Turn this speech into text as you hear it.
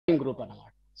group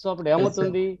అన్నమాట. So అప్పుడు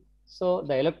ఏమవుతుంది, so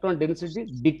the electron density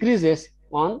decreases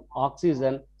on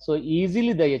oxygen, so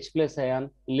easily the H plus ion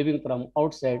living from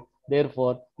outside,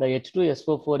 therefore the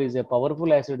H2SO4 is a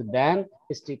powerful acid than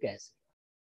acetic acid.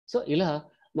 So ఇలా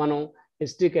మనం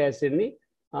acetic యాసిడ్ని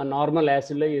normal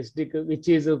యాసిడ్లో acetic which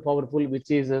is powerful, which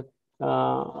is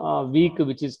week,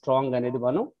 which is strong అనేది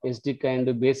మనం acetic and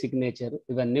basic nature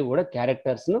ఇవన్నీ కూడా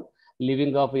క్యారెక్టర్స్ను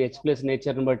living of H plus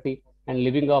నేచర్ని బట్టి and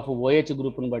living of OH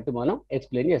గ్రూప్ని బట్టి మనం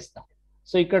ఎక్స్ప్లెయిన్ చేస్తాం.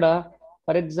 సో ఇక్కడ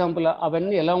ఫర్ ఎగ్జాంపుల్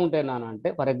అవన్నీ ఎలా ఉంటాయి నాన్న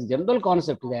అంటే, ఫర్ జనరల్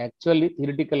కాన్సెప్ట్ ఇది యాక్చువల్లీ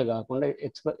థియరిటికల్ కాకుండా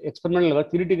ఎక్స్పెరిమెంటల్గా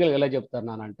థియరిటికల్ ఎలా చెప్తారు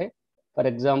నాన్న అంటే, for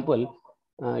example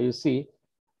you see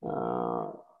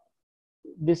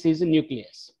this is a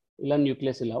nucleus, ila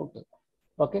nucleus ila ఉంటుంది.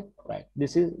 Okay, right,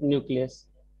 this is nucleus,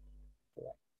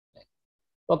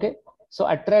 okay. So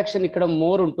attraction ikkada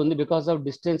more ఉంటుంది because of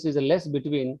distance is less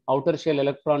between outer shell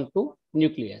electron to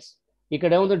nucleus.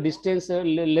 ikkada ఏమవుతుంది, distance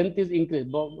length is increase,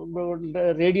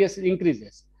 radius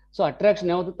increases, so attraction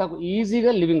ఏమవుతుంది తక్కువ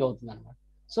ఈజీగా living అవుతుంది అన్నమాట.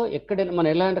 So ఎక్కడైనా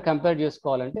మనం ఎలా అంటే కంపేర్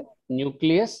చేసుకోవాలంటే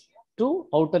న్యూక్లియస్ టు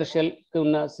అవుటర్ షెల్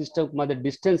ఉన్న సిస్టమ్ మధ్య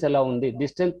డిస్టెన్స్ ఎలా ఉంది,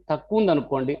 డిస్టెన్స్ తక్కువ ఉంది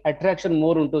అనుకోండి అట్రాక్షన్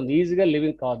మోర్ ఉంటుంది, ఈజీగా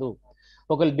లివింగ్ కాదు.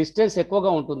 ఒకవేళ డిస్టెన్స్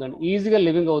ఎక్కువగా ఉంటుందండి ఈజీగా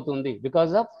లివింగ్ అవుతుంది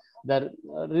because of the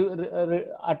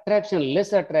attraction,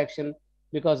 less attraction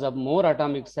because of more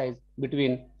atomic size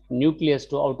between nucleus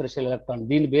to outer shell electron.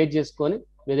 దీన్ని బేస్ చేసుకొని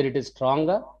whether it is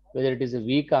స్ట్రాంగా whether it is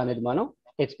week అనేది మనం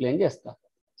ఎక్స్ప్లెయిన్ చేస్తాం.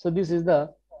 So this is the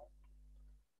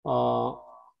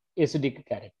acidic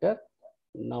character.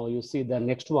 Now you see the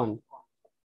next one.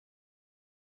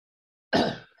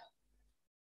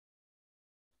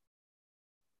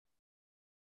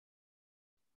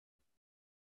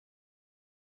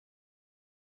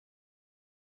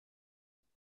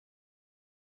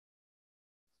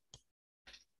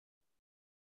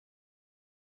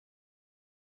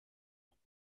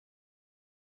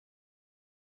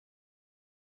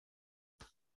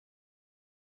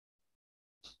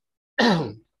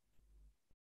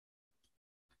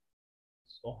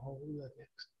 So how is the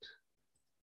next?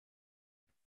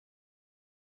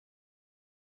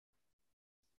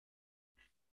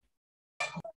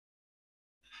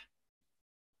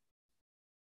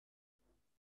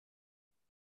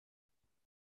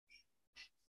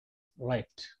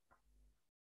 Right.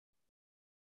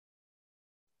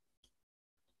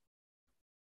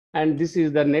 And this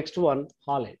is the next one,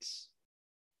 halides.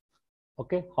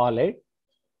 Okay, halide.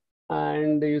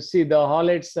 And you see the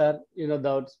halides are,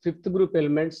 the fifth group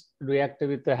elements react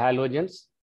with the halogens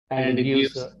and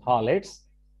gives halides.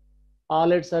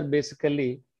 Halides are basically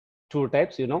two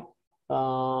types,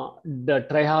 the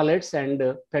trihalides and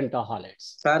pentahalides.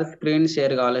 Sir, screen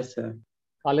share కాలేదు sir.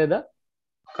 కాలేదా?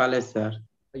 కాలేదు sir.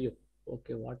 అయ్యో,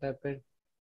 okay, what happened?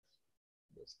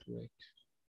 Just wait.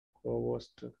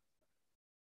 Co-host.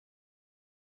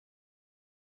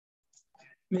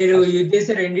 మీరు use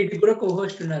చేసే రెండింటికి కూడా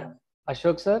కో-హోస్ట్ ఉన్నారు.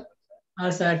 Ashok sir.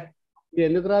 Sir, ఇది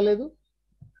ఎందుకు రాలేదు?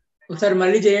 ఒకసారి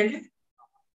మళ్ళీ చేయండి.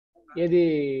 ఏది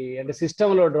అంటే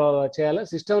సిస్టంలో డ్రా చేయాలా?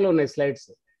 సిస్టంలో ఉన్నాయి స్లైడ్స్.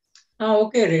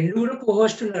 ఓకే, రెండు కూడా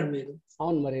కో-హోస్ట్ ఉన్నారు మీరు.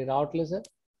 అవును, మరి రావట్లేదు సార్.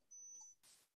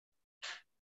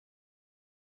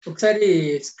 ఒకసారి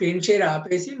స్క్రీన్ షేర్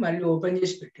ఆపేసి మళ్ళీ ఓపెన్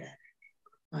చేసి పెట్టారు.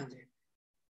 అదే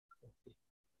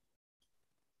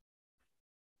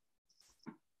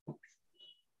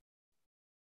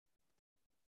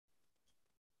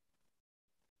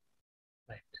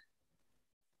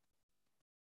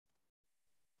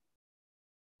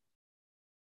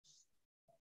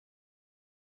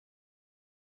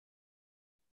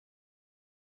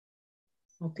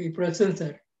ఓకే, ఇప్పుడు వస్తుంది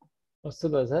సార్.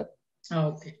 వస్తుందా సార్?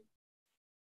 ఓకే.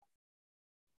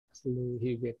 అసలు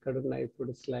ఇవి ఎక్కడున్నాయి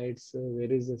ఇప్పుడు slides?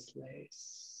 Where is the slides?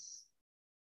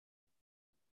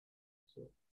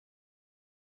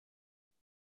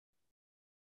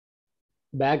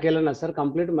 Back వెళ్ళనా సార్?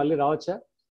 కంప్లీట్ మళ్ళీ రావచ్చా?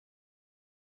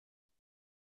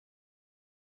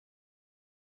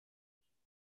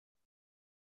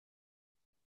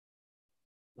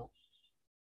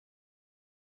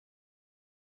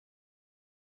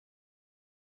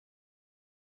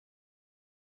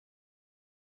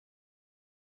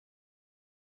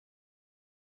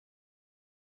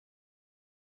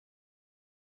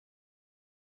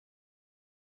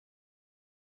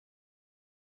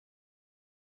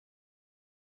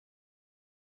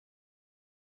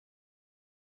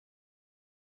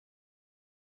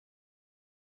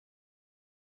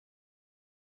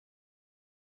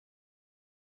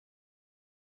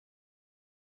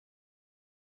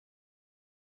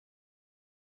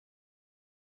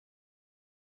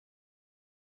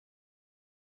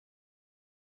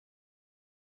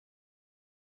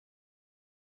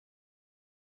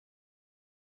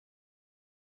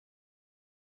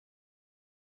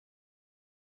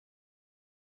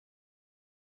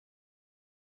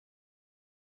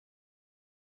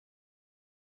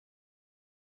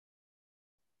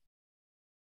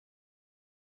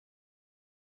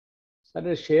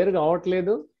 సరే షేర్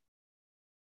కావట్లేదు.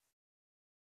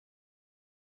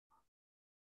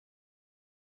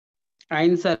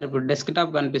 అయింది సార్, ఇప్పుడు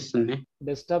డెస్క్టాప్ కనిపిస్తుంది.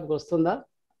 డెస్క్టాప్కి వస్తుందా?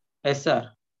 Yes sir.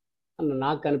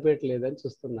 నాకు కనిపించట్లేదు అని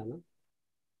చూస్తున్నాను.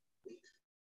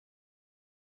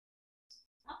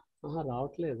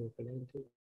 రావట్లేదు ఇక్కడ ఏంటి?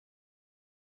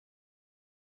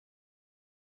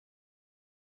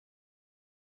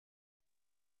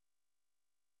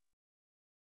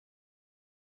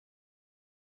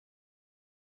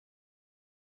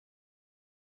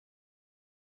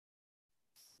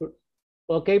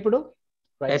 ఓకే ఇప్పుడు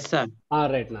ఎస్ సార్.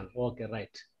 రైట్ నాన్న. Okay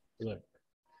right, good.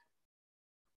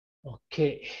 Okay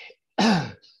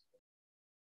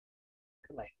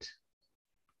right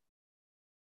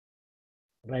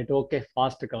right. Okay,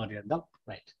 fast cover చేద్దాం.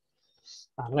 Right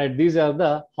right. These are the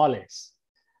halides.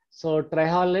 So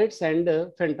ట్రైహాలైడ్స్ and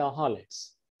pentahalides.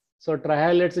 So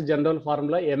trihalides general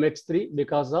formula MX3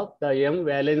 because of the M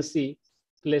valency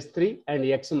plus 3 and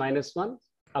X minus 1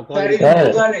 according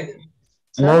to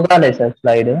move కాలేదు sir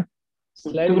slide.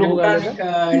 slide move కాలేదా?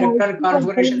 Electronic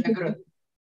configuration దగ్గర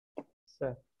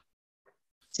sir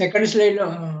second slide లో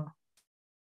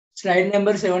slide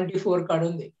number 74 కాడ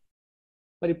ఉంది.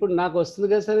 మరి ఇప్పుడు నాకు వస్తుంది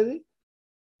కదా సార్ ఇది?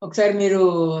 ఒకసారి మీరు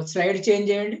స్లైడ్ చేంజ్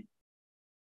చేయండి.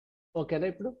 ఓకేనా?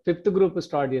 ఇప్పుడు ఫిఫ్త్ గ్రూప్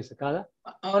స్టార్ట్ చేసా కాదా?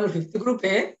 అవును, ఫిఫ్త్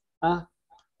గ్రూపే,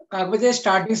 కాకపోతే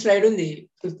స్టార్టింగ్ స్లైడ్ ఉంది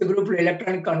ఫిఫ్త్ గ్రూప్ లో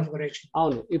ఎలక్ట్రానిక్ కాన్ఫిగరేషన్.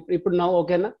 అవును, ఇప్పుడు నా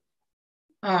ఓకేనా?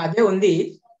 అదే ఉంది.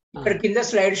 ఇక్కడ కింద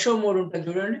స్లైడ్ షో మోడ్ ఉంటుంది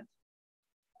చూడండి,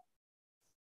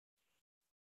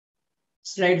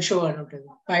 స్లైడ్ షో అని ఉంటుంది,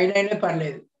 పైన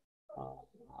పర్లేదు.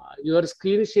 యువర్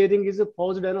స్క్రీన్ షేరింగ్ ఇస్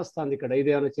పౌజ్డ్ అని వస్తుంది ఇక్కడ. ఇది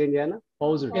ఏమైనా చేంజ్ అయినా?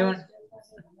 పౌజ్డ్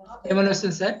ఏమని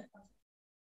వస్తుంది సార్?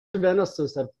 అని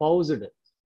వస్తుంది సార్. పౌజ్డ్,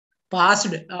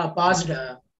 పాస్డ్.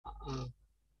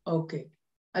 ఓకే,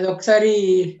 అది ఒకసారి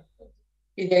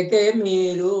ఇదైతే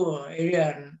మీరు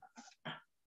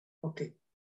ఓకే,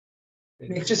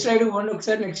 నెక్స్ట్ స్లైడ్ పోండి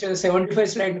ఒకసారి. నెక్స్ట్ 75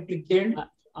 స్లైడ్ క్లిక్ చేయండి.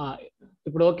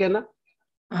 ఇప్పుడు ఓకేనా?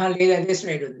 లేదు, అదే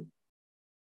స్లైడ్ ఉంది.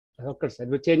 ఒక్కటి సార్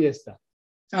ఇప్పుడు చేంజ్ చేస్తా.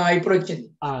 ఇప్పుడు వచ్చింది.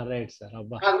 Right sir.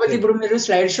 అబ్బా, కాకపోతే ఇప్పుడు మీరు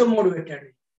స్లైడ్ షో మోడ్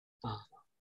పెట్టండి.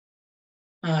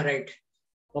 రైట్,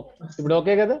 ఇప్పుడు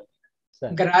ఓకే కదా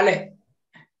సార్? ఇంకా రాలే,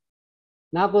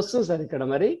 నాకు వస్తుంది సార్ ఇక్కడ.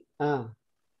 మరి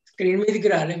స్క్రీన్ మీదకి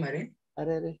రాలే మరి.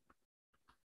 అరే అరే,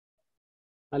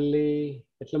 మళ్ళీ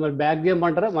ఎట్లా మరి? బ్యాక్ గేమ్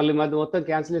అంటారా? మళ్ళీ మొత్తం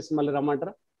క్యాన్సిల్ చేసి మళ్ళీ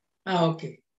రమ్మంటారా? ఓకే,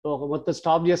 మొత్తం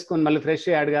స్టాప్ చేసుకొని మళ్ళీ ఫ్రెష్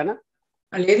యాడ్ గానా?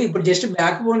 లేదు, ఇప్పుడు జస్ట్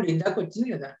బ్యాక్ పోండి, ఇందాక వచ్చింది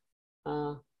కదా.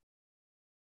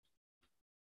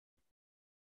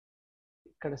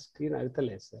 ఇక్కడ స్క్రీన్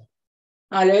అవుతలేదు సార్.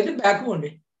 లేదు, బ్యాక్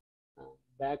పోండి.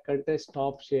 బ్యాక్ అంటే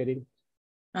స్టాప్ షేరింగ్.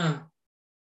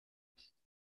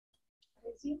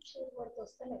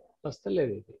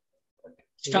 వస్తలేదు ఇది.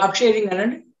 స్టాప్ షేరింగ్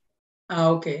అనండి.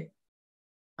 ఓకే,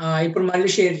 ఇప్పుడు మళ్ళీ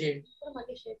షేర్ చేయండి.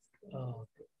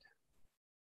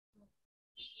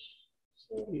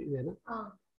 ఇదేనా?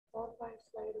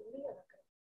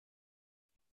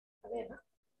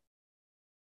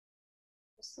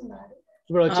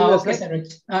 ఇప్పుడు వచ్చింది సార్?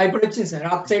 ఇప్పుడు వచ్చింది సార్.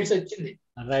 ఆక్సైడ్స్ వచ్చింది.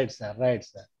 Right sir, right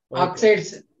sir.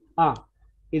 Oxides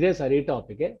ఇదే సార్, ఈ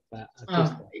topic.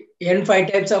 N5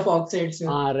 types of oxides.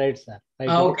 Right sir.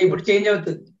 Okay, ఇప్పుడు చేంజ్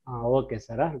అవుతుంది. Okay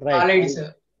sir. Right,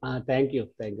 thank you.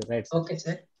 Right sir. Okay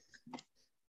sir.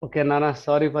 Okay, Nana,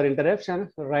 sorry for interruption.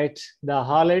 Right, the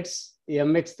halides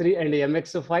MX3 and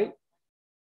MX5.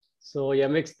 So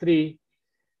MX3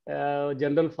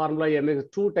 general formula MX,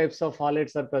 two types of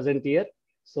halides are present here.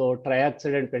 So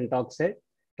trioxide and pentoxide.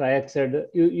 Trioxide,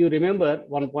 you remember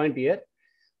one point here.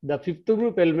 The fifth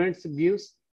group elements gives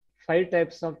 5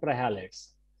 types of trihalides.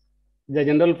 The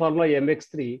general formula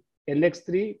MX3,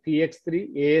 NX3, PX3,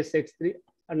 ASX3,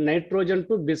 and nitrogen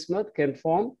to bismuth can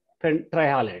form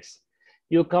trihalides.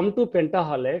 You come to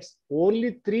pentahalides, only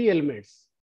 3 elements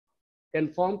can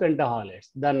form pentahalides.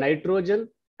 The nitrogen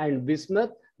and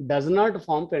bismuth does not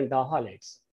form pentahalides.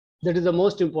 That is the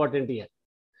most important here.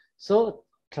 So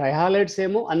trihalides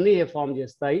emo anni form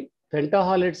chestayi.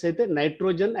 Pentahalides aithe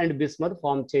nitrogen and bismuth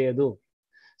form cheyadu.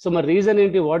 So my reason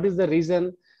enti, what is the reason?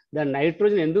 The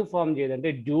nitrogen endu form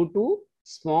cheyadante due to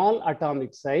small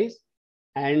atomic size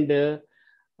and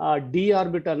d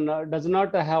orbital does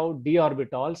not have d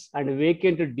orbitals and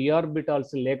vacant d orbitals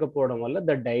లేకపోవడం వల్ల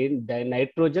the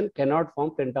nitrogen cannot form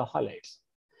pentahalides.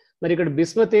 మరి ఇక్కడ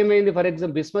bismuth ఏమైంది? For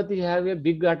example bismuth have a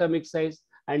big atomic size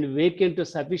and vacant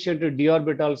sufficient d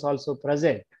orbitals also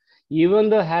present. Even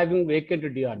though having vacant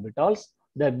d orbitals,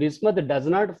 the bismuth does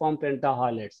not form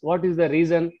pentahalides. What is the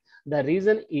reason? The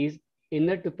reason is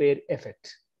inert pair effect.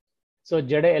 So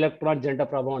జడ electron జంట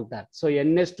ప్రభావం అంటారు. So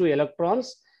ns2 electrons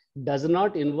does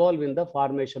not involve in the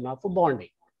formation of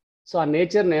bonding. So ఆ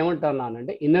నేచర్ని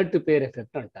ఏమంటున్నానంటే inert పేర్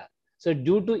effect అంటారు. So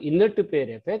due to inert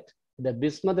pair effect the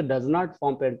bismuth does not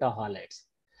form pentahalides.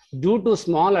 Due to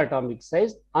small atomic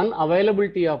size,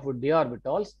 unavailability of d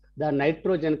orbitals, the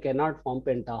nitrogen cannot form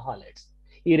pentahalides.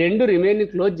 ఈ రెండు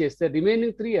remaining close చేస్తే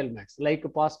remaining 3 elements like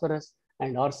phosphorus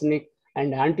and arsenic and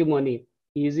antimony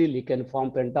easily can form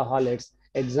pentahalides.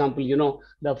 Example, you know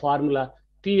the formula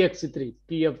px3,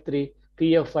 pf3,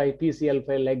 pf5, pcl5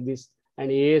 like this, and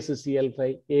ascl5,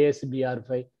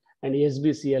 asbr5 and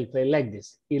sbcl5 like this.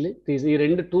 ఈ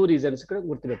రెండు 2 reasons ఇక్కడ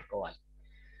గుర్తుపెట్టుకోవాలి.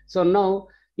 So now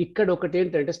ఇక్కడ ఒకటి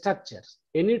ఏంటంటే structures,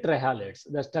 any ట్రైహాలైడ్స్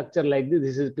the structure like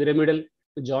this is pyramidal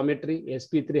geometry,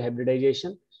 sp3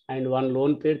 hybridization and one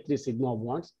lone pair 3 sigma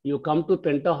bonds. You come to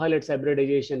pentahalides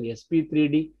hybridization,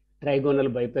 sp3d trigonal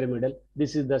bipyramidal.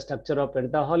 This is the structure of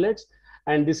pentahalides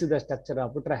and this is the structure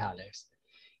of trihalides.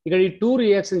 ఇక్కడ ఈ 2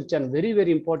 reactions ఇచ్చాను, very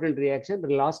very important reaction.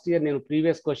 Last year నేను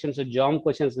previous questions jam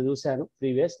questions చూశాను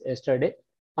previous yesterday.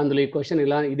 అందులో ఈ question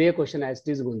ఇలా ఇదే question as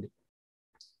it is ఉంది.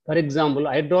 For example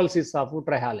hydrolysis of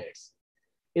ట్రైహాలైడ్స్.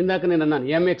 ఇందాక నేను అన్నాను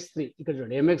mx3, ఇక్కడ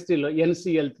చూడండి mx3లో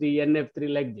NCl3, NF3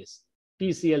 like this,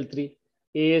 PCl3,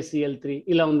 AACl3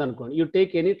 ఇలా ఉందనుకోండి. You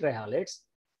take any ట్రైహాలైడ్స్,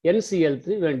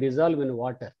 NCl3 when dissolved in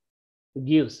water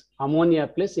gives ammonia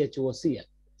plus HOCl.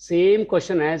 Same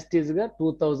question as it is గా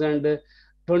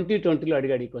 2020లో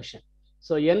అడిగాడు ఈ question.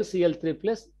 So NCl3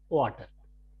 plus water.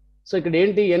 So ఇక్కడ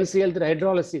ఏంటి NCl3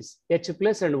 hydrolysis H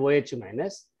plus and OH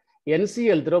minus.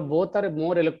 NCl3 both are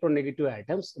more electronegative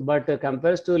atoms, but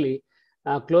comparatively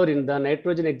chlorine, the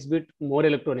nitrogen exhibit more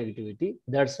electronegativity.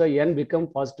 That's why N become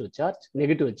positive charge,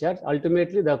 negative charge.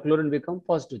 Ultimately, the chlorine become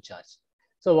positive charge.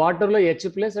 So water lo H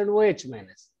plus and OH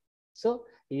minus. So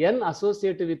N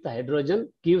associated with hydrogen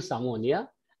gives ammonia,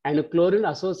 and chlorine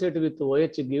associated with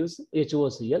OH gives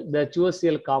HOCl. The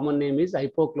HOCl common name is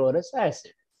hypochlorous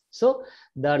acid. So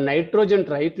the nitrogen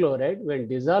trichloride, when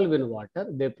dissolved in water,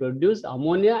 they produce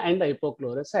ammonia and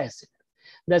hypochlorous acid.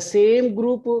 The same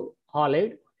group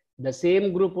halide, the same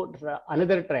group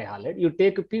another trihalide, you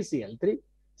take PCl3,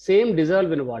 same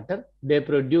dissolved in water, they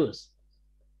produce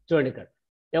చూడండి ఇక్కడ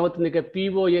ఏమవుతుంది, ఇక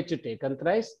POH taken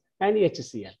thrice and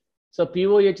HCl. So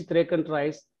POH taken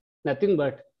thrice, nothing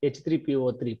but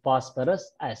H3PO3, phosphorus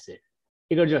acid.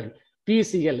 ఇక్కడ చూడండి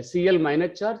PCl, Cl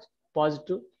minus charge,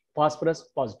 positive, phosphorus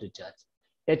positive charge,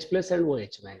 H plus and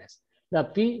OH minus. The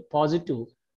P positive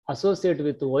associated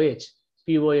with OH,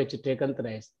 POH taken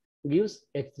thrice gives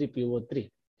H3PO3.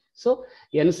 So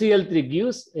NCl3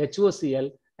 gives HOCl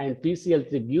and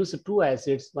PCl3 gives 2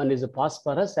 acids. One is a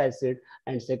phosphorus acid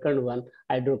and second one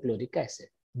hydrochloric acid.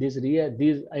 These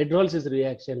hydrolysis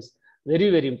reactions very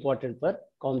very important for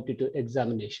competitive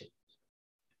examination.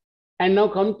 And now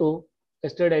come to,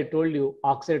 yesterday I told you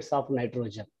oxides of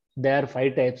nitrogen. There are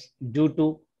 5 types due to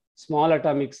small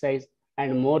atomic size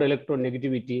and more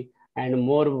electronegativity and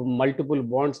more multiple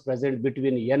bonds present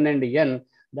between N and N.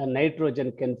 The nitrogen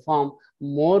can form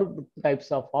more types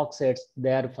of oxides.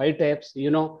 There are 5 types,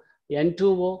 you know,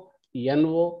 N2O,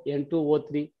 NO,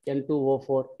 N2O3,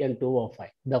 N2O4, N2O5.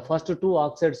 The first 2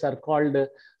 oxides are called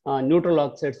neutral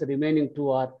oxides. The remaining 2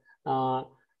 are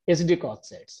acidic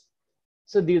oxides.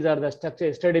 So these are the structure.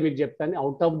 Yesterday we cheppani,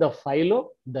 out of the 5,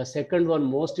 the second one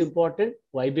most important.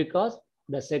 Why? Because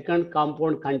the second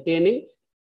compound containing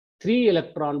 3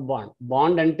 electron bond.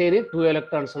 Bond antene 2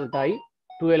 electrons untayi.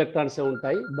 2 electrons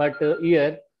ఉంటాయి, but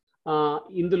year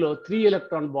ఇందులో 3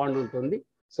 electron bond ఉంటుంది.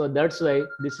 So that's why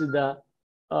this is the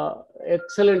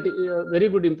excellent, very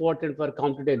good important for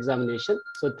competitive examination.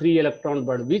 So 3 electron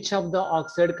bond. Which of the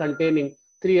oxide containing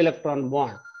 3 electron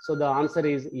bond? So the answer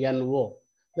is NO.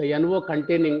 The NO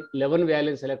containing 11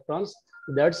 valence electrons.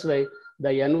 That's why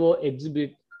the NO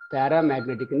exhibit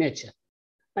paramagnetic nature.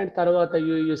 And tarvata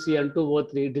you see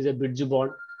N2O3, it is a bridge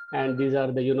bond. And these are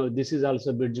the, you know, this is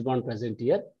also bridge bond present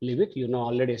here. Leave it, you know,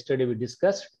 already yesterday we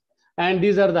discussed. And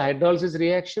these are the hydrolysis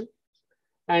reaction.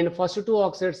 And first 2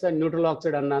 oxides are neutral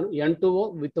oxide annanu. N2O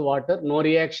with water, no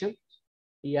reaction.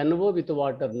 NO with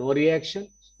water, no reaction.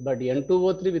 But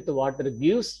N2O3 with water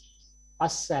gives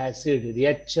us acid,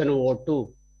 HNO2.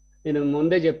 నేను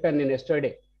ముందే చెప్పాను నేను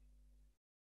yesterday.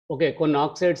 Okay, కొన్ని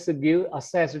oxides give us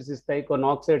acids ఇస్తాయి, కొన్ని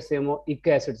oxides ఏమో ఇక్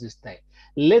acids ఇస్తాయి.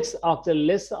 less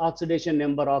oxidation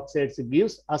number oxides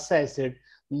gives us acid,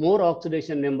 more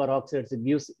oxidation number oxides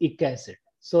gives ic acid.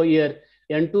 So here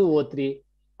N2O3,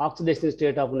 oxidation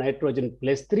state of nitrogen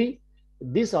 +3.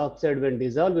 This oxide when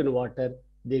dissolved in water,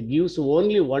 they gives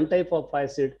only one type of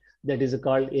acid, that is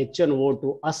called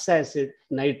HNO2, us acid,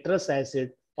 nitrous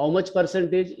acid. How much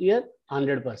percentage here?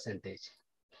 100%.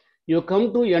 You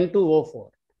come to N2O4,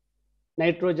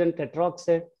 nitrogen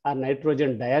tetroxide or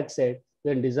nitrogen dioxide.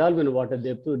 when dissolved in water,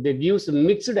 they give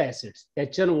mixed acids,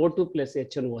 HNO2 plus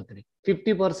HNO3,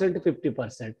 50%,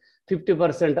 50%,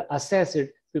 50% As acid,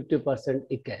 50%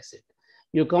 ic acid.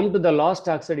 You come to the last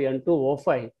oxide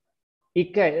N2O5,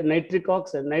 nitric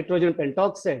oxide, nitrogen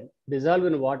pentoxide, dissolved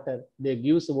in water, they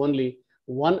give only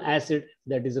one acid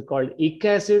that is called ic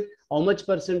acid. How much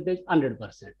percentage?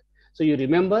 100%. So you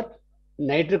remember,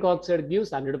 nitric oxide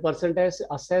gives 100%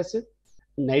 As acid,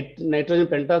 nitrogen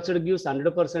pentoxide gives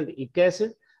 100% ic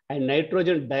acid, and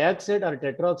nitrogen dioxide or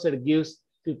tetroxide gives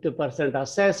 50%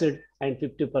 As acid and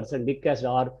 50% ic acid,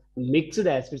 or mixed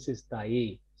acids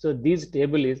istayi. So this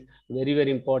table is very, very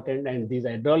important, and this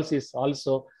hydrolysis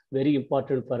also very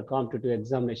important for competitive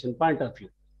examination point of view.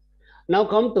 Now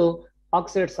come to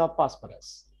oxides of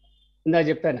phosphorus. In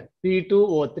the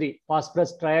P2O3,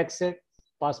 phosphorus trioxide,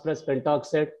 phosphorus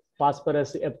pentoxide,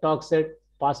 phosphorus heptoxide,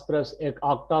 phosphorus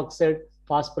octoxide,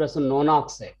 phosphorus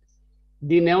nonoxide.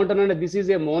 This is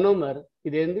a monomer.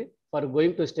 For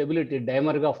going to stability,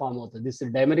 dimer ga form out. This is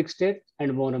dimeric state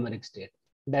and monomeric state.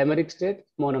 Dimeric state,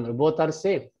 monomer, both are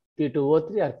same. P2O3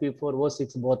 or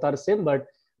P4O6, both are same, but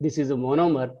this is a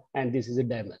monomer and this is a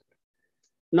dimer.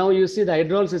 Now you see the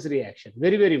hydrolysis reaction,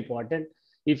 very, very important.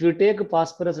 If you take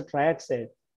phosphorus trioxide,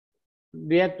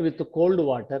 react with cold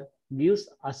water, gives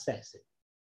As acid.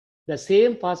 The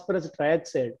same phosphorus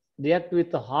trioxide react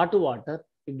with hot water,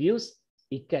 it gives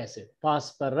ic acid.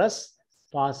 Phosphorus,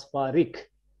 phosphoric.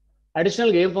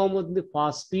 Additional game form of the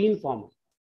phosphine form.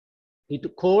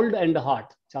 It cold and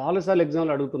hot. Chaala sal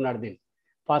example adugutunnadu din.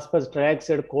 Phosphorus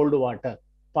trioxide cold water,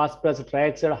 phosphorus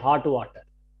trioxide hot water.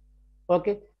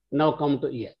 Okay, now come to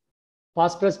here.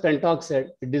 Phosphorus pentoxide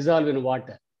dissolve in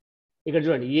water. Ikkada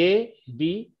chudandi A,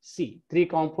 B, C, three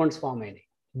compounds form ayinayi.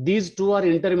 These two are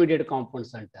intermediate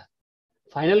compounds anta.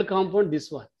 Final compound, this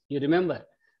one. You remember,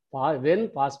 when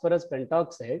phosphorus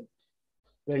pentoxide,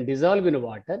 when dissolved in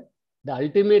water,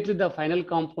 ultimately the final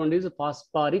compound is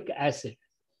phosphoric acid.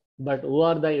 But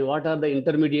what are the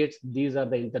intermediates? These are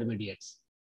the intermediates.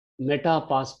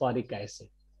 Metaphosphoric acid.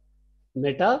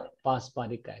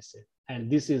 Metaphosphoric acid. And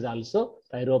this is also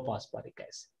pyrophosphoric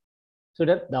acid. So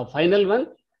that the final one,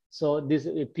 so this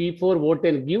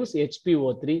P4O10 gives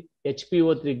HPO3,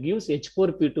 HPO3 gives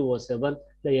H4P2O7,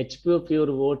 the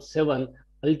H4O7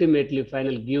 ultimately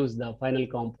final gives the final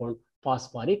compound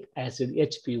phosphoric acid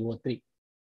HPO3.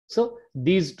 So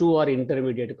these two are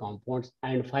intermediate compounds,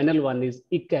 and final one is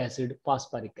ic acid,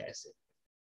 phosphoric acid.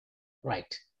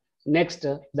 Right. Next,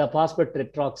 the phosphorus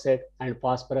tetroxide and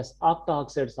phosphorus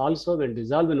octoxides also, when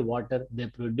dissolved in water, they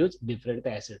produce different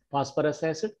acid. Phosphorus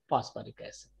acid, phosphoric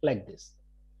acid, like this.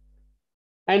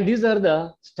 And these are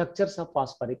the structures of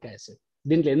phosphoric acid.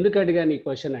 Dintlo enduku adigani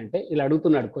question ante ila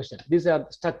adugutunnadu question. These are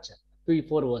the structure.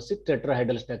 P4O6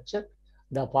 tetrahedral structure.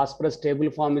 The phosphorus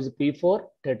stable form is P4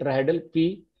 tetrahedral,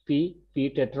 P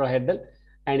tetrahedral,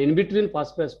 and in between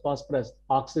phosphorus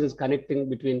oxygens connecting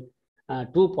between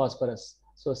two phosphorus.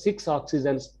 So 6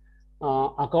 oxygens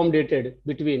accommodated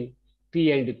between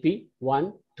P and P.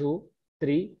 1, 2,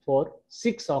 3, 4,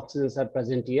 6 oxygens are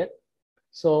present here.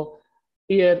 So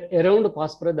here around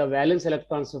phosphorus, the valence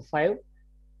electrons of 5.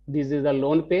 This is the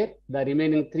lone pair. The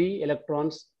remaining 3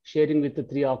 electrons sharing with the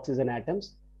 3 oxygen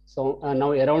atoms. So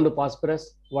now around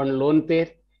phosphorus, 1 lone pair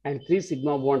and 3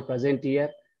 sigma bond present here.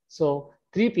 So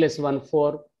 3 plus 1,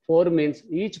 4. 4 means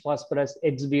each phosphorus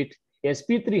exhibit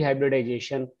sp3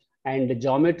 hybridization, and the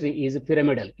geometry is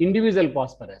pyramidal, individual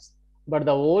phosphorus. But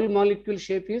the whole molecule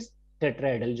shape is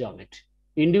tetrahedral geometry.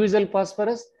 Individual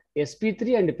phosphorus,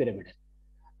 sp3 and pyramidal.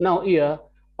 Now here,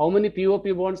 how many POP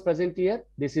bonds present here?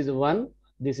 This is 1,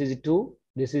 this is 2,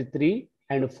 this is 3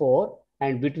 and 4,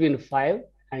 and between 5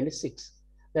 and 6.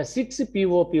 The 6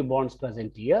 POP bonds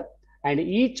present here, and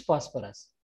each phosphorus.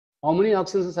 How many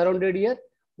oxygens are surrounded here?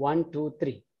 1, 2,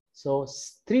 3. So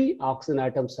 3 oxygen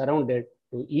atoms surrounded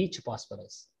to each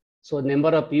phosphorus. So number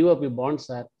of POP bonds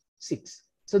are 6.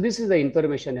 So this is the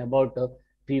information about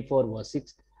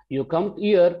P4O6. You come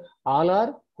here, all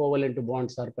are covalent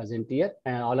bonds are present here,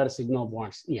 and all are sigma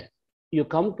bonds here. You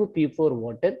come to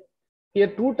P4O10. Here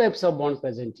 2 types of bonds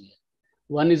present here.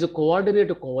 One is a coordinate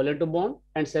covalent bond,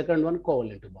 and second one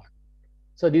covalent bond.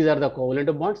 So these are the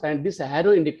covalent bonds, and this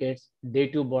arrow indicates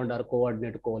dative bond or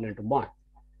coordinate covalent bond.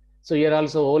 So here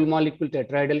also whole molecule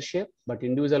tetrahedral shape, but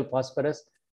individual phosphorus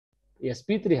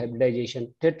sp3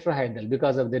 hybridization tetrahedral,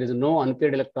 because of there is no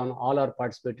unpaired electron, all are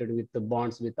participated with the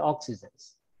bonds with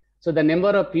oxygens. So the number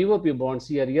of POP bonds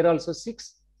here also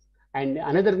 6, and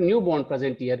another new bond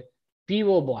present here,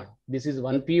 PO bond. This is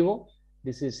 1 PO,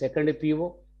 this is second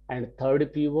PO, and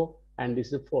third PO, and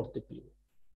this is fourth PO.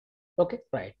 Okay,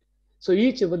 right. So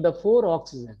each of the 4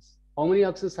 oxygens How many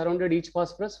oxygens surrounded each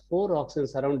phosphorus? 4 oxygens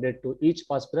surrounded to each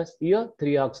phosphorus. Here,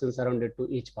 3 oxygens surrounded to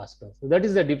each phosphorus. So that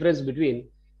is the difference between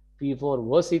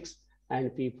P4O6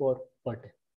 and P4O10.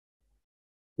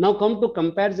 Now come to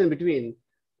comparison between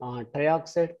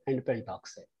trioxide and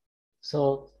pentoxide.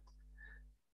 So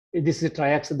this is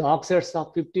trioxide. The oxides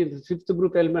of fifth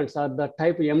group elements are the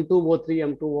type M2O3,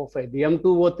 M2O5. The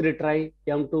M2O3 tri,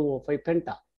 M2O5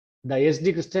 penta. The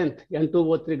acidic strength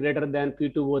N2O3 greater than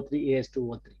P2O3,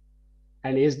 AS2O3.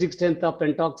 And acidic strength of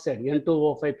pentoxide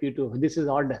N2O5, P2O5. This is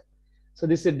order. So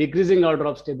this is a decreasing order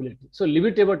of stability. So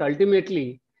limit about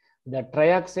ultimately the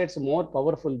trioxides more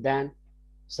powerful than,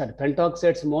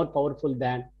 pentoxides more powerful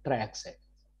than trioxide.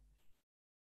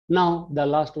 Now the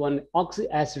last one, oxy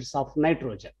acids of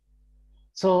nitrogen.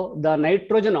 So the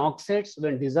nitrogen oxides,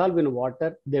 when dissolved in water,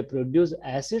 they produce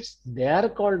acids. They are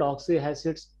called oxy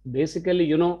acids. Basically,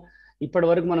 you know, ఇప్పటి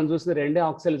వరకు మనం చూసిన రెండే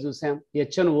ఆక్సైడ్లు చూసాం,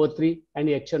 HNO3 and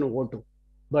HNO2.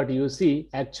 But you see,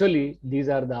 actually, these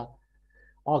are the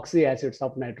oxy acids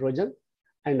of nitrogen.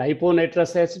 And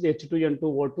hyponitrous acid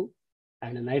H2N2O2,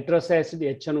 and nitrous acid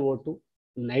HNO2,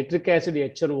 nitric acid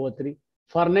HNO3,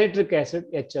 for nitric acid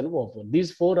HNO4.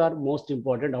 These four are most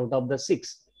important out of the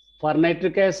 6. For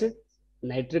nitric acid,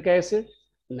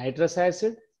 nitrous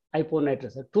acid,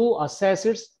 hyponitrous acid. 2 us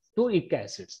acids, 2 ic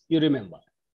acids, you remember.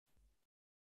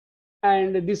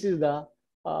 And this is the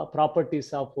properties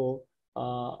of,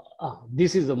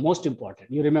 this is the most important,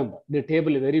 you remember. The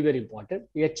table is very, very important.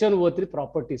 HNO3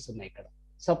 properties.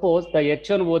 Suppose the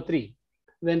HNO3,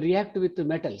 when react with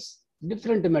metals,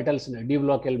 different metals, D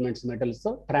block elements metals,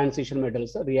 so transition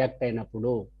metals react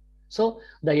ainapudu. So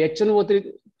the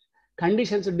HNO3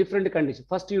 conditions, different conditions.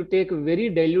 First you take very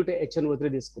dilute HNO3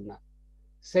 తీసుకున్నా,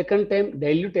 second time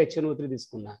dilute HNO3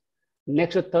 తీసుకున్నా,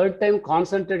 next third time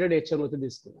concentrated HNO3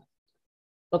 తీసుకున్నా.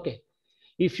 Okay,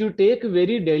 if you take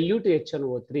very dilute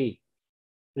HNO3,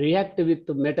 react with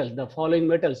metals, the following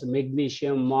metals,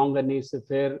 magnesium, manganese,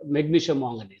 magnesium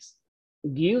manganese,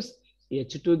 gives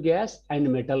H2 gas and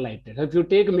metal nitrate. If you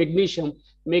take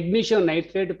magnesium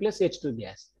nitrate plus H2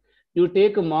 gas, you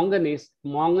take manganese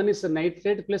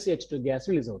nitrate plus H2 gas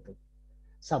release out.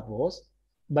 Suppose,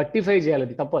 buttify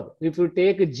చేయాలి తప్పదు. If you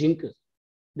take zinc,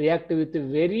 react with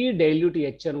very dilute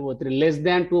HNO3, less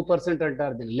than 2%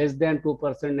 antar, less than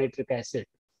 2% nitric acid.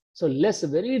 So less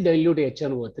very dilute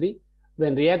HNO3,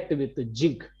 when react with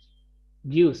zinc,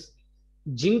 gives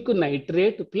zinc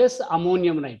nitrate plus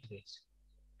ammonium nitrate.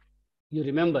 You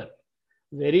remember,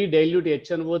 very dilute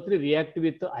HNO3 react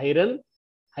with iron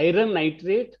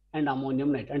nitrate and ammonium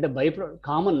nitrate. And a byproduct,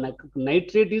 common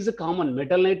nitrate is common,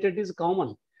 metal nitrate is common.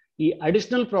 The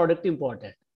additional product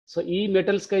important. So E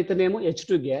metals kaitanemo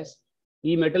H2 gas,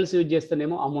 E metals use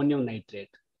chestanemo ammonium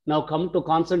nitrate. Now come to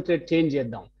concentrate change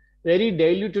cheddam. Very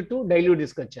dilute to dilute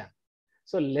discussion.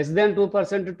 So less than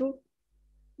 2% to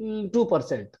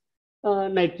 2%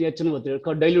 nitrate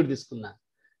HNO3 dilute diskunna.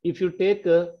 If you take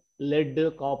lead,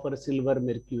 copper, silver,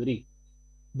 mercury,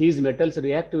 these metals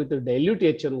react with dilute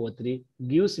HNO3,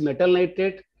 gives metal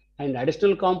nitrate, and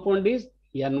additional compound is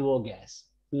NO gas,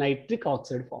 nitric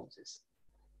oxide forms.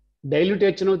 Dilute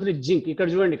HNO3, zinc,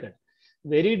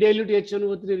 very dilute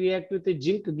HNO3 react with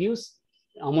zinc, gives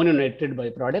ammonium nitrate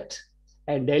byproduct,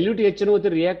 and dilute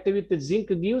HNO3 react with zinc,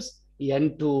 gives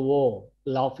N2O,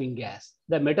 laughing gas.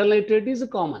 The metal nitrate is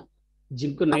common,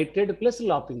 zinc nitrate plus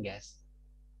laughing gas.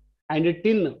 And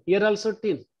tin, here also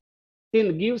tin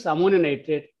gives ammonium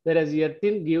nitrate, whereas here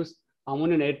tin gives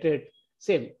ammonium nitrate,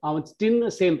 same, tin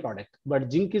same product,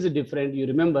 but zinc is different. You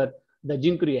remember the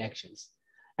zinc reactions.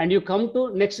 And you come to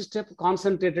next step,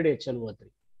 concentrated HNO3.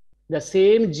 The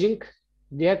same zinc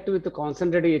react with the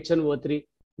concentrated HNO3,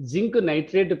 zinc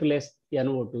nitrate plus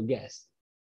NO2 gas.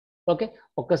 Okay,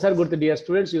 okkasari gurtu dear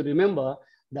students, you remember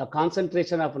the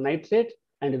concentration of nitrate,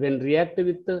 and when react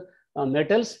with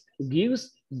metals,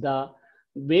 gives the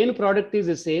main product is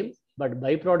the same, but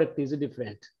byproduct is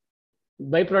different.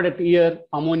 Byproduct here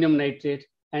ammonium nitrate,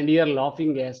 and here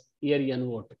laughing gas, here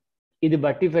NO2. ఇది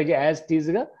బట్టిఫై as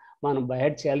టీజ్గా మనం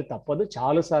బయట చేయాలి, తప్పదు.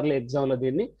 చాలా సార్లు ఎగ్జామ్లో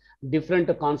దీన్ని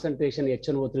different concentration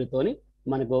HNO3 తోని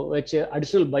మనకు వచ్చే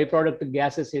అడిషనల్ బై ప్రోడక్ట్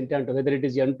గ్యాసెస్ ఏంటి అంటే, whether it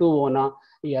is N2Oనా,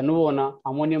 NOనా,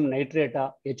 ammonium నైట్రేటా,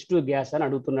 H2 gas అని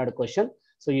అడుగుతున్నాడు question.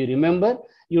 So you remember,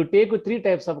 you take 3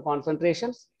 types of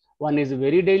concentrations. One is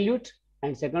very dilute,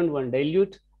 and second one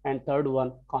dilute, and third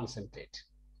one concentrate.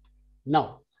 Now,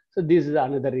 so this is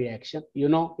another reaction. You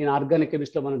know, in organic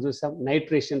chemistry మనం చూసాం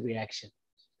nitration reaction.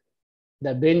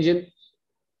 The benzene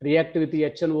react with the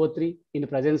HNO3 in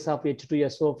presence of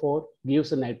H2SO4,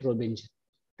 gives nitrobenzene.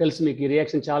 Tells me ki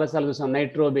reaction chala saarlu chusam,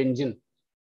 nitrobenzene.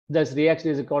 This reaction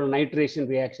is called nitration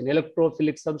reaction.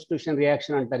 Electrophilic substitution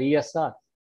reaction antaru, ESR.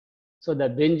 So the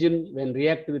benzene, when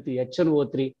react with the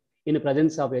HNO3 in the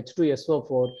presence of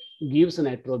H2SO4, gives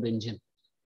nitrobenzene.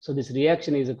 So this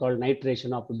reaction is called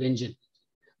nitration of benzene.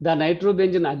 The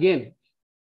nitrobenzene again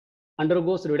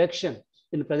undergoes reduction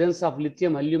in presence of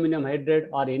lithium aluminum hydride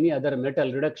or any other metal,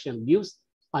 reduction gives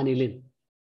aniline.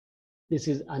 This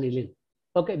is aniline.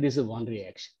 Okay, this is one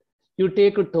reaction. You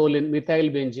take toluene, methyl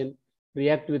benzene,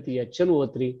 react with the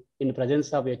HNO3 in presence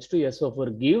of H2SO4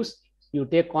 gives, you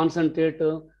take concentrate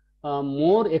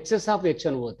more excess of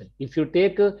HNO3. If you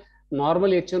take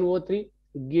normal HNO3,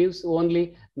 gives only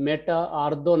meta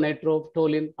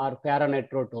orthonitrotoluene or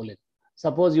paranitrotoluene.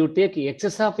 Suppose you take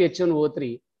excess of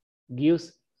HNO3, gives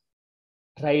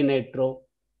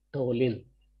trinitrotoluene.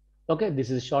 Okay, this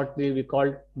is shortly we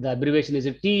called, the abbreviation is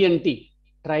TNT,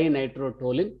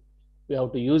 trinitrotoluene. We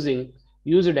have to use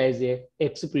it as a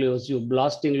explosive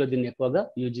blasting lo din ekkuvaga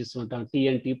use chestuntam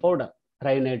TNT powder,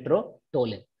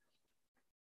 trinitrotoluene.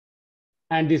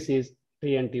 And this is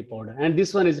TNT powder. And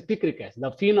this one is picric acid.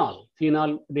 The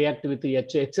phenol react with the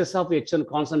excess of HN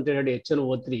concentrated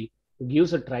HNO3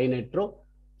 gives a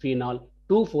trinitrophenol,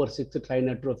 2,4,6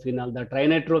 trinitrophenol. The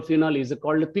trinitrophenol is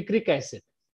called picric acid.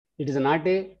 It is not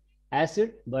a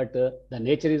acid, but the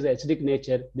nature is acidic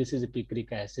nature. This is a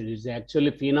picric acid. It is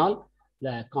actually phenol.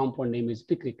 The compound name is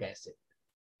picric acid.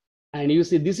 And you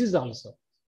see, this is also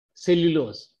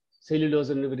cellulose. Cellulose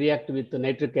react with the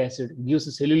nitric acid,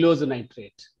 gives cellulose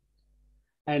nitrate.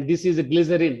 And this is a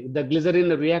glycerin. The glycerin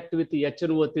react with the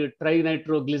HNO3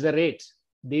 trinitroglycerate.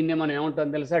 దీన్ని మనం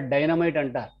ఏమంటాం తెలుసా, dynamite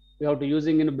అంటారు. We have to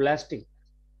using in blasting.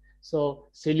 So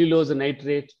cellulose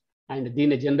nitrate, and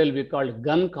దీన్ని generally we call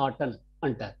gun cotton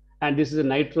అంటారు. And this is a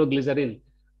nitroglycerin,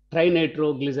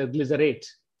 trinitroglycerate,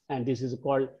 and this is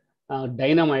called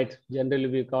dynamite. Generally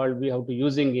we have to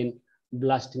using in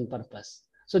blasting purpose.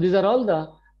 So these are all the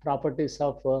properties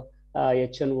of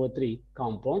HNO3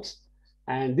 compounds.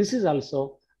 And this is also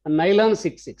a nylon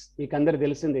 6,6. మీకు అందరు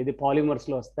తెలిసింది, ఇది polymers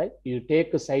లో వస్తాయి. You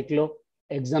take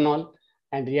cyclohexanol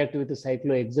and react with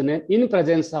cyclohexanone in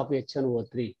presence of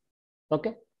HNO3.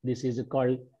 Okay, this is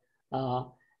called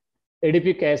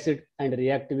adipic acid and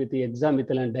react with the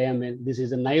hexamethylene diamine. This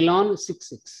is a nylon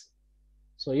 6,6.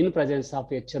 So in presence of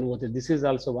HNO3, this is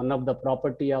also one of the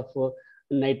property of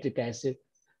nitric acid.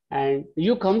 And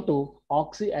you come to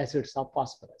oxy acids of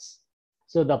phosphorus.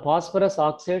 So the phosphorus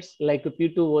oxides like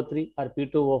P2O3 or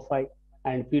P2O5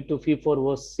 and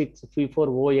P4O6,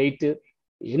 P4O8,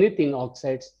 anything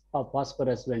oxides of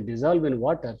phosphorus when dissolved in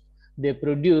water, they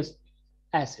produce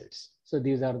acids. So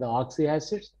these are the oxy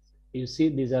acids. You see,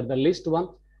 these are the list one.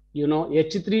 You know,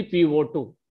 H3PO2,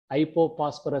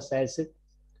 hypophosphorus acid,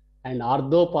 and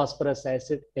orthophosphorus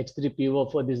acid,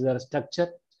 H3PO4, this is the structure,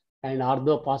 and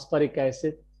orthophosphoric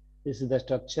acid, this is the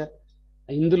structure.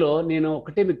 ఇందులో నేను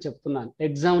ఒకటే మీకు చెప్తున్నాను,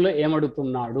 ఎగ్జామ్లో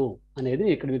ఏమడుగుతున్నాడు అనేది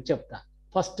ఇక్కడ మీకు చెప్తాను.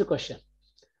 First question,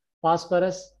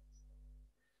 phosphorus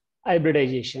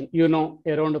hybridization. You know,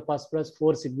 around phosphorus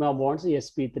 4 sigma bonds,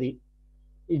 sp3,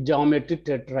 geometric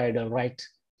tetrahedral, right?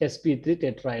 sp3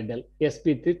 tetrahedral,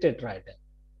 sp3 tetrahedral.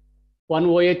 1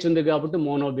 OH ఉంది కాబట్టి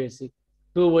మోనోబేసిక్,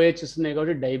 2 OH ఉన్నాయి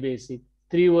కాబట్టి డైబేసిక్,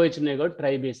 3 OH ఉన్నాయి కాబట్టి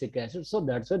ట్రైబేసిక్ acid. So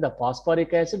that's why the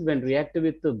phosphoric acid when react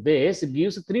with base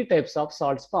gives 3 types of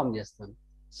salts form చేస్తుంది.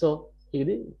 So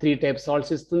ఇది 3 types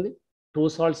salts ఇస్తుంది, 2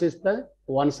 salts ఇస్తుంది,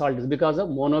 1 salt is because of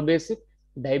మోనోబేసిక్,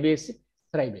 dibasic,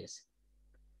 ట్రైబేసిక్.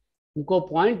 ఇంకో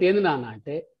పాయింట్ ఏంది నాన్న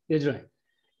అంటే, చూడండి,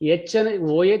 హెచ్ అనే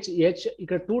ఓహెచ్ హెచ్,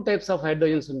 ఇక్కడ 2 types ఆఫ్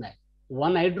హైడ్రోజన్స్ ఉన్నాయి.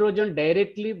 1 hydrogen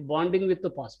directly bonding with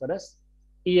phosphorus,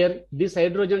 here this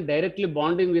hydrogen directly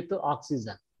bonding with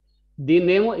oxygen.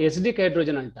 దీన్నేమో acidic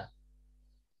hydrogen అంటారు.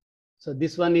 So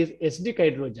this one is acidic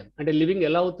hydrogen. అంటే లివింగ్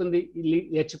ఎలా అవుతుంది,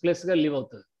 H+ గా లివ్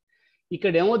అవుతుంది.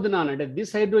 ఇక్కడ ఏమవుతున్నానంటే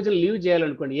దిస్ హైడ్రోజన్ లీవ్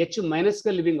చేయాలనుకోండి, H-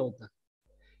 గా లివింగ్ అవుతుంది.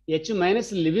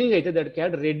 H- లివింగ్ అయితే దట్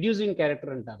క్యాడ్ రెడ్యూసింగ్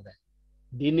క్యారెక్టర్ అంటారు. దాన్ని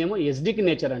దీన్నేమో ఎసిడిక్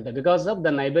నేచర్ అంటారు. Because of the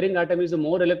neighbouring atom is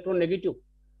more electron negative.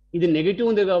 ఇది నెగిటివ్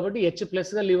ఉంది కాబట్టి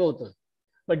H+ గా లీవ్ అవుతుంది.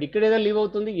 బట్ ఇక్కడ ఏదో లీవ్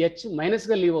అవుతుంది, H-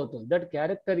 గా లీవ్ అవుతుంది. That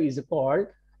character is called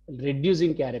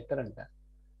reducing character అంటారు.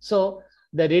 So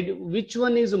which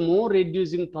one is more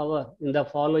reducing power in the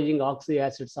following oxy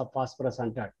acids of phosphorus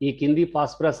అంటాడు. ఈ కింది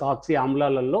phosphorus oxy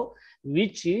ఆమ్లాలలో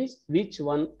which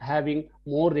one having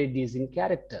more reducing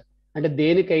character, అంటే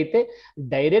దేనికైతే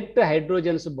direct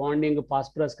hydrogens bonding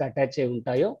phosphorus కి attach అయి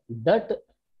ఉంటాయో that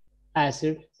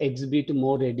acid exhibit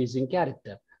more reducing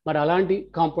character. మరి అలాంటి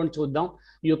compound చూద్దాం.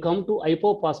 You come to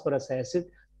హైపోఫాస్ఫరస్ acid,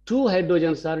 2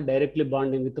 hydrogens are directly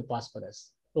bonding with phosphorus.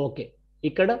 Okay,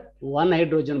 ఇక్కడ 1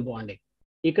 hydrogen bonding,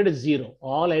 ఇక్కడ 0.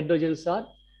 All hydrogens are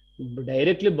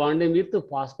directly bonding with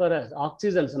phosphorus,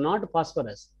 oxygens, not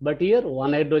phosphorus, but here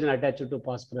 1 hydrogen attached to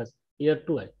phosphorus, here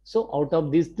 2. So out of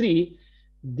these 3,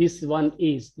 this one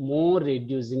is more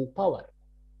reducing power.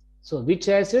 So which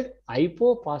acid?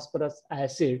 Hypophosphorus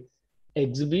acid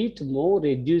exhibit more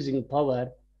reducing power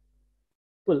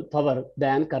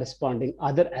than corresponding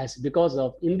other acid, because of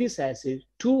in this acid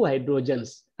 2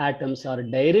 hydrogens atoms are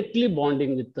directly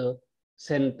bonding with the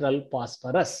central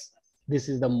phosphorus. This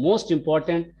is the most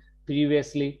important.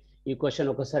 Previously ఈ question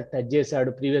ఒకసారి touch చేశాడు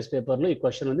previous పేపర్లో. ఈ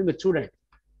question ఉంది, మీరు చూడండి.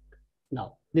 Now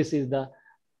this is the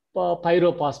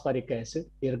pyrophosphoric acid.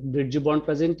 Here bridge bond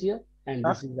present here, and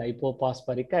this is the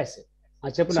hypophosphoric acid.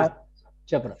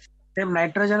 చెప్పరా same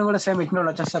nitrogen కూడా సేమ్ ఇట్లా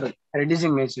వచ్చేస్తారు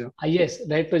రెడ్యూసింగ్ నేచర్. ఎస్,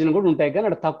 నైట్రోజన్ కూడా ఉంటాయి, కానీ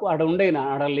అక్కడ తక్కువ, అక్కడ ఉండేవి,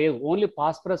 అక్కడ లేవు. ఓన్లీ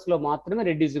ఫాస్ఫరస్ లో మాత్రమే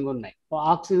రెడ్యూసింగ్ ఉన్నాయి.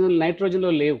 ఆక్సిజన్ నైట్రోజన్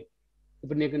లో లేవు.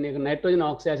 ఇప్పుడు నీకు నైట్రోజన్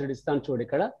ఆక్సీ యాసిడ్ ఇస్తాను చూడు,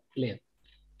 ఇక్కడ లేదు.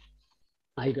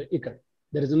 ఇక్కడ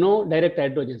there is no direct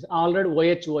hydrogens. Already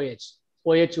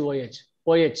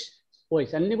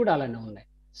OH అన్ని కూడా అలానే ఉన్నాయి.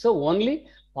 So only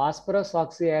phosphorus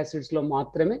oxy acids లో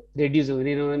మాత్రమే రెడ్యూసింగ్.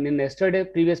 నేను నిన్న ఎస్టర్డే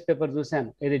ప్రీవియస్ పేపర్ చూశాను,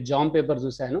 ఇది జామ్ పేపర్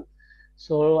చూశాను.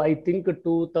 సో ఐ థింక్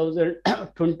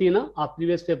 2020 ఆ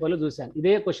ప్రీవియస్ పేపర్లో చూశాను,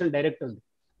 ఇదే క్వశ్చన్ డైరెక్ట్ ఉంది.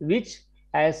 Which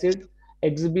acid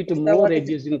exhibit more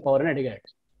reducing power అని అడిగాడు.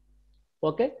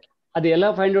 ఓకే, అది ఎలా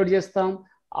ఫైండ్ అవుట్ చేస్తాం?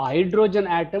 ఆ హైడ్రోజన్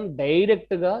ఆటమ్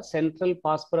డైరెక్ట్ గా సెంట్రల్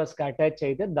ఫాస్ఫరస్ కి అటాచ్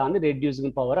అయితే దాన్ని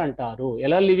రెడ్యూసింగ్ పవర్ అంటారు.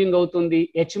 ఎలా లివింగ్ అవుతుంది?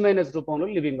 H- రూపంలో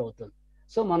లివింగ్ అవుతుంది.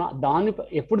 సో మనం దాన్ని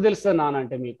ఎప్పుడు తెలుస్తుంది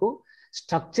నానంటే, మీకు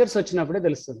స్ట్రక్చర్స్ వచ్చినప్పుడే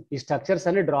తెలుస్తుంది. ఈ స్ట్రక్చర్స్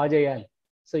అన్ని డ్రా చేయాలి.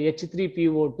 సో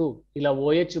H3PO2 ఇలా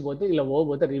OH పోతే, ఇలా O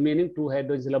పోతే రిమైనింగ్ 2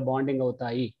 హైడ్రోజన్స్ ఇలా బాండింగ్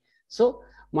అవుతాయి. సో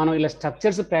మనం ఇలా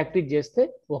స్ట్రక్చర్స్ ప్రాక్టీస్ చేస్తే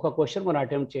ఒక క్వశ్చన్ మనం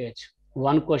అటెంప్ట్ చేయొచ్చు.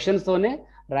 1 క్వశ్చన్స్ తోనే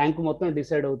ర్యాంక్ మొత్తం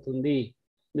డిసైడ్ అవుతుంది.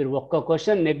 మీరు ఒక్క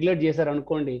క్వశ్చన్ నెగ్లెక్ట్ చేశారు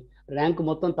అనుకోండి, ర్యాంక్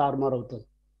మొత్తం తారుమారు అవుతుంది.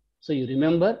 So you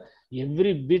remember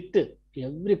every bit,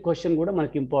 every question కూడా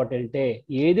మనకి ఇంపార్టెంటే,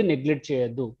 ఏది నెగ్లెక్ట్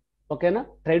చేయొద్దు. ఓకేనా?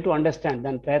 ట్రై టు అండర్స్టాండ్,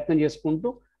 దాని ప్రయత్నం చేసుకుంటూ,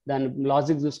 దాని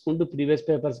లాజిక్ చూసుకుంటూ, ప్రీవియస్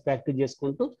పేపర్స్ ప్రాక్టీస్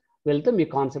చేసుకుంటూ వెళ్తే మీ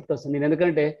కాన్సెప్ట్ వస్తుంది. నేను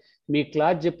ఎందుకంటే మీ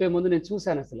క్లాస్ చెప్పే ముందు నేను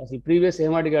చూశాను, అసలు ప్రీవియస్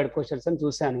ఏం అడిగాడు క్వశ్చన్స్ అని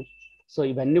చూశాను. సో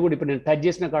ఇవన్నీ కూడా ఇప్పుడు నేను టచ్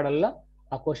చేసిన కాడల్లా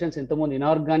ఆ క్వశ్చన్స్ ఎంతమంది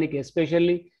inorganic,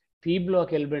 especially P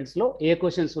block elements లో ఏ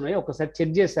క్వశ్చన్స్ ఉన్నాయో ఒకసారి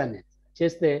చెక్ చేశాను. నేను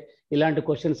చేస్తే ఇలాంటి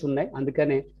క్వశ్చన్స్ ఉన్నాయి,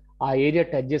 అందుకనే ఆ ఏరియా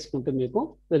టచ్ చేసుకుంటూ మీకు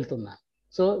వెళ్తున్నాను.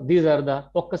 సో దీస్ ఆర్ ద,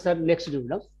 ఒక్కసారి నెక్స్ట్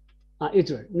చూద్దాం. ఇది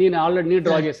చూడండి, నేను ఆల్రెడీ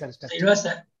డ్రా చేశాను.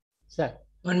 Sir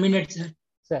 1 minute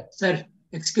sir. Sir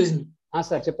excuse me.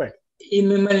 Sir చెప్పండి. ఈ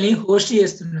మిమ్మల్ని హోస్ట్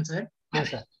చేస్తున్నా సార్.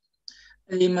 సార్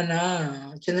అది మన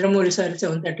చంద్రమౌళి సార్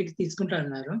 7:30కి తీసుకుంటా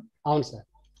అన్నారు. అవును sir.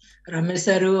 Ramesh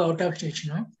sir out of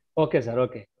station. Okay sir.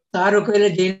 Okay sir ఒకవేళ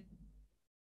జైన్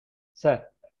సార్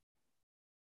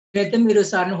అయితే మీరు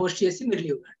సార్ని హోస్ట్ చేసి మీరు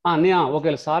లీవ్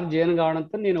ఒకవేళ సార్ జాయిన్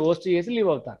కావడంతో నేను హోస్ట్ చేసి లీవ్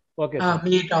అవుతాను. ఓకే,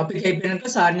 మీ టాపిక్ అయిపోయినాక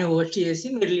సార్ని హోస్ట్ చేసి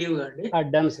మీరు లీవ్ కాండి.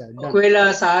 Done sir. ఒకవేళ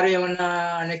సార్ ఏమన్నా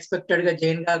అన్ఎక్స్పెక్టెడ్ గా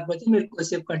జాయిన్ కాకపోతే మీరు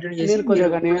కొద్దిసేపు కంటిన్యూ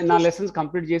చేసి నా లెసన్స్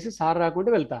కంప్లీట్ చేసి సార్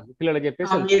రాకుంటే వెళ్తాను, పిల్లలు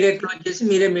చెప్పేసి మీరే క్లోజ్ చేసి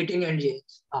మీరే మీటింగ్ ఎండ్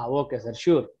చేయొచ్చు. Okay sir,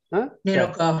 sure. నేను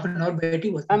ఒక 1/2 అవర్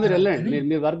బయటికి వస్తాను, మీరు వెళ్ళండి,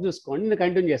 మీ వర్క్ చూసుకోండి, నేను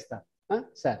కంటిన్యూ చేస్తాను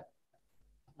సార్.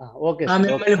 ఓకే,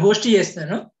 మిమ్మల్ని హోస్ట్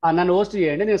చేస్తాను. నన్ను హోస్ట్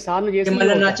చేయండి, నేను సార్ను చేసి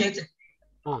నా చేతి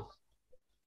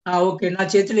ఓకే, నా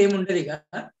చేతిలో ఏముంటది ఇక.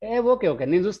 ఓకే ఓకే,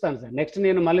 నేను చూస్తాను సార్. నెక్స్ట్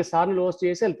నేను మళ్ళీ సార్ను హోస్ట్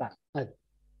చేసి వెళ్తాను. అది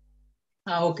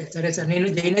ఓకే, సరే సార్. నేను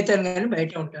జాయిన్ అవుతాను కానీ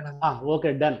బయట ఉంటాను. Okay,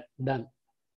 done done.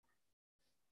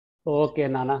 ఓకే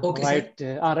నాన్న, right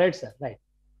right sir, right.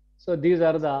 So these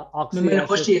are the మిమ్మల్ని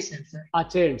హోస్ట్ చేశాను సార్.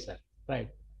 చేయండి sir,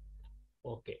 right.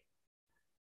 Okay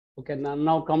okay,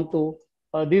 now come to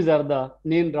these are the,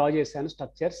 నేను డ్రా చేశాను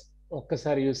స్ట్రక్చర్స్.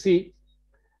 ఒక్కసారి you see,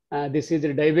 this is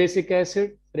dibasic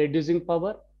acid reducing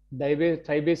power,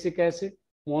 tribasic acid,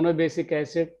 monobasic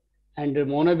acid, and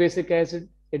monobasic acid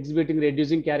exhibiting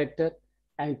reducing character,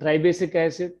 and tribasic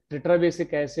acid,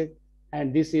 tetrabasic acid, and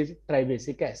this is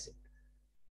tribasic acid.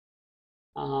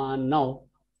 Now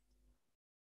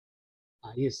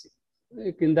yes,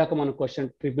 kindaka mana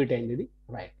question repeat ayindi,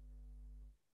 right?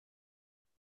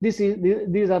 These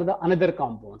are the another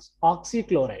compounds,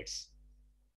 oxychlorides,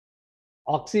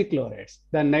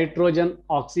 the nitrogen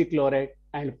oxychloride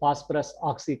and phosphorus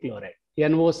oxychloride,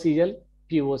 NOCl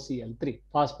POCl3,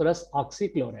 phosphorus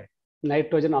oxychloride,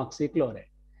 nitrogen oxychloride.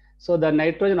 So the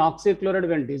nitrogen oxychloride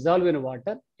when dissolved in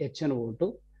water,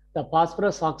 HNO2, the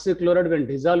phosphorus oxychloride when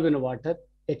dissolved in water,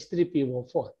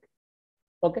 H3PO4.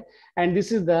 Okay, and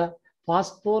this is the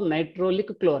phosphonitrile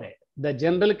chloride. The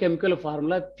general chemical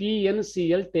formula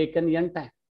PNCl taken n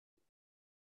time.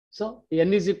 So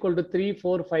n is equal to 3,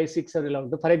 4, 5, 6 అని ఇలా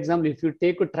ఉంటుంది. For example if you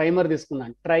take trimer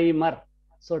తీసుకున్నాను, trimer,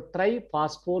 so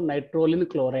ట్రైఫాస్ఫోనైట్రోలిన్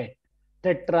chloride,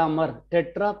 tetramer,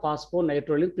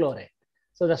 టెట్రాఫాస్ఫోనైట్రోలిన్ chloride.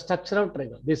 So the structure of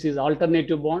trimer, this is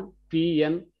alternative bond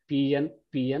PN PN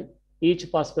PN, each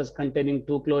phosphorus containing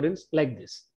 2 chlorines, like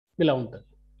this, ఇలా ఉంటుంది.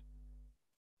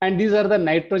 And these are the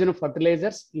nitrogen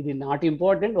fertilizers. It is not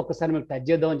important. ఒకసారి మీకు touch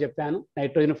చేద్దామని చెప్పాను.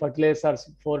 Nitrogen fertilizers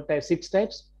 6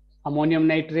 types. Ammonium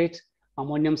nitrate,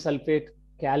 ammonium sulfate,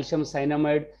 calcium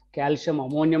cyanamide, calcium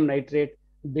ammonium nitrate,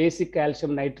 basic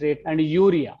calcium nitrate, and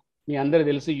urea. మీ అందరూ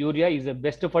తెలుసు urea is the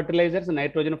best fertilizer,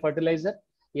 nitrogen fertilizer.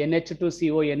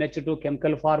 NH2CO, NH2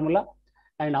 chemical formula,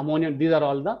 and ammonium. These are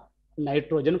all the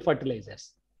nitrogen fertilizers.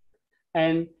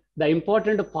 And the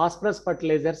important phosphorus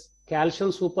fertilizers,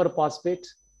 calcium superphosphate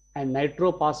and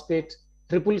nitrophosphate,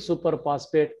 triple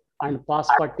superphosphate, and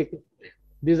phosphatic.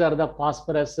 These are the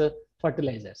phosphorus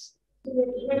fertilizers.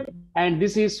 And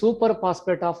this is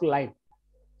superphosphate of lime.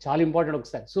 చాలా important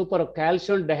ఒకసారి. Super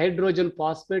calcium dihydrogen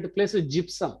phosphate plus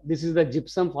gypsum. This is the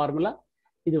gypsum formula.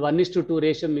 ఇది 1:2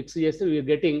 ratio mix చేస్తే we are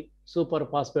getting super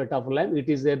phosphate of lime. It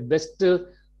is the best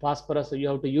phosphorus. You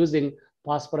have to using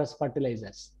phosphorus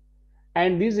fertilizers.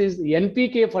 And this is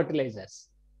NPK fertilizers.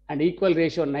 And equal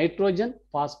ratio nitrogen,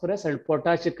 phosphorus, and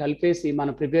potassium కలిపేసి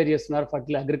మనం prepare చేస్తున్నారు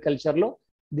agriculture లో.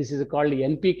 This is called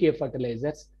NPK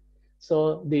fertilizers. So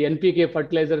the NPK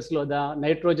fertilizers లో the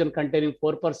nitrogen containing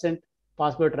 4%,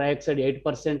 phosphate trioxide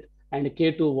 8%, and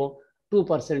K2O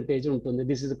 2% ఉంటుంది.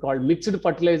 This is called mixed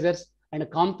fertilizers and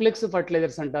complex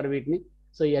fertilizers అంటారు వీటిని.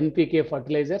 So NPK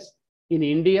fertilizers. In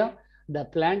India, the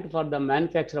plant for the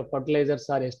manufacture of fertilizers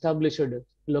are established,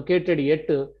 located at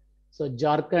so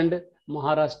Jharkhand,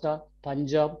 Maharashtra,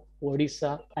 Punjab,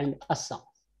 Odisha, and Assam.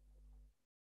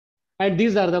 And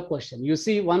these are the questions. You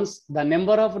see, once the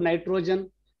number of nitrogen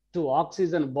to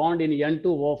oxygen bond in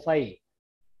N2O5.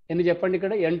 ఎన్ని చెప్పండి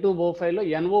ఇక్కడ N2O5 లో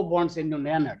NO bonds ఎన్ని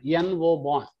ఉన్నాయి అన్నాడు. NO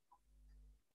bond.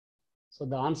 So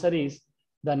the answer is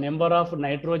the number of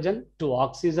nitrogen to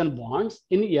oxygen bonds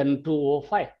in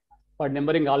N2O5. But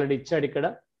numbering already ఇచ్చాడు ఇక్కడ.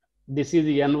 This is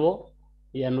NO,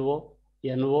 NO,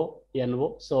 NO, NO.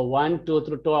 So 1, 2,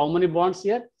 3, 2. How many bonds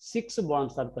here? 6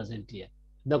 bonds are present here.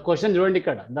 The question చూడండి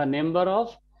ఇక్కడ. The number of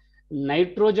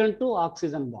nitrogen to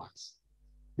oxygen bonds.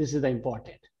 This is the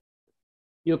important.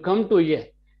 You come to here.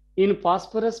 In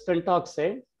phosphorus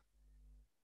pentoxide,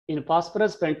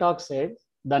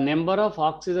 the number of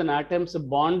oxygen atoms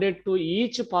bonded to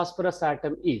each phosphorus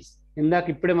atom is. ఇందాక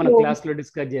ఇప్పుడే మన class లో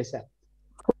discuss చేశాం.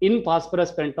 In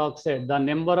phosphorus pentoxide, the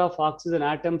number of oxygen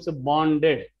atoms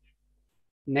bonded.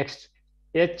 Next,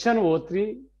 HNO3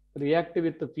 react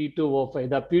with P2O5.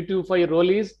 The P2O5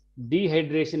 role is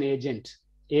dehydration agent.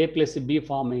 A plus B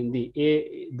form in the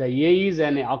A is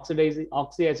an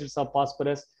oxy acids of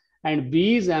phosphorus, and B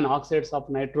is an oxides of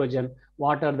nitrogen.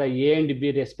 What are the A and B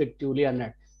respectively? And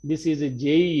this is a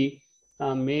JEE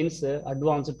mains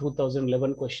advanced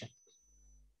 2011 question.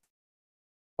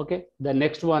 Okay, the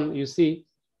next one you see.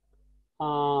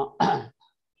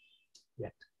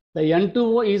 The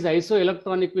N2O is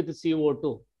isoelectronic with CO2.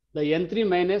 The N3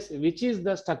 minus, which is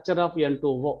the structure of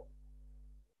N2O?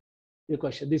 The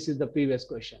question. This is the previous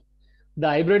question. The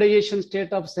hybridization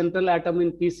state of central atom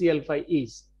in PCl5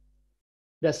 is.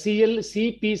 The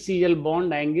CPCl bond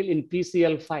angle in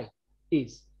PCl5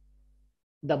 is.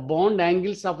 The bond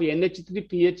angles of NH3,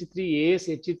 PH3,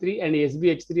 ASH3, and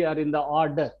SBH3 are in the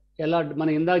order.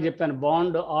 మనం ఇందాక చెప్పాను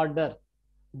bond order.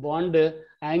 Bond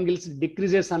angles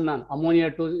decreases అన్నాను. Ammonia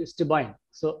to stibine.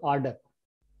 So order.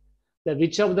 The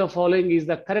which of the following is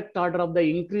the correct order of the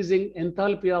increasing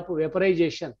enthalpy of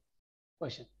vaporization?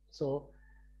 Question. So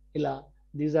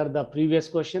these are the previous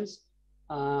questions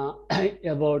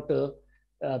about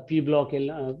P block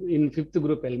in 5th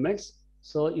group elements.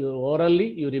 So you orally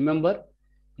you remember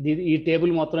the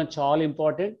table matram చాలా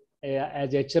important as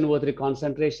HNO3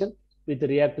 concentration with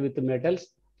react with metals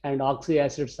and oxy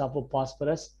acids of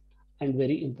phosphorus, and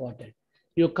very important.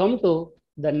 You come to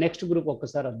the next group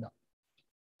ఒకసారి అద్దాం.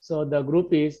 So the group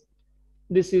is,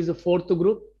 this is the 4th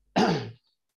group.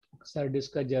 ఒకసారి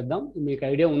discuss చేద్దాం. మీకు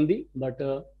idea ఉంది, but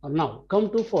now come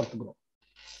to 4th group.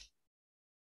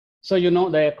 So you know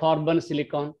the carbon,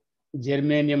 silicon,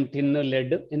 germanium, tin,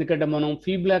 lead. ఎందుకంటే మనం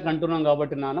P block అంటున్నాం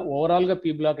కాబట్టి overall గా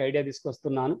P block ఐడియా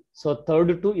తీసుకొస్తున్నాను. So 3rd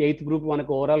to 8th group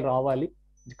మనకు ఓవరాల్ రావాలి,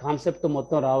 కాన్సెప్ట్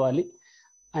మొత్తం రావాలి.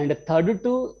 And 3rd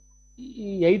to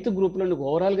 8th group లో నీకు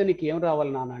ఓవరాల్ గా నీకు ఏం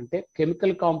రావాలి అంటే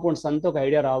కెమికల్ కాంపౌండ్స్ అంతా ఒక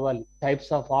ఐడియా రావాలి. టైప్స్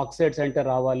ఆఫ్ ఆక్సైడ్స్ అంటే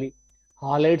రావాలి,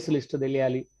 హాలైడ్స్ లిస్ట్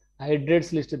తెలియాలి,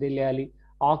 హైడ్రేట్స్ లిస్ట్ తెలియాలి,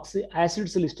 ఆక్సి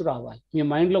యాసిడ్స్ లిస్ట్ రావాలి. మీ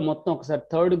మైండ్ లో మొత్తం ఒకసారి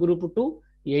 3rd group to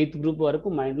 8th group వరకు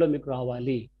మైండ్ లో మీకు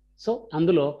రావాలి. సో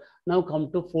అందులో now come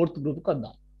to 4th group కి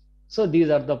వద్దాం. So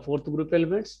these are the 4th group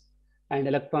elements and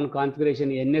electron configuration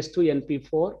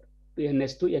NS2NP4 to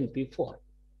NS2NP4.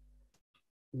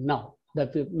 Now the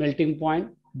melting point,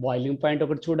 boiling point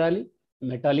ఒకటి చూడాలి,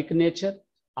 metallic nature,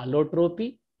 అలోట్రోపీ,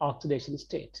 oxidation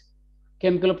state.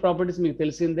 Chemical properties మీకు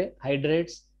తెలిసిందే,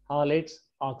 hydrates, halides,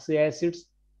 oxy acids,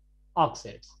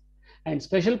 oxides. And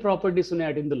special properties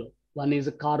ఉన్నాయి ఇందులో. One is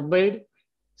carbide,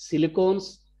 silicones,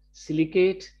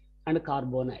 silicate and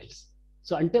carbonyls.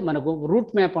 So అంటే మనకు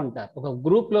route map అంటారు. ఒక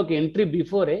గ్రూప్లోకి ఎంట్రీ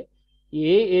బిఫోరే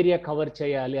ఏ ఏరియా కవర్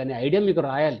చేయాలి అనే ఐడియా మీకు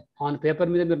రాయాలి. ఆన్ పేపర్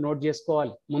మీద మీరు నోట్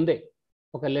చేసుకోవాలి ముందే.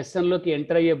 ఒక లెసన్లోకి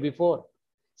ఎంటర్ అయ్యే బిఫోర్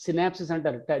సినాప్సిస్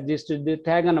అంటారు,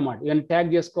 ట్యాగ్ అన్నమాట. ఇవన్నీ ట్యాగ్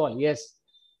చేసుకోవాలి. ఎస్,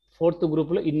 4th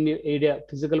గ్రూప్లో ఇన్ని area,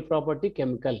 physical property,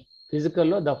 chemical.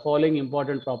 ఫిజికల్లో the following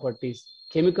important properties,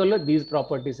 కెమికల్లో these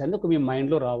properties అని ఒక మీ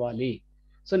మైండ్లో రావాలి.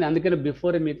 సో నేను అందుకని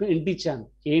బిఫోర్ మీకు ఇంటి ఇచ్చాను,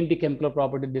 ఏంటి కెమికల్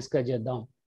ప్రాపర్టీ డిస్కస్ చేద్దాం,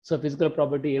 సో ఫిజికల్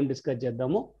ప్రాపర్టీ ఏం డిస్కస్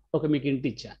చేద్దామో ఒక మీకు ఇంటి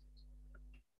ఇచ్చాను.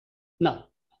 నా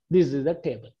దిస్ ఇస్ ద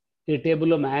టేబుల్. ఈ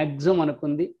టేబుల్లో మ్యాక్సిమం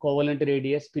అనుకుంది కోవలెంట్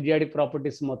రేడియస్, పీరియాడిక్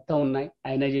ప్రాపర్టీస్ మొత్తం ఉన్నాయి,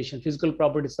 ionisation, physical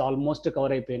properties almost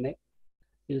cover అయిపోయినాయి.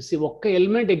 చూసి ఒక్క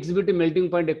ఎలిమెంట్ ఎగ్జిబిట్ మెల్టింగ్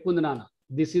పాయింట్ ఎక్కువ ఉంది నాన్న.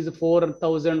 This is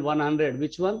 4100.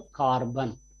 Which one?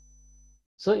 Carbon.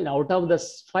 So in out of the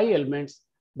 5 elements,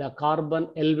 the carbon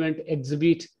element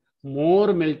exhibit more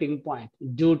melting point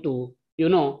due to, you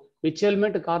know, which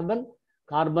element?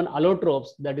 Carbon allotropes,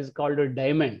 that is called a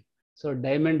diamond. So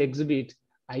diamond exhibit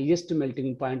highest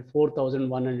melting point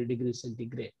 4100 degrees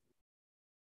centigrade.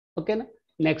 Okay na?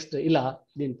 Next ila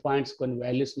din points కొన్ని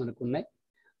values మనకు ఉన్నాయి.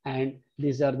 And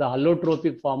these are the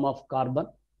allotropic form of carbon.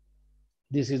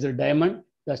 This is a diamond,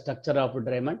 the structure of a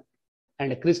diamond, and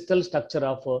a crystal structure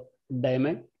of a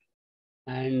diamond.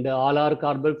 And all our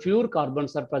carbon, pure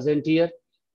carbons are present here,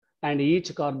 and each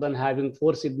carbon having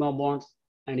 4 sigma bonds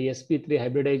and sp3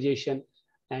 hybridization,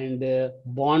 and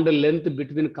bond length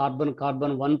between carbon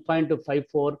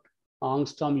 1.54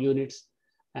 angstrom units,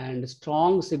 and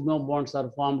strong sigma bonds are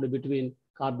formed between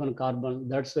carbon.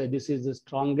 That's why this is the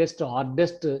strongest,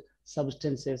 hardest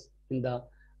substances in the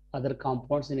other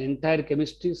compounds. In entire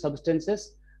chemistry substances,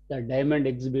 the diamond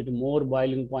exhibit more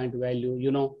boiling point value,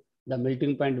 you know, the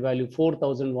melting point value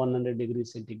 4100 degrees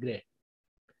centigrade.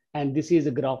 And this is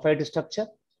a graphite structure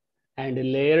and a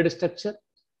layered structure,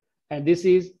 and this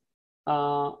is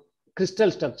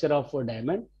crystal structure of a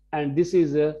diamond, and this is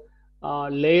a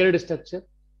layered structure,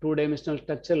 2-dimensional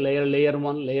structure, layer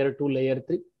 1, layer 2, layer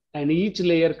 3, and each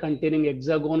layer containing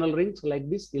hexagonal rings like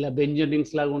this, ila Benjamin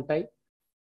rings laga untai.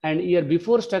 And here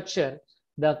before structure,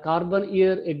 the carbon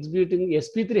here exhibiting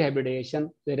sp3 hybridization,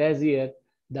 whereas here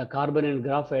the carbon and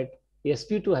graphite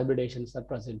sp2 hybridations are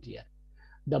present here.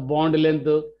 The bond length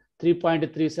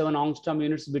 3.37 angstrom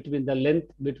units between the length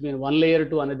between one layer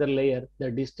to another layer, the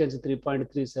distance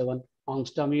 3.37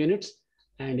 angstrom units,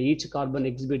 and each carbon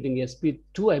exhibiting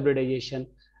sp2 hybridization,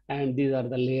 and these are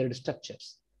the layered structures.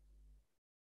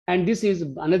 And this is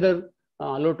another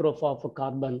allotrope of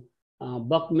carbon,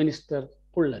 Buckminster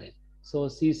fullerene. So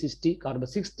C60 carbon,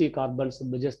 60 carbons,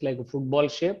 just like a football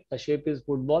shape, the shape is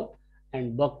football,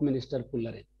 and Buckminster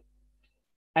fullerene.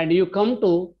 And you come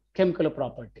to chemical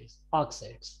properties,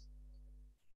 oxides.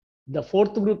 The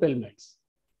 4th group elements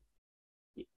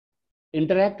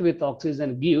interact with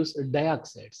oxygen gives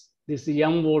dioxides. This is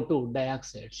MO2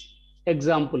 dioxides.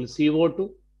 Example, CO2,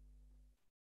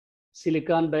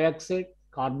 silicon dioxide,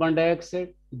 carbon dioxide,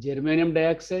 germanium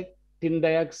dioxide, tin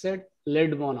dioxide,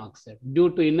 lead monoxide. Due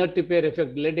to inert pair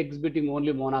effect, lead exhibiting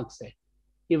only monoxide.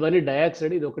 Even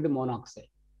dioxide is ఒకటి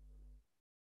monoxide.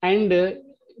 And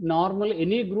normal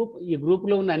any group, ఈ group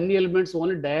లో ఉన్న అన్ని elements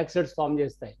only dioxides form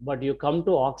చేస్తాయి. But you come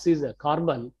to oxygen,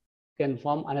 carbon can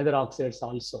form another oxides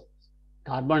also.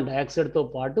 Carbon dioxide తో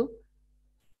పాటు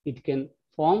it can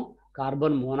form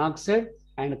carbon monoxide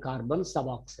and carbon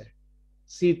suboxide.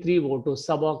 C3O2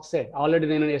 suboxide. Already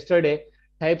నేను yesterday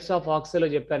types of oxide లో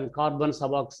చెప్పాను, carbon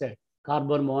suboxide,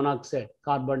 carbon monoxide,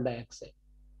 carbon dioxide.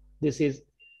 This is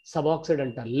suboxide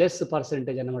అంటారు, less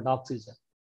percentage అన్నమాట oxygen.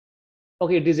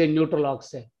 Okay, it is a neutral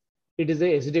oxide. It is a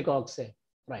acidic oxide,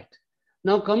 right?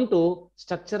 Now come to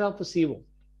structure of CO.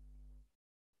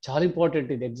 చాలా important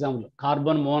ఇది ఎగ్జామ్లో.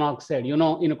 Carbon monoxide, you know,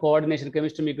 in coordination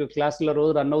chemistry మీకు క్లాస్లో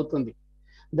రోజు run అవుతుంది.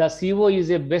 The CO is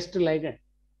a best ligand.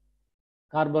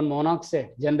 Carbon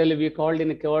monoxide generally we called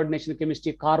in coordination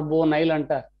chemistry carbonyl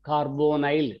అంటారు,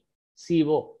 carbonyl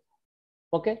CO.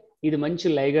 Okay, ఇది మంచి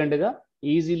లైగండ్గా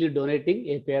easily donating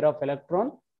A pair of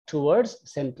electron towards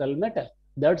central metal.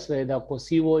 That's why the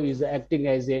CO is acting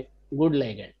as a good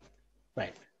ligand,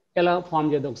 right? ఎలా form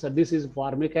చేద్దాం ఒకసారి. This is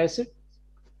formic acid,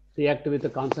 react with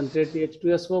the concentrate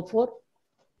H2SO4.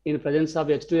 In presence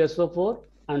of H2SO4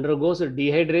 undergoes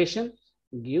dehydration,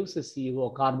 gives CO,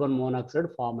 carbon monoxide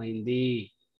form అయింది.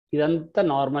 ఇదంతా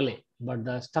నార్మలే, but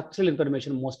the structural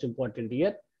information most important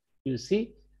here. You see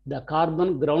the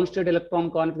carbon ground state electron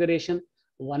configuration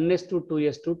 1s2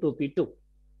 2s2 2p2.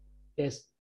 Yes,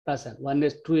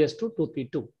 1s2s2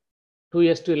 2p2.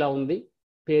 2s2 ఇలా ఉంది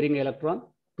pairing electron,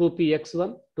 2px1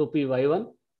 2py1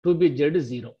 2pz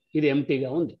 0. ఇది ఎంటీగా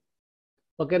ఉంది.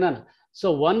 ఓకేనా? So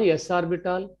 1 s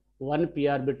orbital 1 p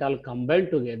orbital combine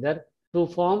together to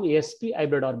form sp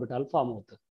hybrid orbital form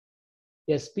అవుతుంది.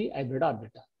 sp hybrid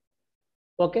orbital.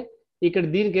 Okay, ఇక్కడ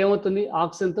దీనికి ఏమవుతుంది?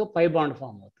 Oxygen తో పై బాండ్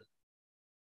ఫామ్ అవుతుంది.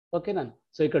 ఓకేనా?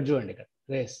 సో ఇక్కడ చూడండి, ఇక్కడ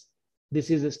race this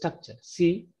is structure C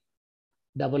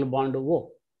double bond O,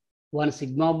 1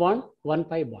 sigma bond 1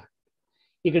 pi bond.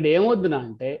 ఇక్కడ ఏమవుతుందా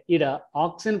అంటే ఇక్కడ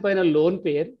ఆక్సిజన్ పైన lone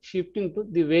pair shifting to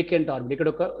the vacant orbit. ఇక్కడ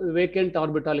ఒక వేకెంట్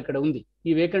ఆర్బిటాల్ ఇక్కడ ఉంది.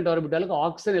 ఈ వేకెంట్ ఆర్బిటాల్కి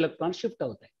ఆక్సిజన్ ఎలక్ట్రాన్ షిఫ్ట్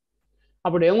అవుతాయి.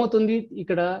 అప్పుడు ఏమవుతుంది?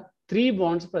 ఇక్కడ 3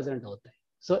 బాండ్స్ ప్రజెంట్ అవుతాయి.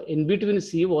 సో ఇన్ బిట్వీన్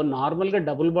CO నార్మల్గా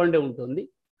డబుల్ బాండే ఉంటుంది,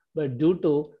 but due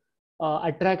to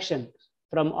attraction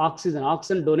from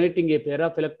oxygen donating a pair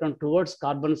of electron towards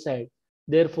carbon side,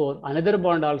 therefore another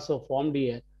bond also formed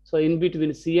here. So in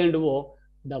between C and O,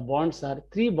 the bonds are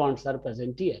 3 bonds are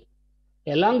present here,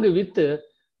 along with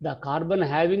the carbon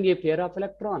having a pair of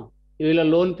electron. Ila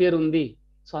lone pair undi.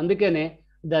 So andukane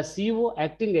the CO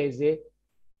acting as a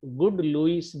good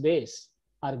Lewis base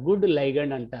or good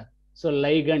ligand antar. So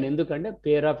ligand endukante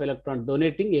pair of electron,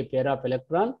 donating a pair of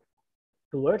electron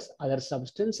towards other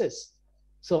substances.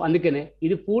 So అందుకనే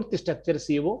ఇది పూర్తి structure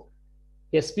CO.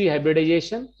 sp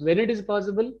hybridization, when it is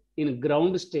possible in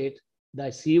ground state, the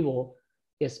CO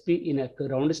sp in a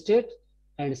ground state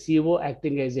and CO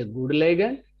acting as a good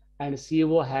ligand and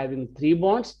CO having 3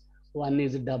 bonds. One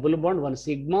is double bond, 1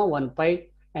 sigma 1 pi,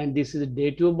 and this is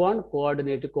dative bond,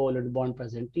 coordinate covalent bond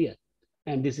present here,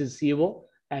 and this is CO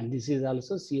and this is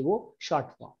also CO short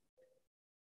form.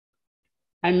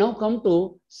 And now come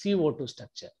to CO2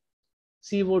 structure.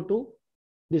 CO2,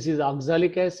 this is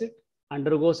oxalic acid,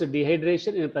 undergoes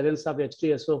dehydration in presence of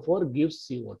H2SO4, gives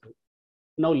CO2.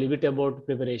 Now leave it about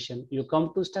preparation. You come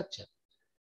to structure.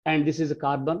 And this is a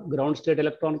carbon ground state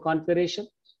electron configuration.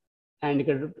 And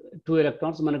 2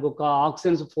 electrons, manaku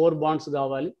oxygens 4 bonds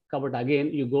kavali. But again,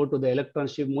 you go to the electron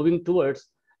ship moving towards,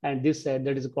 and this side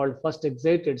that is called first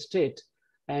excited state,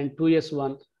 and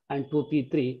 2s1 and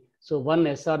 2p3. So 1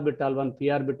 s orbital, 1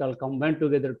 p orbital combined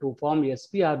together to form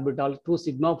sp orbital, 2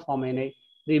 sigma form Na.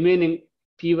 Remaining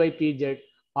py pz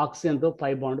oxygen to pi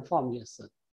bond form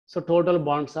చేస్తారు. So total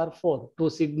bonds are 4, 2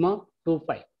 sigma 2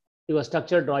 pi. Your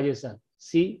structure draw చేశారు. C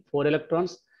 4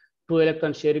 electrons, 2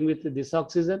 electrons sharing with this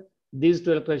oxygen, these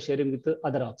 2 electrons sharing with the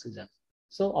other oxygen.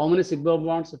 So how many sigma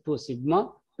bonds? 2 sigma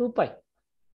 2 pi.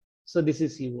 So this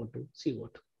is CO2.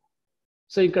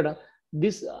 So ikkada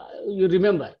this you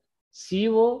remember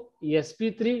CO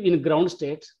sp3 in ground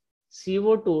state,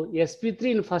 CO2 sp3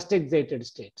 in first excited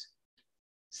state.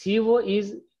 CO is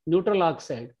neutral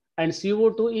oxide and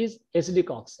CO2 is acidic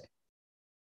oxide.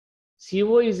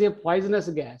 CO is a poisonous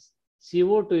gas.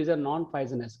 CO2 is a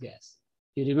non-poisonous gas.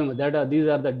 You remember that these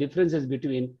are the differences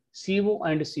between CO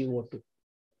and CO2.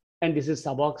 And this is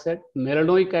suboxide,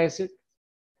 malanoic acid,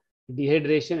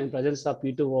 dehydration in presence of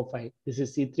P2O5. This is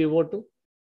C3O2.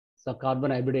 So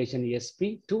carbon hybridization sp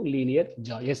to linear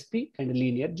sp and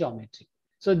linear geometry.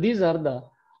 So these are the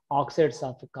oxides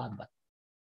of carbon.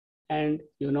 And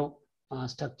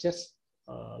structures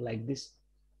like this.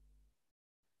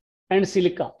 And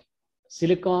silicon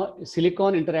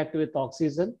interact with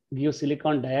oxygen, give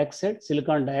silicon dioxide.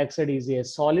 Silicon dioxide is a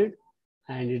solid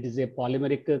and it is a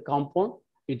polymeric compound.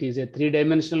 It is a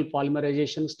 3-dimensional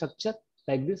polymerization structure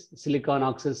like this. Silicon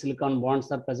oxygen silicon bonds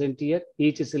are present here.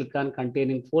 Each silicon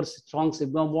containing 4 strong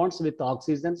sigma bonds with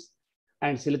oxygens,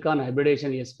 and silicon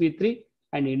hybridization sp3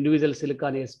 and individual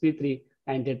silicon sp3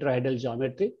 and tetrahedral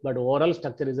geometry, but overall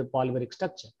structure is a polymeric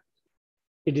structure.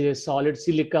 It is a solid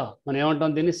silica. Man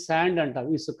emantam dini sand antam,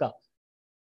 isuka.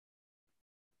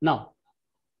 Now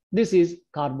this is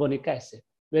carbonic acid.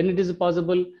 When it is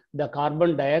possible, the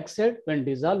carbon dioxide when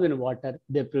dissolved in water,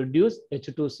 they produce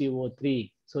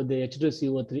H2CO3. So the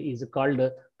H2CO3 is called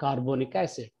carbonic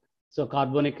acid. So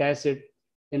carbonic acid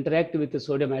interact with the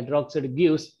sodium hydroxide,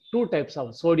 gives 2 types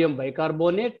of sodium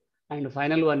bicarbonate, and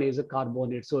final one is a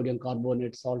carbonate, sodium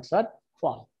carbonate salts are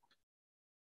formed.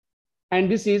 And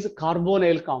this is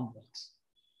carbonyl compounds.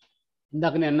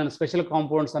 Indaka nenu special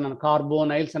compounds anan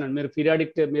carbonyls anan meer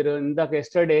periodic meer indaka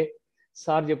yesterday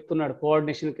sir cheptunnadu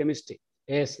coordination chemistry.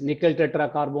 Yes, nickel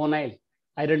tetracarbonyl,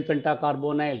 iron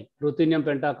pentacarbonyl, ruthenium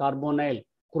pentacarbonyl,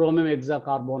 chromium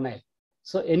hexacarbonyl.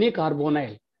 So any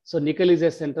carbonyl. So nickel is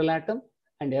a central atom,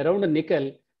 and around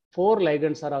nickel 4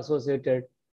 ligands are associated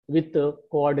with the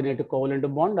coordinate covalent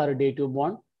bond or dative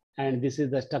bond, and this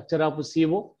is the structure of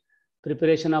CO,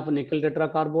 preparation of nickel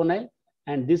tetracarbonyl,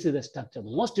 and this is the structure.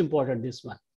 Most important, this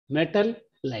one, metal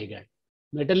ligand.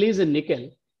 Metal is a nickel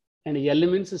and L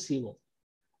means CO.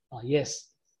 Yes,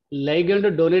 ligand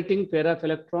donating pair of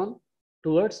electron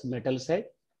towards metal side,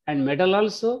 and metal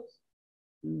also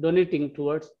donating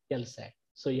towards L side.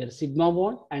 So here sigma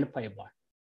bond and pi bond.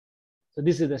 So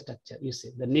this is the structure. You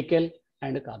see the nickel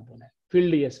and carbonyl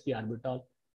filled sp orbital.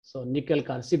 So nickel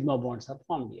sigma bonds are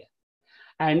formed here.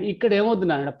 And ikkada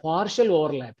emodunna partial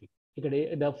overlapping.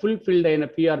 Ikkada the full filled in a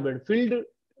p orbital filled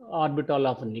orbital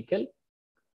of nickel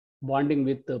bonding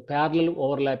with parallel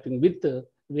overlapping with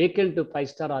vacant pi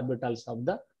star orbitals of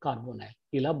the carbonyl.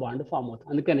 Ila bond form out.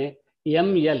 Andukane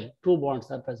Ml 2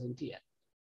 bonds are present here.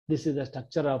 This is the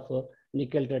structure of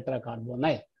nickel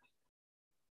tetracarbonyl.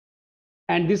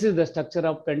 And this is the structure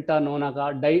of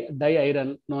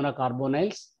di-iron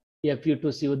nonacarbonyls,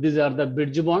 Fu2CO. These are the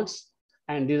bridge bonds,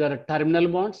 and these are terminal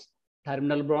bonds,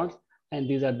 and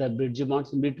these are the bridge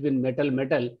bonds between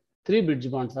metal. 3 bridge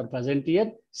bonds are present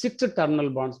here, 6 terminal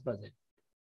bonds present.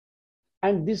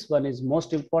 And this one is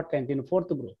most important in 4th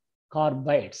group,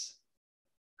 carbides.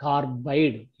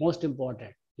 Carbide, most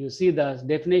important. You see the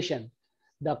definition,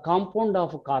 the compound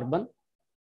of carbon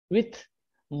with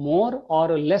more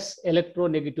or less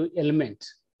electronegative element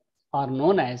are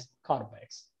known as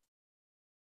carbides.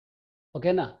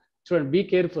 Okay, now, so be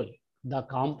careful. The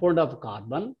compound of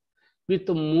carbon with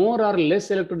more or less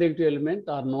electronegative element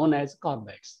are known as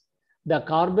carbides. The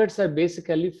carbides are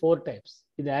basically 4 types.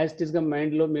 This as it is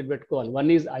mind lo meer pettukovali.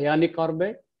 One is ionic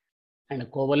carbide and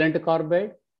covalent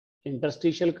carbide,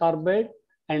 interstitial carbide,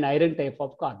 and iron type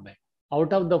of carbide.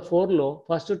 Out of the 4 lo,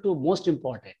 first 2 most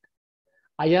important.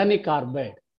 Ionic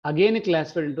carbide again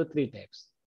classified into 3 types: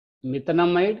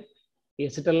 methanamide,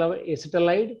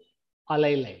 acetylide,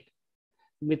 allyl.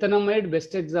 Methanamide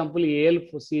best example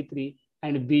Al4C3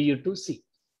 and Bu2C.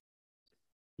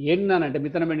 ఏంటంటే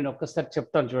మిథనమైడ్ నేను ఒక్కసారి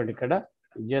చెప్తాను చూడండి. ఇక్కడ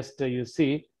just you see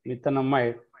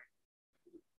మిథనమైడ్,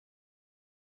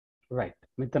 right,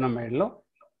 మిథనమైడ్ లో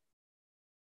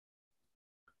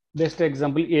best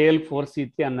example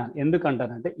Al4C3 అన్నాను.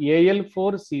 ఎందుకంటానంటే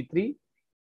Al4C3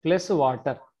 plus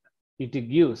water it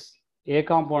gives a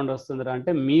compound వస్తుంది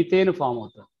అంటే మీథేన్ ఫామ్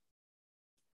అవుతుంది.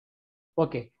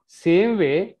 Okay, same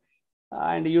way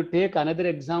and you take another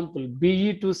example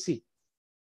Bu2C,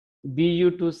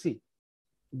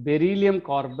 beryllium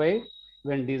carbide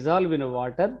when dissolved in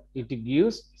water it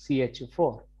gives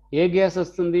CH4. A gas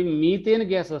వస్తుంది? Methane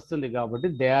gas వస్తుంది కాబట్టి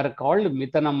they are called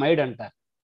మిథనమైడ్ అంటారు.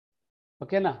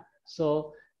 ఓకేనా? So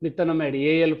మిథనమైడ్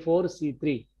Al4C3.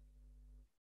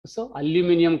 So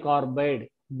aluminum carbide,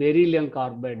 beryllium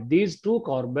carbide, these 2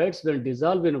 carbides when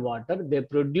dissolved in water they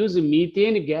produce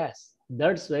methane gas.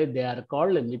 That's why they are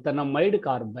called methanamide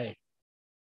carbide.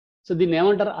 So దీన్ని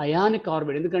ఏమంటారు? Ionic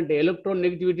carbide. ఎందుకంటే electron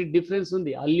negativity difference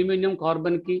ఉంది. Aluminium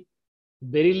కార్బన్కి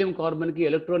beryllium కార్బన్కి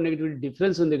electron negativity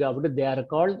difference ఉంది కాబట్టి they are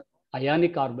called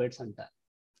ionic carbides అంటారు.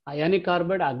 Ionic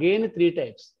carbide again 3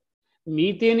 types.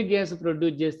 Methane gas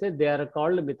produce చేస్తే they are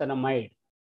called మిథనమైడ్.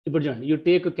 ఇప్పుడు చూడండి, you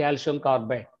take calcium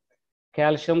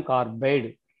carbide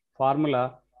formula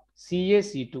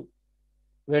CaC2.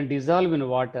 when dissolved in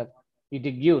water it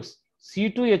gives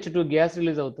C2H2 gas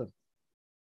release అవుతుంది.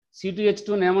 C2H2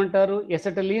 ఏమంటారు?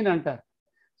 ఎసటలీన్ అంటారు.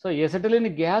 So ఎసటలీన్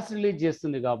gas release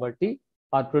చేస్తుంది కాబట్టి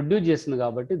are produce చేస్తుంది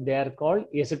కాబట్టి దే ఆర్ కాల్డ్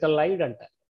ఎసిటలైడ్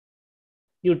అంటారు.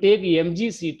 You take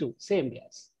MgC2, same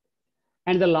gas.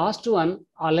 And the last one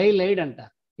అలైలైడ్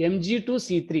అంటారు.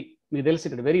 Mg2C3 మీకు తెలుసు,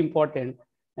 ఇక్కడ very important.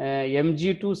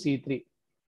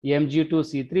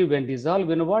 Mg2C3 when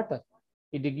dissolved in water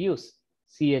it gives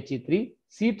CH3,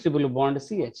 C triple bond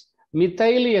CH,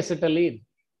 methyl ఎసిటలీన్,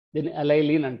 దీన్ని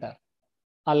అలైలీన్ అంటారు.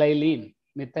 అలైలీన్,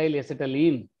 మిథైల్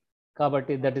ఎసిటలీన్,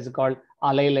 కాబట్టి దట్ ఈస్ కాల్డ్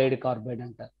అలైలైడ్ కార్బైడ్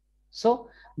అంటారు. So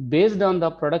based on the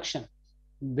production,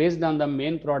 based on the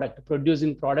main product,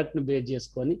 producing ప్రోడక్ట్ని base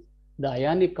చేసుకొని the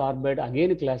ionic carbide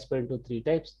again classified to 3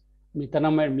 types.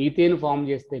 మిథనమైడ్ methane form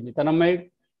చేస్తే మిథనమైడ్,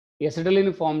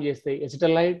 acetylene form చేస్తే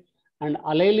ఎసిటలైడ్, and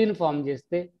అలైలిన్ form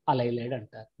చేస్తే అలైలైడ్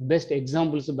అంటారు. బెస్ట్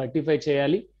ఎగ్జాంపుల్స్ బట్టిఫై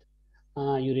చేయాలి.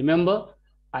 You remember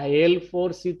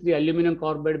Al4C3 aluminium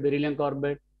carbide, beryllium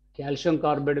carbide, calcium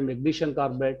carbide, magnesium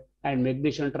carbide, and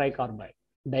magnesium tricarbide,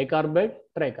 dicarbide,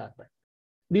 tricarbide.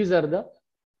 These are the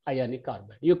ionic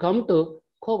carbide. You come to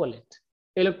covalent.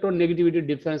 Electron negativity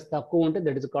difference takku unte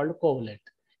that is called covalent.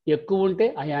 Ekku unte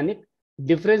ionic,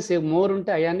 difference more unte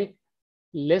ionic,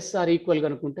 less or equal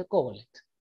ganukunte covalent.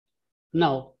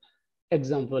 Now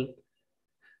example,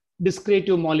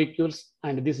 discretive molecules,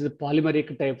 and this is a polymeric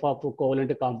type of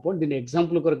covalent compound. Din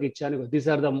example koraku ichanu. These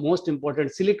are the most important: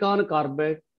 silicon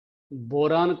carbide,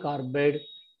 boron carbide,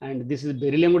 and this is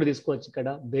beryllium kuda iskochu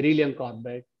ikkada. Beryllium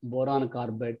carbide, boron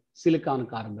carbide, silicon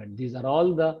carbide. These are all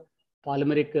the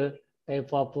polymeric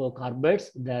type of carbides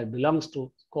that belongs to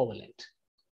covalent.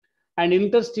 And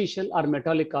interstitial or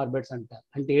metallic carbides అంటారు.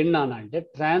 అంటే ఏంటన్నా అంటే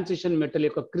transition metal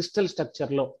యొక్క crystal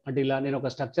structure లో, అంటే ఇలా నేను ఒక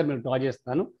స్ట్రక్చర్ మీకు డ్రా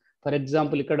చేస్తాను. ఫర్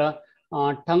ఎగ్జాంపుల్ ఇక్కడ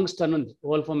టంగ్స్టన్ ఉంది,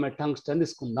 వోల్ఫ్రామ్ టంగ్స్టన్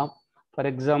తీసుకుందాం. ఫర్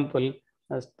ఎగ్జాంపుల్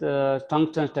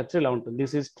టంగ్స్టన్ స్ట్రక్చర్ ఇలా ఉంటుంది.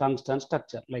 This is tungsten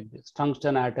structure like this,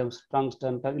 tungsten atoms,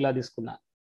 tungsten ఇలా తీసుకున్నాను.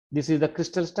 This is the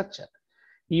crystal structure.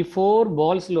 ఈ 4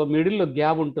 balls లో మిడిల్లో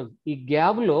గ్యాప్ ఉంటుంది. ఈ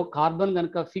గ్యాప్ లో కార్బన్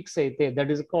కనుక ఫిక్స్ అయితే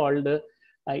that is called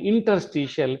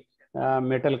interstitial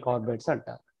metal carbides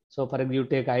అంటారు. So for example you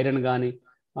take iron కానీ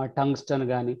టంగ్స్టన్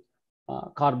కానీ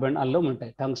కార్బన్ అల్లో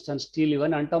ఉంటాయి. టంగ్స్టన్ స్టీల్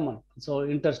ఇవన్నీ అంటాం మనం. సో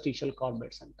ఇంటర్స్టిషియల్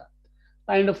కార్బైడ్స్ అంటారు.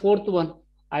 And 4th one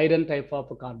iron type of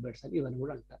carbides అని ఇవన్నీ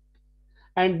కూడా అంటారు.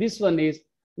 And this one is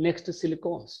next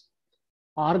silicones.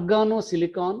 Organo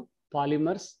silicon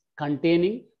polymers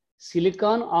containing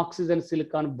silicon oxygen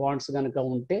silicon bonds కనుక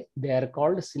ఉంటే దే ఆర్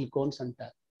కాల్డ్ సిలికోన్స్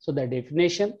అంటారు. So the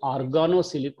definition organo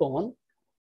silicon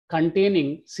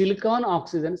containing silicon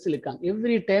oxygen silicon.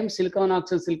 Every time silicon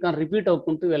oxygen silicon repeat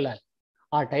అవుకుంటూ వెళ్ళాలి.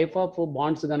 ఆ type of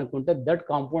wands కనుక ఉంటే that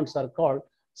compounds are called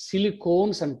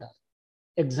silicones అంటారు.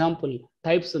 Example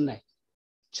types ఉన్నాయి,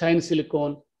 chain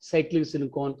silicone, cyclic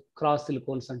silicone, cross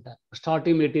silicones అంటారు.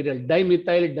 Starting material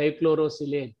dimethyl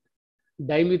డైక్లోరోసిలేన్,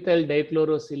 dimethyl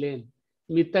డైక్లోరోసిలేన్,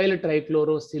 methyl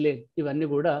ట్రైక్లోరోసిలేన్, ఇవన్నీ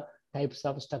కూడా types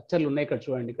of స్ట్రక్చర్లు ఉన్నాయి. ఇక్కడ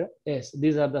చూడండి, ఇక్కడ yes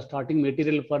these are the starting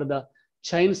material for the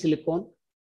chain silicon.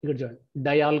 ఇక్కడ చూడండి,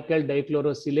 డైఆల్కైల్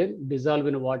డైక్లోరోసిలేన్ డిజాల్వ్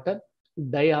ఇన్ వాటర్,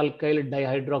 డైఆల్కైల్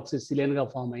డైహైడ్రాక్సిసిలేన్ గా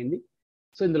ఫామ్ అయింది.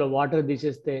 సో ఇందులో వాటర్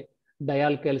తీసేస్తే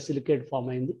డైఆల్కైల్ సిలికేట్ ఫామ్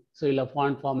అయింది. సో ఇలా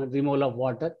ఫామ్ అయింది, రిమూవల్ ఆఫ్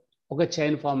వాటర్, ఒక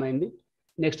చైన్ ఫామ్ అయింది.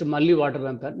 నెక్స్ట్ మళ్ళీ వాటర్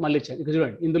పంపారు, మళ్ళీ చైన్. ఇక్కడ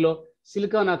చూడండి, ఇందులో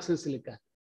silicon oxygen silicon,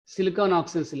 silicon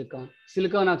oxygen silicon,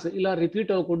 silicon oxygen ఇలా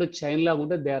రిపీట్ అవ్వకుండా చైన్ లాగా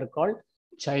ఉంటే they are called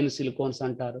chain silicones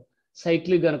అంటారు.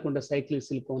 సైక్లిక్ అనుకుంటే సైక్లిక్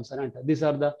సిలికోన్స్ అని అంటారు. దీస్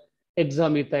ఆర్ ద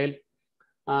ఎగ్జామిథైల్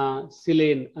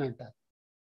సిలేన్ అని అంటారు.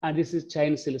 And this is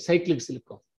chain cyclic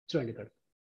silicon. చూడండి ఇక్కడ,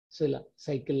 సో ఇలా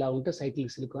సైకిల్ లా ఉంటే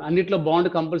సైక్లిక్ సిలికాన్. అన్నిట్లో బాండ్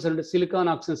కంపల్సరీ ఉంటే సిలికాన్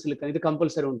ఆక్సిజన్ సిలికాన్ ఇది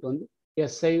కంపల్సరీ ఉంటుంది.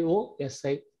 SiO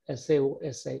Si, SiO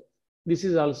Si. This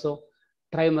is also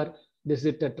trimer, this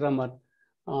is tetramer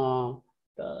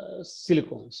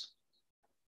silicones.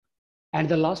 And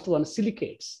the last one,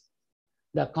 silicates.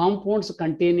 The compounds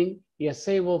containing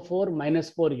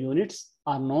SiO4-4 units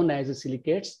are known as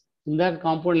silicates. ఇందాక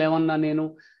compound ఏమన్నా నేను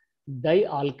die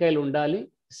alkyl ఉండాలి,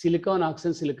 silicon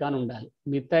oxygen silicon ఉండాలి,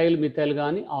 methyl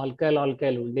కానీ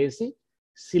alkyl ఉండేసి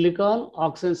silicon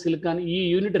oxygen silicon ఈ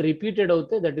unit repeated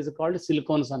అవుతే that is called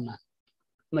silicones అన్నారు.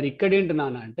 మరి ఇక్కడ ఏంటి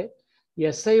నాన్న అంటే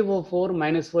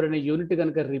SiO4-4 అనే యూనిట్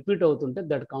కనుక రిపీట్ అవుతుంటే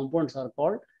that compounds are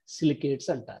called silicates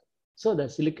అంటారు. So the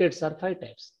silicates are 5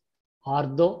 types: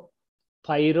 ortho,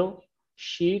 pyro,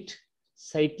 sheet,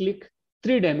 cyclic,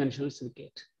 3-dimensional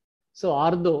silicate. So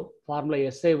ortho formula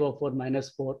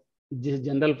SiO4-4,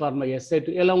 general formula Si2.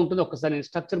 ఎలా ఉంటుందో ఒకసారి నేను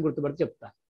స్ట్రక్చర్ గుర్తుపెడితే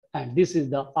చెప్తాను. And this is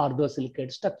the ortho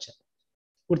silicate structure.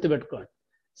 గుర్తుపెట్టుకోండి,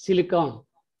 silicon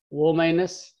O-,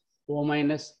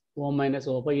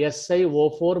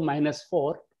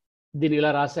 SiO4-4, దీన్ని ఇలా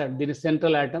రాశాడు. దీని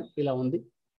సెంట్రల్ ఆటమ్ ఇలా ఉంది.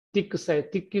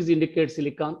 Thick is indicate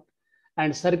silicon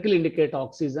and circle indicate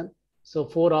oxygen. So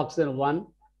 4 oxygen 1,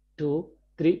 2,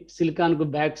 3. Silicon కు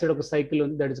బ్యాక్ సైడ్ ఒక సైకిల్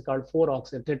ఉంది, that is called 4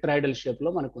 oxygen, టెట్రాయిడల్ shape లో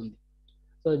మనకు ఉంది.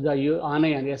 So the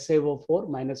anion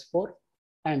SiO4-4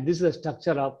 and this is the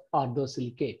structure of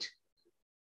ఆర్థోసిలికేట్.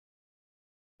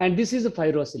 And this is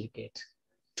పైరోసిలికేట్.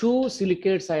 2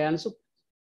 silicates ions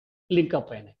link up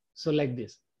అయినాయి. So like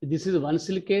this is one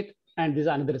silicate and this is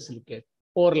another silicate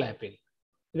overlapping.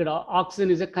 ఇక్కడ oxygen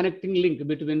is a connecting link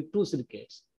between 2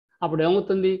 silicates. అప్పుడు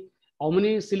ఏమవుతుంది, how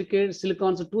many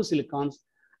silicons? 2 silicons,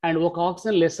 and ఒక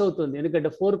oxygen less అవుతుంది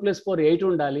ఎందుకంటే 4 + 4 8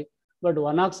 ఉండాలి, but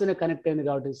 1 oxygen connect అయింది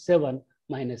కాబట్టి 7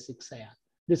 - 6 ion.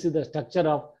 This is the structure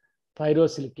of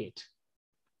pyrosilicate.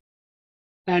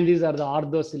 And these are the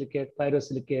orthosilicate,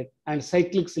 pyrosilicate, and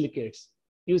cyclic silicates.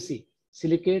 You see,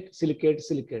 silicate,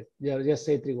 they are just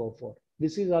Si3O4.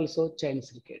 This is also chain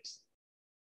silicates.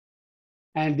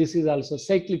 And this is also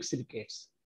cyclic silicates.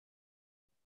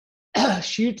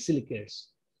 Sheet silicates.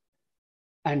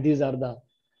 And these are the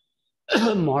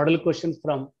model questions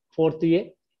from 4th A.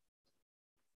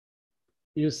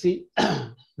 You see,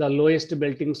 the lowest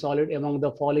melting solid among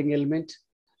the following element,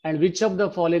 and which of the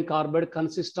following carbon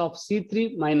consists of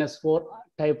C3-4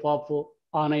 type of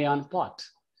anion part?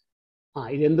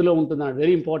 ఇది ఎందులో ఉంటుందా?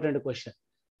 Very important question.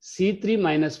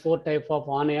 C3-4 type of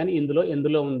anion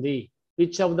ఎందులో ఉంది?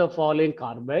 Which of the following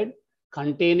carbide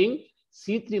containing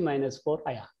C3-4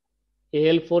 ion?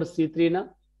 Al4C3 na,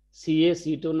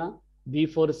 Ca(C2) na,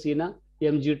 B4C na,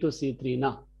 Mg2C3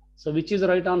 na. So which is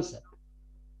the right answer?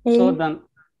 So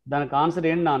దానికి answer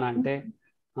ఏంటి నాన్న అంటే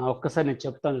ఒక్కసారి నేను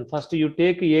చెప్తాను. First you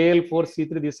take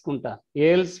Al4C3 తీసుకుంటా.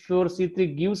 Al4C3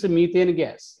 గివ్స్ మీథేన్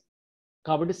గ్యాస్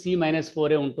కాబట్టి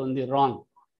C-4 ఉంటుంది. రాంగ్.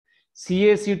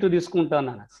 CaC2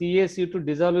 తీసుకుంటాను. CaC2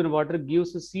 dissolved in water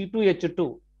gives C2H2.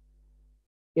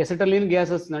 Acetylene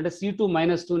gas వస్తుంది అంటే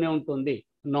C2-2 ఉంటుంది.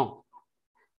 నో.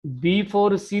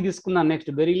 B4C తీసుకున్నాను.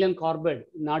 నెక్స్ట్ బెరిలియం కార్బైడ్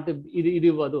నాట్ ఇది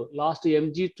ఇవ్వదు. Last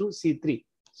Mg2C3.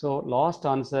 So last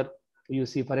answer you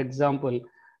see, for example,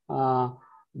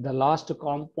 the last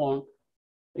compound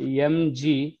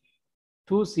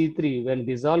Mg2C3 when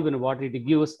dissolved in water it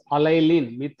gives allyline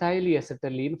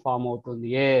methylacetylene form అవుతుంది.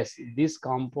 Yes, this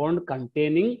compound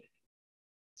containing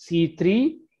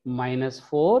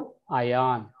C3-4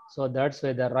 ion. So that's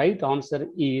why the right answer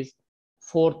is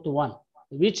fourth one.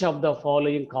 Which of the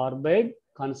following carbide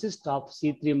consists of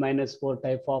C3-4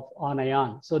 type of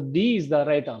anion? So D is the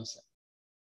right answer.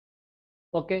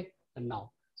 Okay. And now,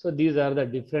 so these are the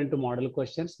different model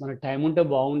questions. Mana time unte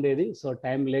baagundedi. So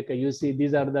time leka you see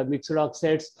these are the mixed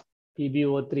oxides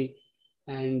PbO3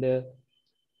 and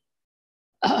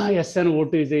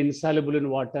SnO2 is insoluble in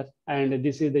water, and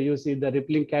this is the you see the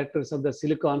rippling characters of the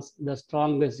silicons, the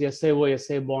strongest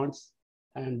SiO-Si bonds,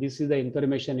 and this is the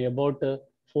information about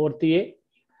 4th A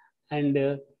and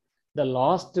the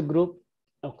last group.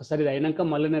 ఒకసారి అయినాక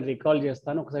మళ్ళీ నేను recall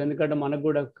చేస్తాను ఒకసారి, ఎందుకంటే మనకు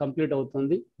కూడా complete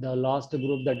అవుతుంది. The last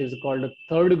group that is called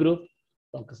third group.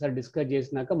 ఒకసారి డిస్కస్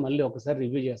చేసినాక మళ్ళీ ఒకసారి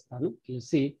రివ్యూ చేస్తాను. You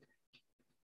see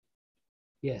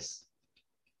yes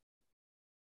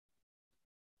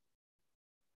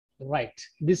right,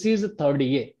 this is third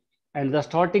A and the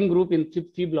starting group in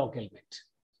fifth black element.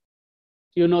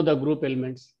 You know the group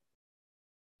elements.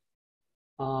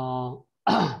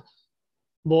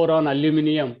 boron,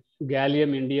 aluminum,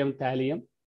 gallium, indium, thallium,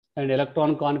 and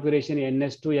electron configuration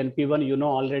ns2 np1 you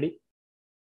know already.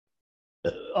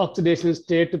 Oxidation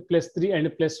state +3 and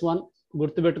 +1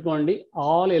 gurtupetukondi,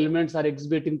 all elements are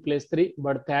exhibiting +3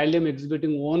 but thallium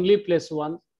exhibiting only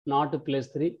 +1 not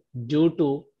 +3 due to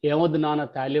emadunana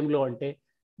thallium lo ante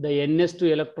the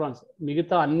ns2 electrons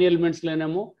migitha anni elements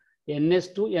loనేమో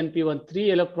ns2 np1 3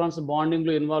 electrons bonding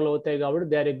lo involve avutayi kabatti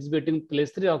they are exhibiting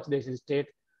 +3 oxidation state.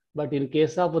 But in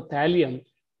case of thallium,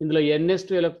 ఇందులో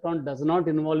ns2 electron does not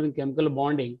involve in chemical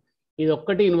bonding. ఇది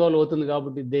ఒక్కటి involve అవుతుంది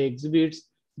కాబట్టి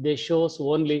they shows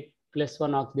only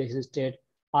 +1 oxidation state.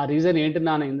 ఆ reason ఏంటి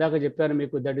నాన్న ఇందాక చెప్పాను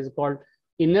మీకు, that is called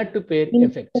inert pair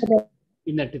effect.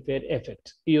 Inert pair effect,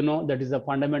 you know, that is the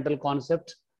fundamental concept.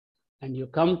 And you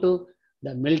come to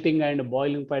the melting and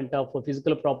boiling point of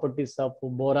physical properties of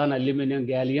boron, aluminum,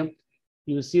 gallium.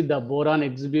 You see the boron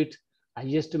exhibit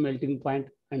highest melting point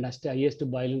and highest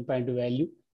boiling point value,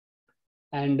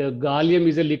 and gallium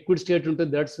is a liquid state unto,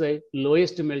 that's why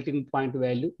lowest melting point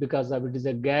value because of it is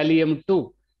a gallium-2.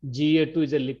 Ga2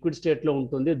 is a liquid state lo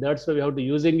untundi, that's why we have to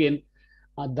using in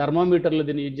thermometer lo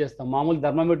dini use chestam. Maamul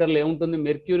thermometer lo em untundi,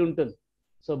 mercury untundi.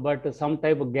 So but some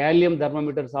type of gallium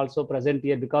thermometers also present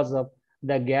here because of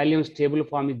the gallium stable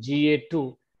form is Ga2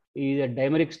 is a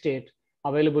dimeric state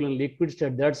available in liquid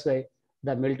state, that's why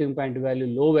the melting point value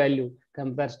low value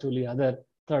compares to the other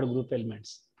third group elements.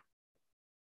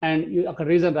 And you a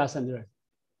reason rasan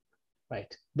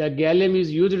right, the gallium is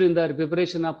used in the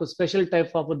preparation of a special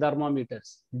type of thermometers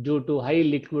due to high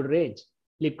liquid range.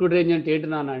 Liquid range ante enti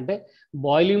nana ante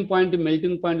boiling point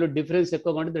melting point lo difference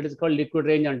ekkuva unte, that is called liquid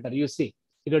range antaru. You see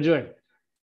ikkada chudandi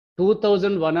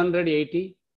 2180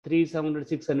 300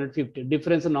 650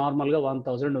 difference normal ga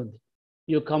 1000 undi.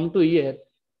 You come to year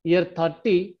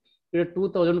 30 ఇక్కడ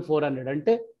 2400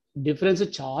 అంటే difference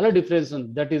చాలా difference ఉంది,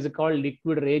 that is called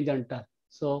liquid range అంటారు.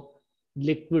 So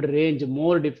liquid range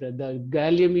more different. The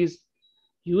gallium is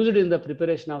used in the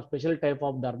preparation of special type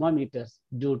of thermometers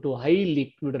due to high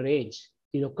liquid range.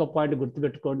 ఇది ఒక్క point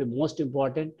గుర్తుపెట్టుకోండి, most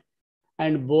important.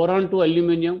 And boron to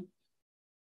aluminium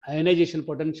ionisation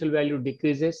potential value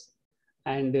decreases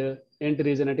and ఏంటి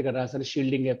reason అంటే ఇక్కడ రాసారు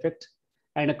shielding effect.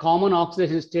 And common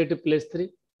oxidation state +3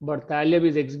 but thallium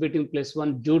is exhibiting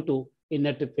 +1 due to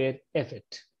inert pair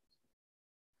effect.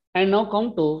 And now come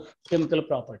to chemical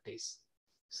properties.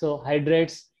 So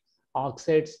hydrates,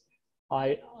 oxides,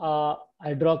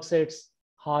 hydroxides,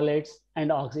 halides and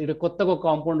oxides. ఇది కొత్తగా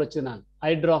compound వచ్చినాను,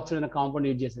 hydroxide అనే compound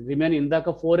use చేశాను. Remain ఇందాక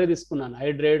 4 తీసుకున్నాను,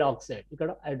 hydride oxide, ఇక్కడ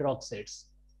hydroxides.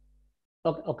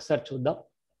 ఒకసారి చూద్దాం.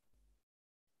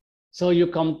 So you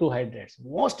come to hydrates,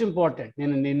 most important.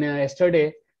 నేను నిన్న ఎస్టర్డే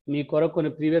మీ కొరకు కొన్ని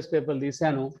ప్రీవియస్ పేపర్లు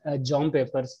తీశాను, జామ్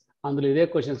పేపర్స్, అందులో ఇదే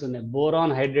క్వశ్చన్స్ ఉన్నాయి.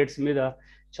 బోరాన్ హైడ్రేట్స్ మీద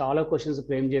చాలా క్వశ్చన్స్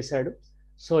ఫ్రేమ్ చేశాడు.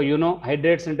 సో యునో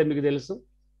హైడ్రేట్స్ అంటే మీకు తెలుసు,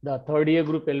 the third A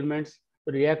group elements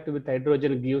react with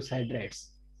hydrogen gives hydrates,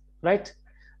 right?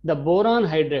 The boron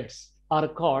hydrates are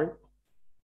called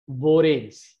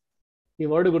బోరేన్స్. ఈ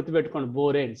వర్డ్ గుర్తుపెట్టుకోండి,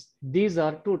 బోరేన్స్. These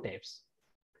are 2 types.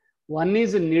 One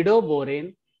is nidoborane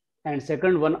and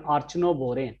second one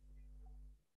archinoborane.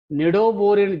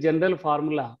 Nidoborane general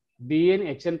formula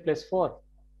BnHn plus 4.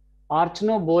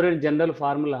 Archno-boron general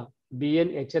formula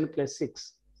BnHn plus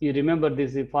 6. You remember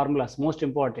these formulas, most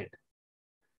important.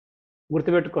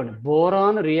 గుర్తుపెట్టుకోండి.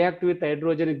 Boron react with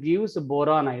hydrogen gives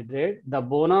boron hydrate. The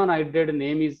boron hydrate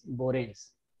name is boranes.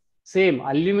 Same,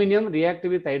 aluminum react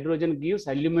with hydrogen gives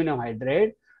aluminum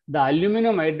hydrate. The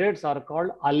aluminum hydrates are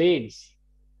called allenes.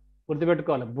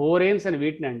 గుర్తుపెట్టుకోవాలి. బోరేన్స్ అని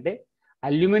వీటిని అంటే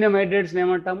aluminium hydrates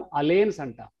ఏమంటాం? అలేన్స్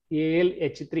అంటాం.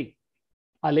 AlH3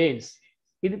 అలేన్స్.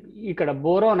 ఇది ఇక్కడ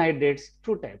boron hydrates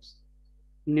 2 types,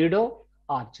 nido,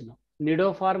 ఆర్చినో. Nido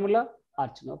formula,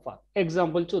 ఆర్చినో formula.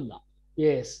 Example చూద్దాం.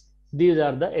 Yes, these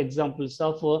are the examples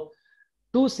of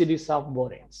 2 series of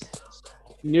boranes.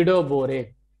 Nido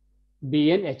బోరేన్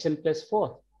BnHn plus 4.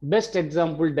 Best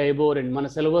example diborane. మన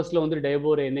సిలబస్ లో ఉంది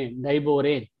డైబోరేనే.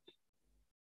 డైబోరేన్.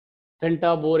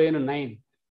 పెంటాబోరేన్ 9,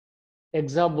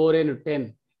 హెక్సాబోరేన్ 10,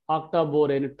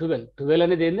 ఆక్టాబోరేన్ 12. 12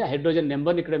 అనేది ఏంది? హైడ్రోజన్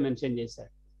నెంబర్ ఇక్కడ మెన్షన్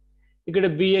చేశారు. ఇక్కడ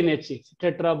BnH6,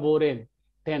 టెట్రాబోరేన్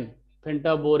 10,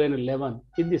 పెంటాబోరేన్ 11.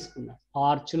 ఇది తీసుకున్నాం.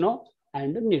 ఆర్చినో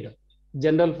అండ్ నిడో.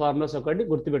 జనరల్ ఫార్ములాస్ ఒకటి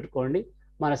గుర్తుపెట్టుకోండి.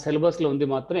 మన సిలబస్ లో ఉంది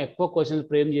మాత్రం ఎక్కువ క్వశ్చన్స్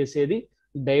ఫ్రేమ్ చేసేది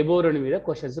డైబోరేన్ మీద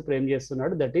క్వశ్చన్స్ ఫ్రేమ్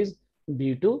చేస్తున్నాడు. That is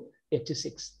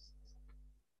B2H6.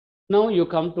 Now you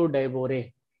come to diborane.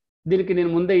 దీనికి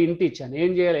నేను ముందే ఇంటి ఇచ్చాను.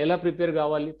 ఏం చేయాలి, ఎలా ప్రిపేర్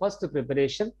కావాలి? First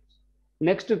preparation,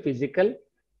 next physical,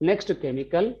 next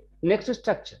chemical, next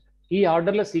structure. ఈ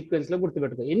ఆర్డర్లో సీక్వెన్స్లో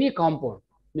గుర్తుపెట్టుకో. ఎనీ కాంపౌండ్,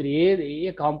 మీరు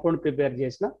ఏ కాంపౌండ్ ప్రిపేర్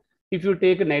చేసినా, if you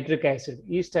take nitric acid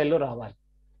ఈ స్టైల్లో రావాలి.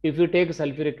 If you take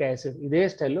sulphuric acid ఇదే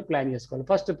స్టైల్లో ప్లాన్ చేసుకోవాలి.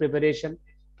 First preparation,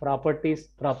 properties.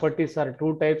 Properties are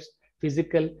 2 types,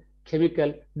 physical,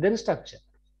 chemical, then structure.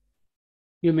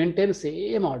 You maintain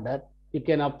same order. You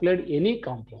can apply any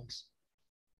compounds.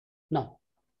 Now,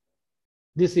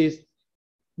 this is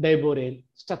diborane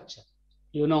structure.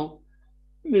 You know,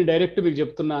 నేను direct మీకు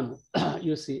చెప్తున్నాను.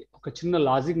 You see ఒక చిన్న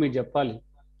logic మీకు చెప్పాలి.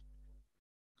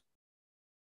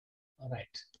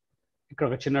 రైట్, ఇక్కడ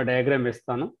ఒక చిన్న డయాగ్రామ్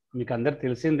వేస్తాను. మీకు అందరు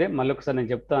తెలిసిందే, మళ్ళీ ఒకసారి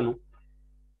నేను చెప్తాను.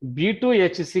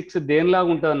 B2H6 దేనిలాగా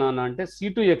ఉంటుంది నాన్న అంటే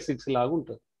C2H6 లాగా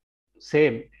ఉంటుంది.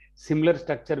 Same similar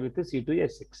structure with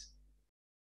C2H6.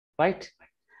 Right.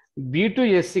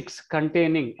 B2H6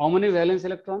 containing how many valence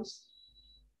electrons?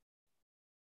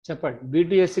 చెప్పండి.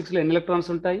 B2H6 లో ఎన్ని ఎలక్ట్రాన్స్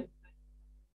ఉంటాయి?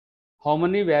 How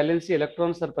many valency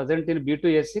electrons are present in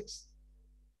B2H6?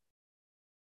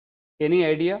 Any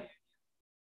idea?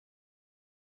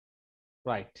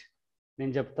 Right.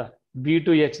 నేను చెప్తా.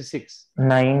 B2H6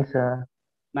 9 sir.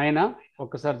 9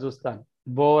 ఒక్కసారి చూస్తాను.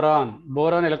 బోరాన్.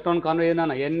 బోరాన్ ఎలక్ట్రాన్ కాన్వే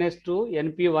ఏదన్నా NS2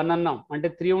 NP1 అన్నాం అంటే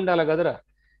 3 ఉండాలి కదరా.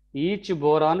 Each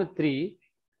boron 3,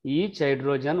 each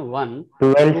hydrogen 1.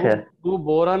 12 sir. 2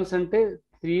 బోరాన్స్ అంటే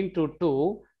 3 into 2,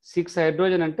 6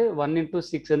 హైడ్రోజన్ అంటే 1 into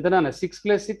 6. ఎంత నాన్న? 6 +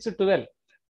 6 12.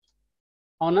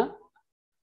 అవునా?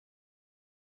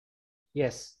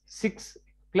 Yes, 6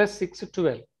 + 6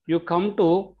 12. You come to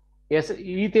yes.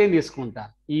 Ethane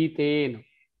తీసుకుంటాను. ఈథేన్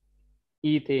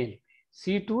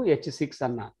C2H6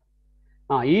 అన్నా.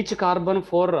 Each carbon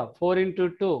 4 into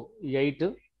 2 8,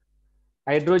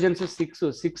 hydrogens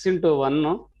 6 into 1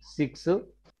 6,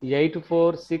 8 4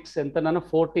 6 ఎంత నాన్న?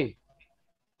 14.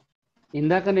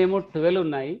 ఇందాకనేమో 12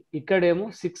 ఉన్నాయి, ఇక్కడేమో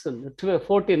 6 ఉంది,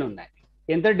 14 ఉన్నాయి.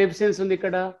 ఎంత డెఫిషియన్సీ ఉంది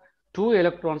ఇక్కడ? 2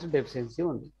 electrons డెఫిషియన్సీ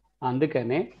ఉంది.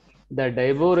 అందుకనే the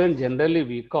diborane generally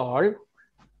we called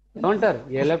ఏమంటారు?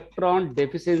 ఎలక్ట్రాన్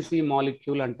డెఫిషియన్సీ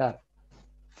మాలిక్యూల్ అంటారు.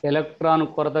 ఎలక్ట్రాన్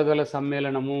కొరత గల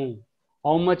సమ్మేళనము.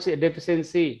 How much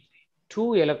deficiency? 2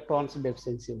 electrons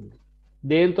deficiency ఉంది.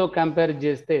 దేంతో కంపేర్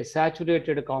చేస్తే?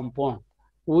 Saturated compound.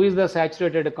 Who is the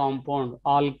saturated compound?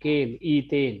 Alkane,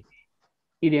 ethane.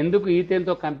 ఇది ఎందుకు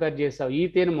ఈథేన్తో కంపేర్ చేసావు?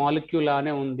 ఈథేన్ మాలిక్యూల్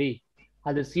లానే ఉంది.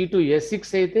 అది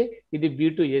C2H6 అయితే ఇది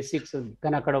B2H6 ఉంది.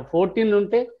 కానీ అక్కడ 14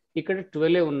 ఉంటే ఇక్కడ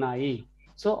 12 ఉన్నాయి.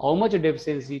 So how much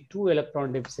deficiency? 2 electron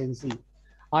deficiency.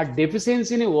 ఆ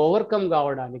డెఫిషియన్సీని ఓవర్కమ్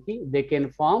కావడానికి they can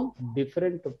form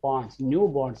different bonds, new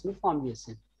bonds ని ఫార్మ్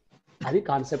చేసింది. అది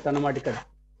కాన్సెప్ట్ అన్నమాట ఇక్కడ.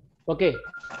 ఓకే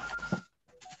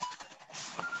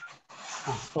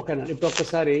ఓకేనా? ఇప్పుడు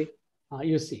ఒక్కసారి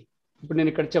యూసి, ఇప్పుడు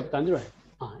నేను ఇక్కడ చెప్తాను చూడండి.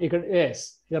 ఇక్కడ ఎస్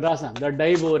ఇక్కడ రాసాను. The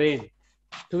diborane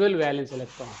 12 valence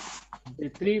electrons,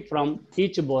 3 from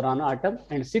each boron atom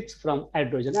and 6 from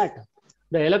hydrogen atom.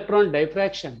 The electron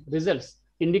diffraction results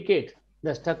indicate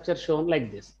the structure shown like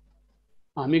this.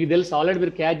 మీకు తెలుసు, ఆల్రెడీ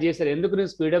మీరు క్యాచ్ చేశారు. ఎందుకు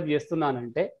నేను స్పీడప్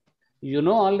చేస్తున్నానంటే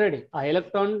ఆల్రెడీ ఆ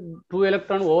ఎలక్ట్రాన్ 2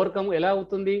 electron ఓవర్కమ్ ఎలా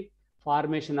అవుతుంది?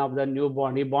 Formation of the new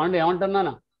bond. ఈ బాండ్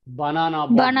ఏమంటున్నానా? Banana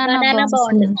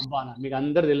bond. మీకు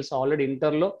అందరు తెలుసు, ఆల్రెడీ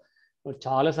ఇంటర్లో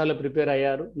చాలాసార్లు ప్రిపేర్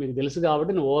అయ్యారు, మీకు తెలుసు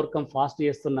కాబట్టి నేను ఓవర్కమ్ ఫాస్ట్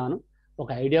చేస్తున్నాను, ఒక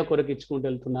ఐడియా కొరకు ఇచ్చుకుంటూ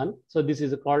వెళ్తున్నాను. So this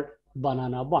is called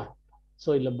banana bond. So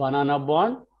ఇలా banana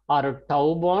bond are tau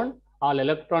bond are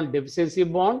electron deficiency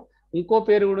bond ఇంకో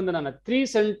పేరు కూడా ఉంది నాన్న, 3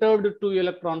 centered 2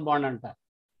 electron bond అంట.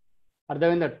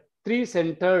 అర్థమైందా? 3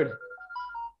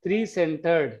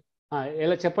 centered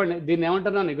ఎలా చెప్పండి దీన్ని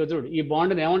ఏమంటారు నాన్న? ఇక చూడు, ఈ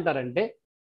బాండ్ని ఏమంటారంటే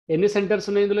ఎన్ని సెంటర్స్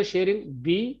ఉన్నాయి ఇందులో sharing?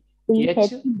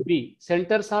 BHB.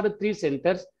 Centres are 3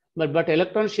 centers, but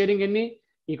electron sharing ఎన్ని?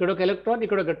 ఇక్కడ ఒక ఎలక్ట్రాన్,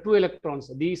 ఇక్కడ ఒక 2 electrons.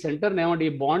 ఈ సెంటర్ ఏమంటారు?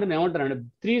 ఈ బాండ్ ఏమంటారంటే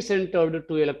 3 centered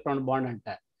 2 electron bond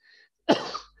అంటారు.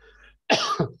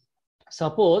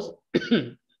 Suppose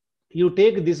you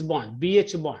take this bond,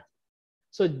 BH bond.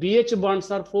 So BH bonds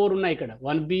are 4 ఉన్నాయి ఇక్కడ,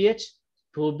 1BH,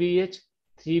 2BH,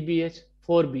 3BH,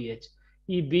 4BH.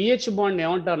 ఈ BH బాండ్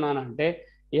ఏమంటారు నానంటే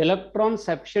ఎలక్ట్రాన్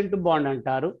సఫిషియెంట్ బాండ్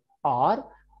అంటారు, ఆర్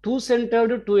 2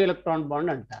 centered 2 electron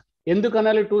బాండ్ అంటారు. ఎందుకు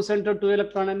అనాలి 2 centered 2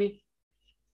 electron అని?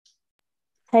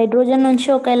 హైడ్రోజన్ నుంచి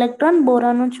ఒక ఎలక్ట్రాన్,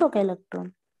 బోరాన్ నుంచి ఒక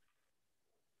electron.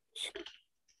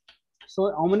 So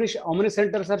how many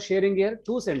centers are sharing here?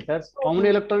 2 centers. How many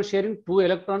electrons sharing? 2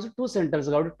 electrons, 2 centers.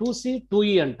 కాబట్టి 2C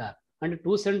 2E అంటారు, అంటే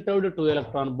 2 centered 2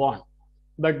 electron bond.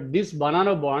 But this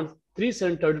banana bond 3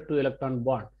 centered 2 electron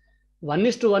bond.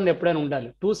 1:1 ఎప్పుడైనా ఉండాలి.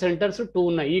 2 centers 2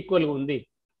 ఉన్నాయి, ఈక్వల్ గా ఉంది.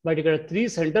 బట్ ఇక్కడ 3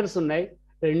 centers ఉన్నాయి,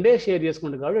 రెండే షేర్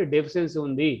చేసుకుంటారు కాబట్టి డెఫిషియన్సీ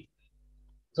ఉంది.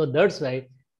 So that's why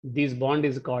this bond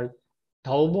is called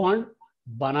tau bond,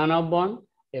 banana bond,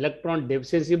 electron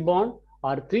deficiency bond,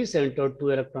 or 3 centered 2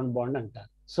 electron bond antar.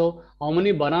 So how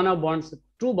many banana bonds?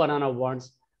 2 banana bonds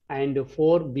and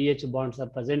 4 BH bonds are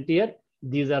present here.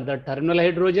 These are the terminal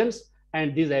hydrogens, and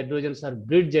these hydrogens are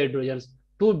bridge hydrogens.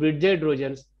 2 bridge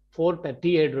hydrogens, 4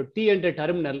 T hydro. T and a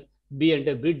terminal, B and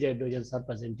a bridge hydrogens are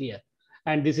present here.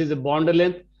 And this is the bond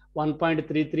length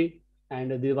 1.33, and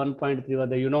the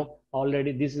 1.3 you know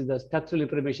already. This is the structural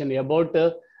information about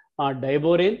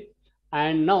diborane.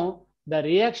 And now the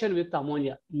reaction with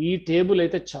ammonia. Ee table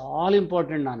aithe chaala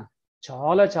important nana,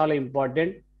 chaala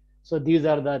important. So these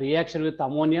are the reaction with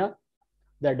ammonia.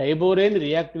 The diborane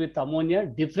react with ammonia,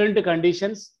 different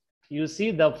conditions. You see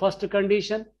the first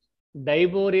condition,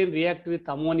 diborane react with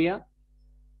ammonia.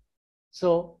 So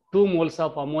 2 moles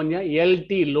of ammonia,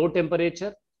 LT low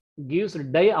temperature gives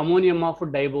diammonium of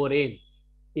diborane.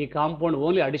 Ee compound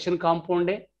only addition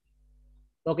compound.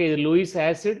 Okay, Lewis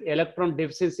acid, electron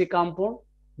deficiency compound.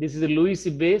 This is a Lewis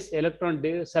base, electron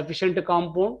sufficient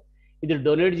compound. It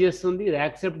donate chestundi, it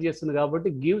accept chestundi kabatti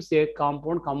gives a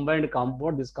compound, combined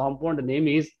compound. This compound name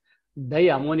is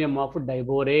diammonium of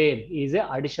diborane. Is a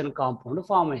addition compound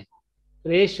forming.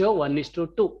 Ratio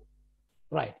 1:2.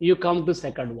 Right. You come to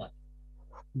second one.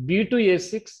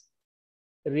 B2S6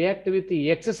 react with the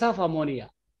excess of ammonia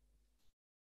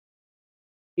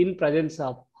in presence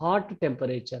of hot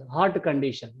temperature, hot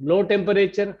condition, low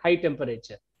temperature, high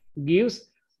temperature, gives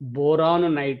boron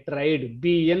nitride,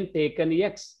 Bn taken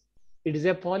X. It is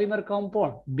a polymer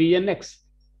compound, BnX.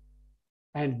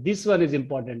 And this one is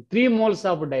important. 3 moles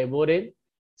of diborane,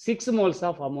 6 moles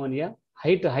of ammonia,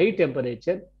 high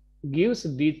temperature, gives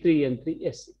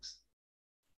B3N3S6.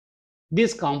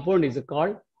 This compound is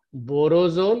called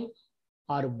borozole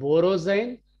or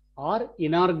borozine or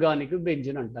inorganic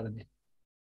benzene antaru.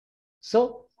 So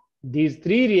these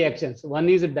 3 reactions, one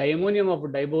is diammonium of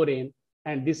diborane,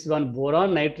 and this one boron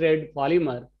nitride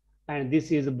polymer, and this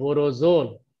is borozole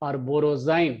or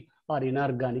borozine or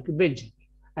inorganic benzene.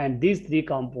 And these 3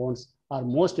 compounds are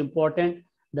most important,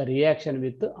 the reaction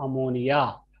with ammonia.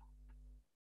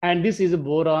 And this is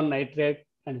boron nitride,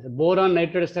 and the boron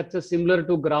nitride structure similar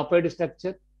to graphite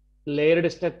structure,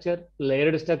 layered structure,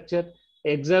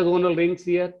 hexagonal rings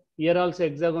here. Here also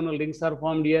hexagonal rings are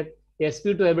formed here.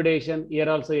 sp2 hybridization, here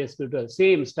also sp2,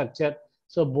 same structure.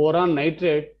 So boron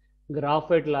nitrate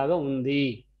graphite laga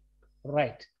undi.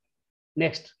 Right.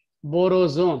 Next,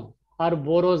 borozone or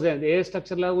borozane. A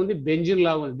structure laga undi, benzene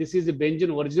laga undi. This is the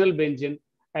benzene, original benzene,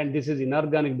 and this is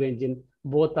inorganic benzene.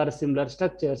 Both are similar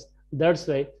structures. That's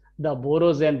why the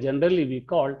borozane generally we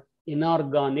call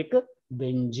inorganic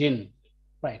benzene.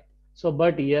 Right. So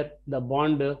but here the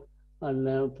bond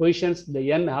positions,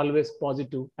 the N always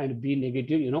positive and B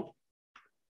negative, you know.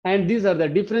 And these are the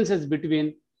differences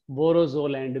between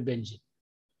borozole and benzene.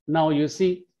 Now you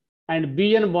see, and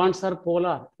Bn bonds are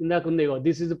polar.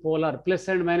 This is polar, plus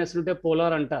and minus polar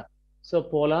anta. So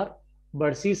polar,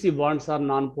 but CC bonds are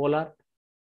non-polar.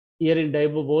 Here in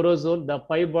borozole, the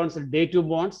pi bonds are day2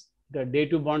 bonds. The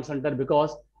day2 bonds anta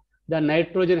because the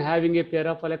nitrogen having a pair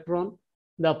of electron,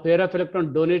 the pair of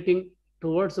electron donating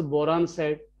towards the boron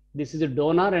side. This is a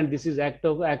donor and this is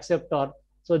active acceptor.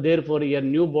 So therefore, a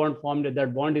new bond formed.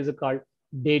 That bond is called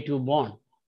day2 bond,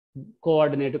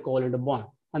 coordinate covalent bond.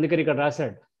 And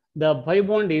the pi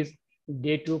bond is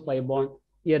day2 pi bond.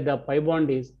 Here the pi bond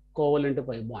is covalent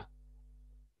pi bond.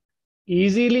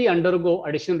 Easily undergo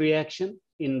addition reaction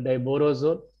in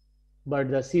diborozole. but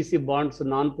the CC bonds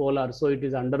non-polar, so it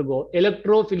is undergo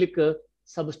electrophilic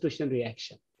substitution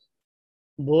reaction.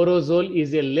 Borozole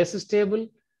is a less stable,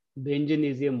 benzene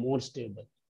is a more stable.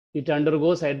 It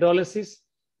undergoes hydrolysis,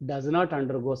 does not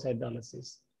undergo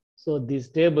hydrolysis. So this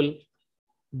table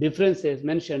differences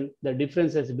mentioned the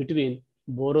differences between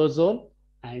borozole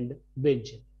and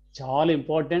benzene. చాలా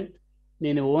important.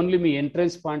 నేను only me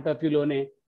entrance point of వ్యూలోనే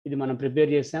ఇది మనం prepare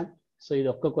చేసాం. So ఇది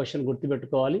ఒక్క question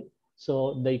గుర్తుపెట్టుకోవాలి. So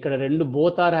ఇక్కడ రెండు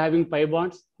both are having pi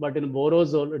bonds, but in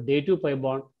బోరోజోల్ dative pi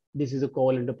bond, this is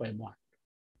covalent pi bond.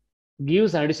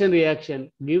 Gives addition reaction,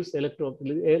 gives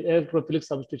electrophilic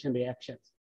substitution reactions.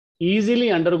 Easily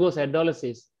undergoes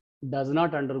hydrolysis, does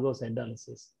not undergo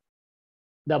hydrolysis.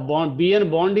 The bond BN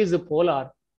bond is polar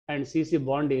and CC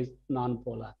bond is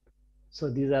non-polar. So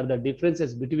these are the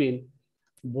differences between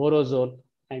borozole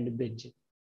and benzene.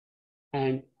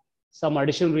 And some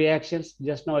addition reactions.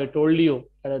 Just now I told you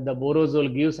the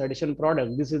borozole gives addition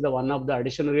product. This is the one of the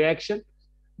addition reaction.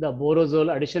 The borozole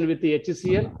addition with the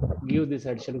HCl gives this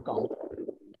addition compound.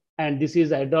 And this is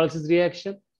hydrolysis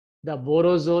reaction. The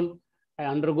borozole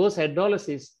undergoes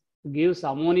hydrolysis, gives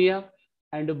ammonia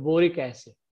and boric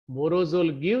acid.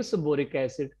 Borozole gives boric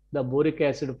acid. The boric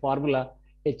acid formula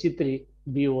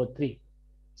H3BO3.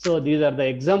 So these are the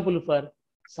example for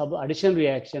sub addition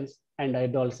reactions and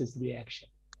hydrolysis reaction.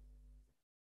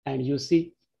 And you see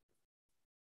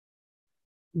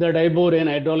the diborane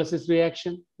hydrolysis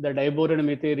reaction. The diborane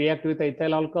react with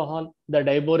ethyl alcohol. The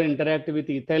diborane interact with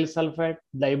ethyl sulfide.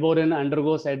 Diborane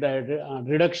undergoes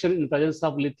reduction in presence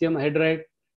of lithium hydride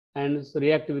and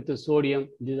react with the sodium.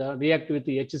 These are react with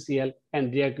the HCl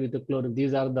and react with the chlorine.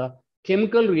 These are the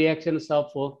chemical reactions of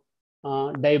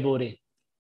diborane.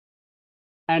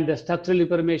 And the structural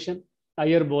information,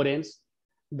 iron-boranes.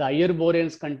 The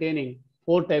iron-boranes containing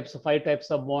 5 types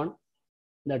of bond.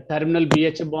 The terminal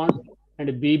BH bond and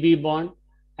BB bond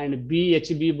and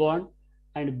BHB bond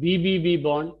and BBB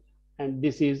bond, and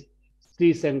this is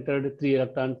 3-centered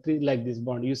 3-electron 3 like this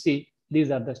bond. You see, these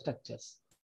are the structures.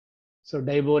 So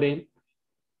diborane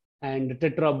and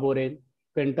tetraborane,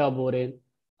 pentaborane,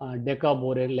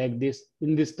 decaborane like this.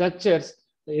 In the structures,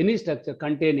 any structure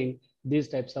containing these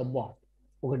types of bond.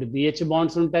 ఒకటి BH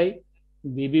bonds ఉంటాయి,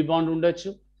 BB bond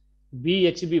ఉండొచ్చు,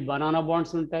 BHB banana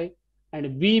bonds ఉంటాయి, and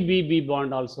BBB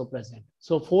bond also present.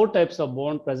 So 4 types of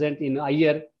bond present in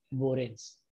iron boranes.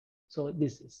 So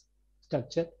this is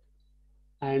structure.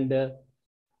 And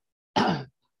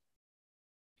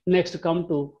next come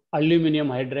to aluminum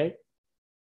hydride.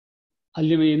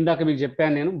 Aluminum indaka meeku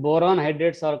cheppanu nenu, boron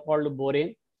hydrates are called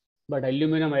borane, but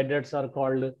aluminum hydrates are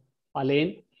called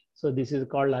alane. So this is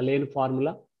called alane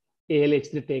formula.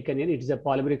 ALH3 taken in, it is a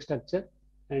polymeric structure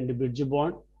and bridge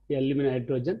bond, the aluminum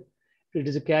hydrogen. It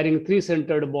is carrying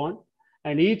 3-centered bond,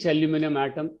 and each aluminum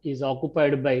atom is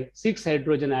occupied by 6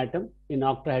 hydrogen atom in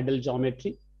octahedral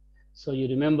geometry. So you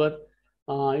remember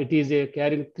it is a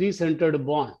carrying 3-centered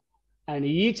bond, and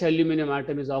each aluminum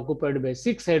atom is occupied by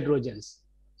 6 hydrogens.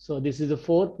 So this is a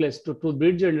 4 plus 2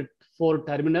 bridge and 4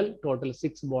 terminal, total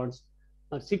 6 bonds.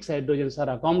 6 hydrogens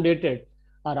are accommodated,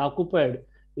 are occupied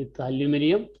with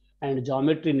aluminum, and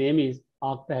geometry name is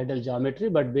octahedral geometry,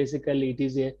 but basically it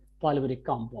is a polymeric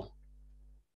compound.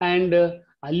 And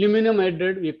aluminum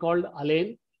hydride we called alane,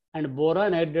 and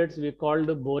boron hydrides we called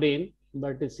borane,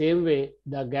 but the same way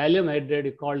the gallium hydride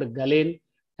we called galane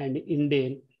and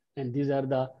indane, and these are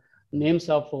the names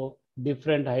of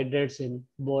different hydrides in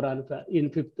boron, in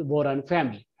 5th boron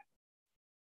family.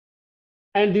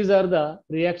 And these are the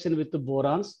reaction with the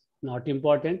borons, not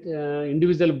important,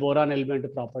 individual boron element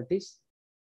properties,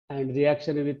 and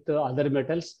reaction with other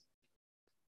metals.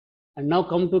 And now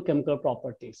come to chemical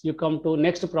properties. You come to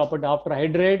next property. After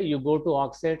hydride, you go to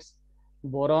oxides,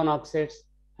 boron oxides,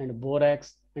 and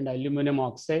borax, and aluminum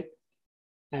oxide.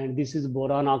 And this is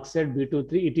boron oxide,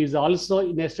 B23. It is also,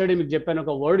 yesterday I said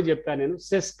a word,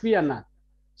 sesqui anna.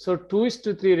 So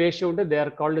 2:3 ratio, they are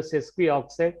called sesqui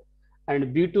oxide.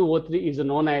 And B2O3 is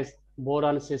known as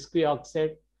boron sesqui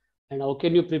oxide. And how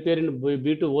can you prepare in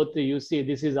B2O3? You see,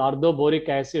 this is orthoboric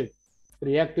acid.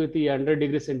 React with the 100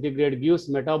 degrees centigrade gives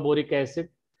metaboric acid,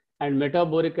 and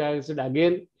metaboric acid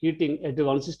again heating at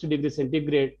 160 degrees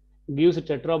centigrade gives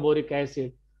tetraboric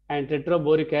acid, and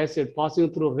tetraboric acid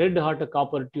passing through red hot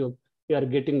copper tube, you are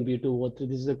getting B2O3.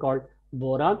 This is called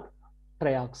boron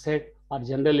trioxide, or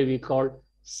generally we call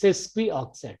sesqui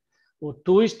oxide.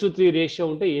 2:3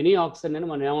 ratio unte any oxide ani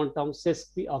manam emantam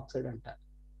sesqui oxide antaru,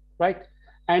 right?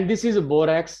 And this is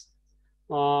borax,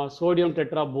 sodium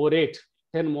tetraborate,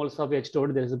 10 moles of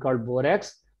H2O, this is called borax.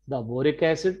 The boric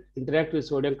acid interact with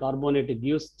sodium carbonate, it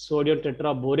gives sodium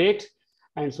tetraborate,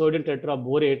 and sodium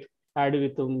tetraborate add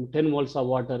with 10 moles of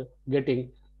water,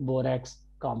 getting borax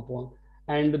compound.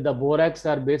 And the borax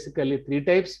are basically 3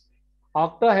 types: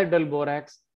 octahedral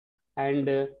borax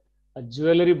and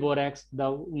jewelry borax. The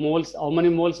moles, how many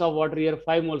moles of water here?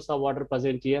 5 moles of water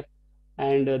present here.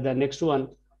 And the next one,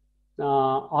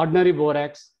 ordinary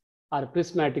borax or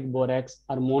prismatic borax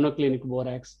or monoclinic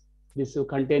borax. This is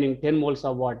containing 10 moles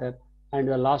of water. And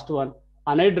the last one,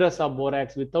 anhydrous of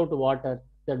borax without water.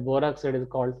 That boraxide is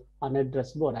called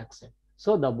anhydrous boraxide.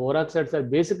 So the boraxides are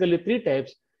basically 3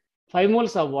 types: 5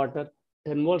 moles of water,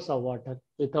 10 moles of water,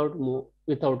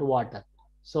 without water.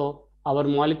 So our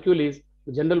molecule is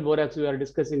general borax. We are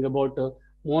discussing about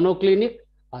monoclinic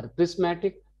or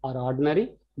prismatic or ordinary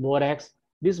borax.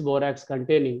 This borax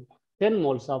containing 10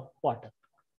 moles of water.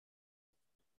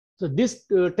 So this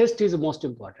test is most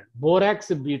important, borax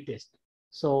bead test.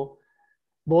 So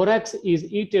borax is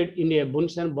heated in a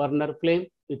Bunsen burner flame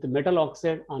with metal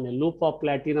oxide on a loop of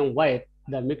platinum wire.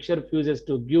 The mixture fuses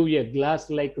to give a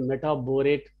glass-like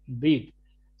metaborate bead.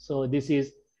 So this is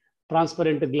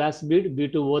transparent glass bead,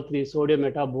 B2O3 sodium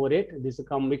metaborate. This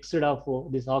come mixed of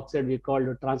this oxide we call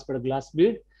transparent glass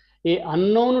bead. A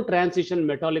unknown transition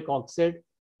metallic oxide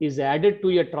is added to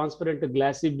a transparent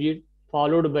glassy bead,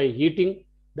 followed by heating.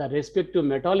 The respective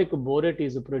metallic borate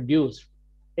is produced,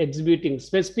 exhibiting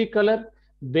specific color.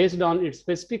 Based on its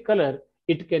specific color,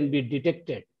 it can be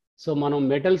detected. So మనం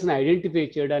metals ని identify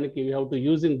చేయడానికి we have to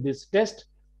using this test.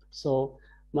 So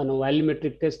మనం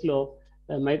volumetric test లో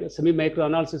semi micro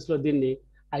analysis లో దీన్ని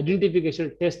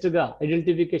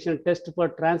identification test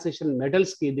for transition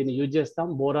metals కి దీన్ని use చేస్తాం.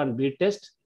 Boron bead test.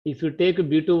 If you take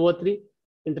B2O3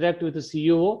 interact with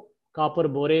CuO, copper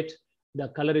borate, the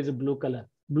color is blue color.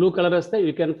 Blue color వస్తే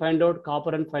you can find out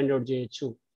copper and find out చేయొచ్చు.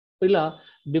 ఇలా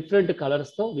different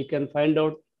colours తో we can find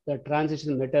out the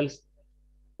transition metals.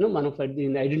 మనం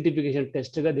దీన్ని identification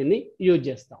test గా దీన్ని use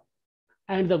చేస్తాం.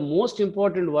 And the most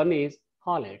important one is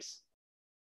halides.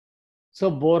 So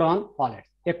boron halides,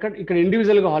 ఇక్కడ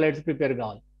ఇండివిజువల్ గా హాలైడ్స్ ప్రిపేర్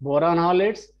కావాలి. Boron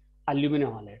halides,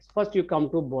 aluminium halides. First you come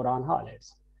to boron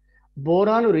halides.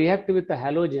 Boron react with the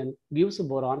halogen gives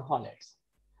boron halides.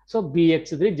 So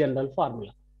BX3 general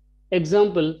formula.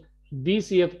 Example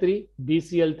BCF3,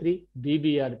 BCl3,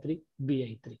 BBr3,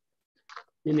 Bi3.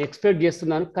 నేను expect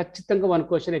చేస్తున్నాను ఖచ్చితంగా 1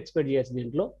 question expect చేసి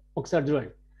దీంట్లో ఒకసారి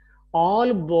చూడండి.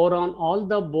 all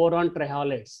the boron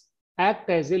trihalides act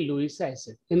as a Lewis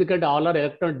acid. ఎందుకంటే all are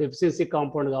electron deficiency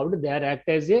compound కాబట్టి they are act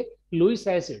as a Lewis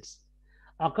acids.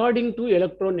 According to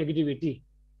electronegativity,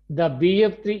 the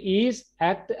BF3 is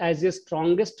act as a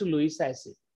strongest Lewis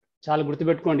acid. చాలా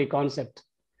గుర్తుపెట్టుకోండి ఈ concept.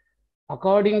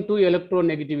 According to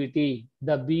electronegativity,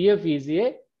 the BF is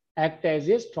act as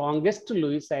a strongest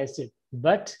Lewis acid,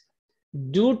 but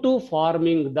due to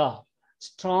forming the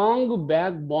strong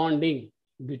back bonding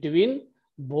between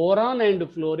boron and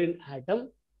fluorine atom,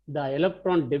 the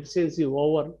electron deficiency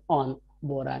over on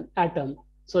boron atom.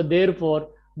 So therefore,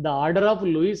 the order of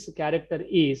Lewis character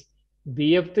is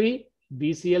BF3,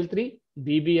 BCl3,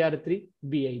 BBr3,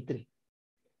 Bi3.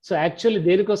 So actually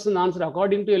there is an answer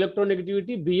according to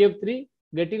electronegativity. BF3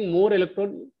 getting more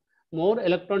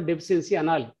electron deficiency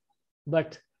anal, but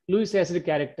Lewis acid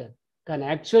character can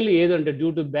actually either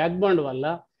due to back bond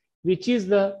valla, which is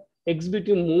the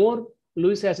exhibiting more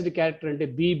Lewis acid character and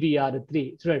BBr3.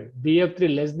 Right?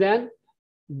 BF3 less than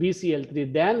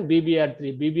BCl3 than BBr3,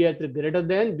 BBr3 greater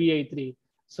than Bi3.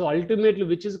 So ultimately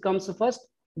which is comes first?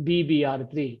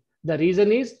 BBr3. The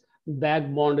reason is back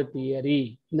bond theory.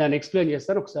 Then explain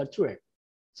చేస్తారు ఒకసారి చూడండి.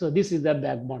 So this is the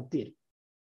back bond theory.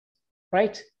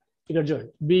 Right? ఇక్కడ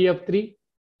చూడండి BF3,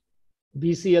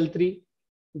 BCl3,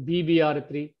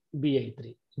 BBr3, Bi3.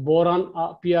 Boron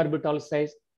p orbital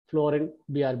size, fluorine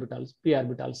p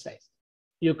orbital size.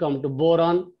 You come to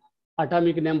boron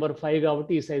atomic number 5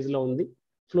 కాబట్టి ఈ size లో ఉంది.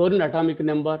 Fluorine atomic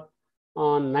number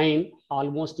 9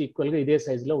 almost equal గా ఇదే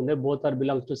size లో ఉంది. Both are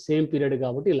belongs to same period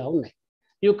కాబట్టి ఇలా ఉన్నాయి.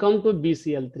 You come to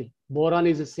BCl3. Boron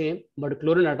is the same, but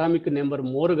chlorine atomic number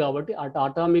more కాబట్టి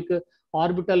atomic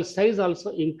orbital size also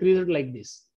increased like this.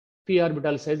 P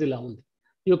orbital size ఇలా ఉంది.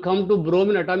 You come to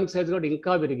bromine atomic size కాబట్టి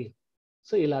ఇంకా పెరిగింది.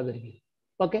 So ఇలా పెరిగింది.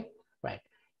 Okay, right.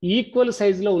 Equal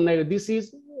size లో ఉన్నాయి. This is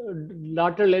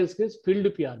dotted lines is filled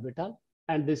p orbital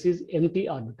and this is empty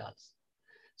orbitals.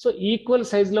 So equal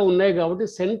size లో ఉన్నాయి కాబట్టి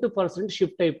cent%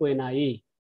 shift అయిపోయినాయి.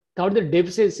 కాబట్టి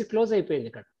deficiency close అయిపోయింది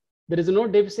ఇక్కడ. There is no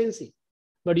deficiency.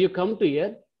 But you come to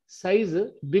here, size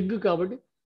big కాబట్టి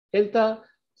ఎంత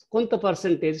కొంత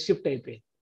పర్సెంటేజ్ షిఫ్ట్ అయిపోయింది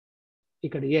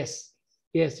ఇక్కడ.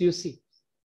 yes you see.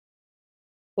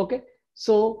 Okay,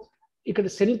 so ఇక్కడ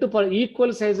సెంట్ పర్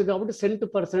ఈక్వల్ సైజ్ కాబట్టి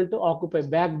cent% occupy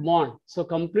back bond. So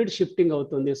complete shifting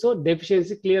అవుతుంది. సో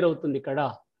డెఫిషియన్సీ క్లియర్ అవుతుంది ఇక్కడ.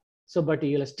 సో బట్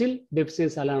ఇలా స్టిల్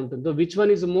డెఫిషియన్సీ అలా ఉంటుంది. So which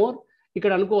one is more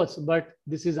ఇక్కడ అనుకోవచ్చు, but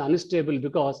this is unstable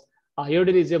because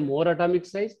iodine is a more atomic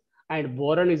size and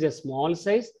boron is a small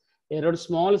size. Around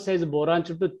small size boron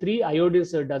చుట్టూ 3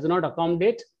 iodines does not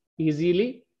accommodate easily.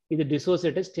 ఇది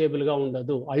dissociated stable గా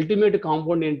ఉండదు. Ultimate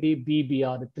compound ఏంటి?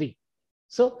 BBr3.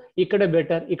 So ఇక్కడ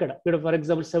better, ఇక్కడ for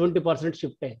example 70%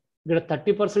 shift అయింది, ఇక్కడ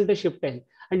 30% shift అయింది,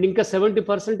 అండ్ ఇంకా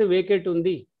 70% వేకేట్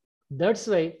ఉంది. That's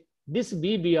why this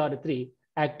BBr3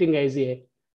 acting as a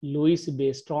Louis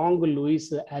base, strong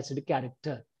Lewis acid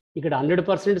character. ఇక్కడ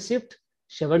 100% shift,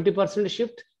 70%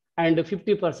 shift and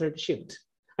 50% shift,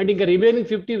 and ఇంకా రిమైనింగ్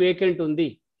 50 వేకెంట్ ఉంది.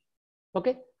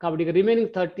 ఓకే, కాబట్టి ఇక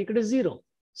రిమైనింగ్ 30 ఇక్కడ 0.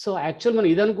 సో యాక్చువల్ మనం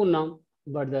ఇది అనుకున్నాం,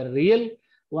 but the real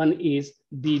one is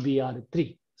BBr3.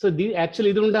 So actual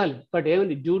ఇది ఉండాలి, బట్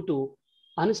ఏమైంది? Due to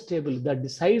unstable that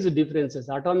size differences,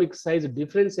 atomic size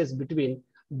differences between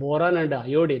boron and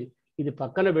iodine, ఇది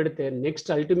పక్కన పెడితే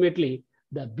next ultimately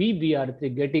the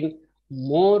BBr3 getting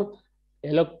more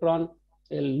electron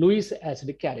Lewis acid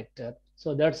character. So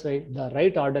that's why the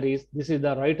right order is, this is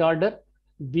the right order,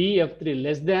 BF3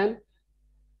 less than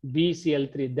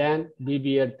BCl3 than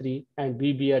BBr3 and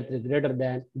BBr3 greater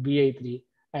than Bi3,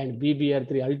 and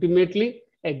BBr3 ultimately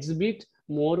exhibit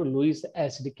more Lewis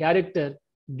acid character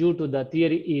due to the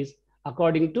theory is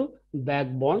according to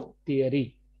backbone theory.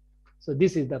 So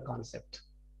this is the concept.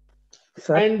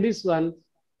 Sir. And this one,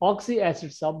 oxy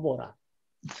acids of boron.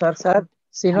 Sir,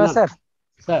 Srinivas sir.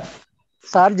 Sir.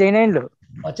 Sir join అయ్యిండు.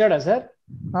 వచ్చాడా sir?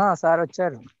 Sir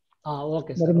వచ్చారు.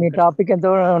 Okay sir, మీ topic ఎంత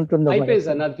ఉంటుందో? అయిపోయింది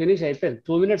sir, నాది finish అయిపోయింది.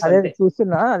 2 minutes అదే అంతే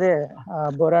చూస్తున్నా, అదే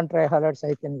బోరాన్ ట్రై హాలైడ్స్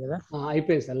అయిపోయింది కదా.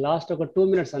 అయిపోయింది సార్, లాస్ట్ ఒక 2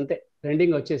 minutes అంతే,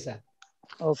 రెండింగ్ వచ్చేసారు.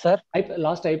 సార్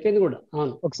లాస్ట్ అయిపోయింది కూడా.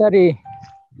 అవును, ఒకసారి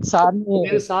సార్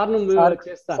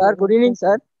చేస్తాను. Sir good evening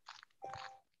sir.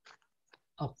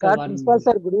 Sir principal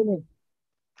sir good evening.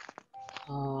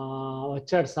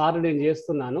 వచ్చాడు సార్, నేను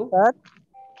చేస్తున్నాను.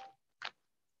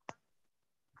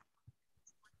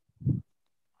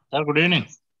 Sir good evening.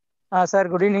 Sir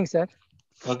good evening sir.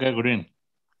 Okay, good evening.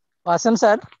 వాసం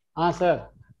సార్. సార్,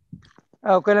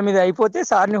 ఒకవేళ మీద అయిపోతే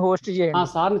సార్ని హోస్ట్ చేయండి.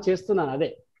 సార్ని చేస్తున్నాను, అదే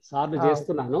సార్ని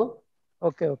చేస్తున్నాను.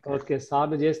 ఓకే ఓకే ఓకే,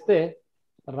 సార్ని చేస్తే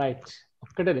రైట్.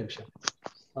 ఒక్కటే నిమిషం.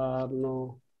 సార్ను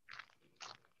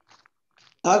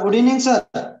good evening sir.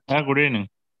 Good evening.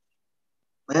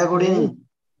 Good evening.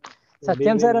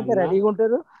 సత్యం సార్ అంటే రెడీగా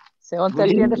ఉంటారు.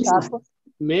 7:30 అంటే షార్ప్.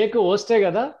 మేక్ హోస్టే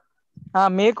కదా?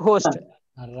 Make host.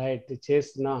 రైట్,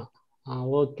 చేస్తున్నా.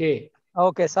 Okay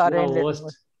okay sir.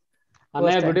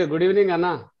 అన్నయ్య గుడ్ ఈవినింగ్ అన్న.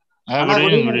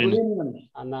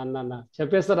 అన్న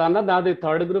చెప్పేస్తారా అన్న? నాది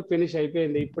 3rd group ఫినిష్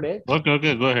అయిపోయింది ఇప్పుడే.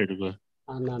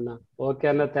 అన్న ఓకే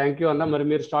అన్న, థ్యాంక్ యూ అన్న. మరి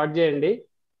మీరు స్టార్ట్ చేయండి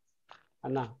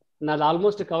అన్న. నాది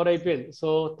ఆల్మోస్ట్ కవర్ అయిపోయింది. So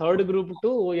 3rd group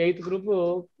to 8th group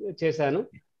చేశాను.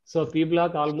 So P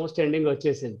block almost ending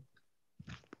వచ్చేసింది.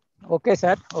 Okay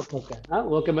sir.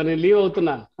 ఓకే, మరి నేను లీవ్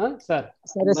అవుతున్నాను సార్.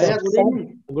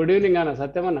 గుడ్ ఈవినింగ్ అన్న.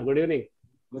 సత్యం అన్న good evening.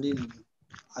 Good evening.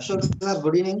 Ashok sir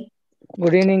good evening.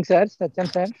 Good evening sir. Satyam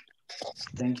sir.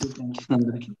 Thank you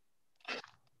అందరికీ.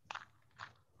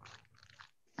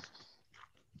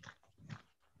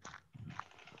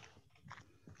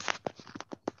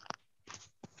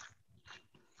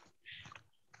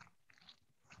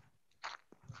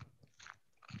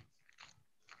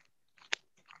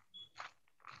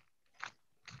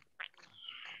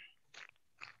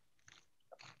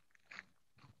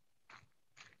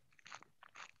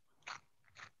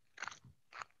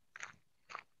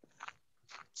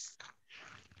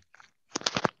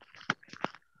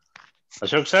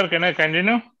 Ashok sir, can I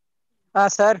continue?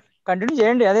 Sir continue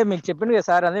చేయండి. అదే మీకు చెప్పింది కదా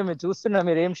సార్, అదే మీరు చూస్తున్నా,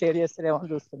 మీరు ఏం షేర్ చేస్తారేమో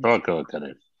అని చూస్తున్నా. Okay okay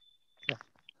right.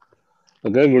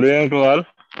 Okay, good evening to all.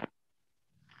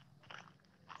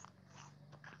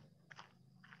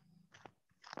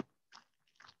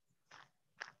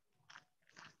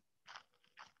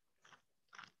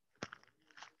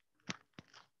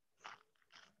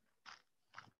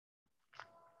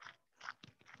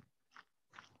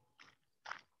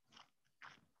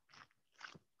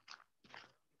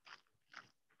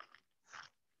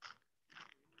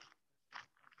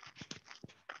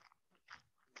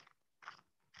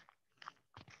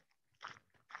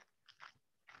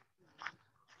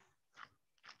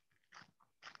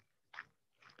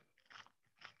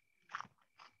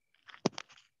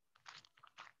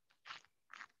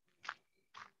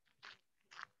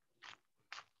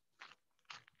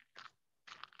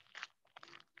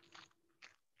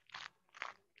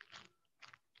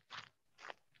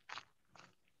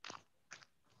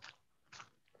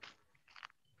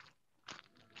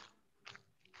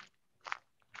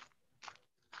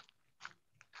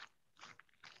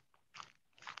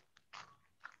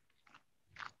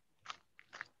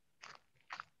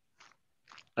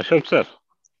 Ashok sir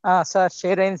sir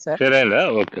share అయింది సార్. షేర్ అయిందా?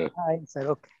 ఓకే అయింది sir.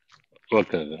 Okay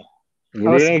okay.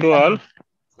 Good evening to all.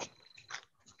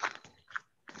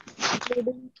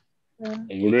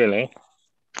 Good evening.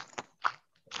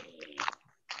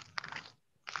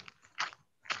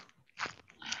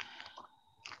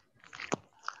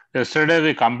 Yesterday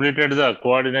we completed the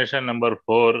coordination number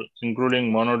 4, including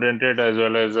monodentate as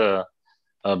well as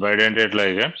bidentate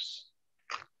ligands.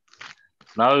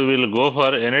 Now we will go for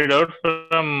any doubt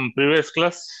from previous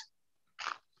class.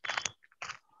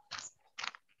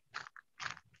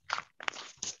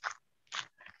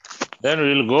 Then we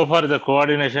will go for the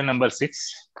coordination number 6.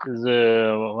 Is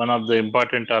one of the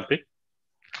important topic.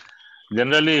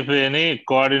 Generally, if any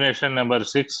coordination number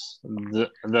 6,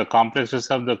 the complexes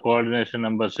of the coordination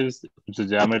number 6, its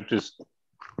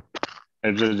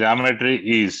geometry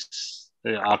is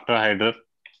the octahedral.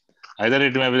 Either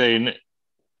it may be the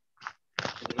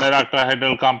inner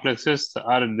octahedral complexes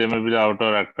or they may be the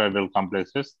outer octahedral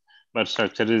complexes, but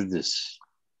structure is this.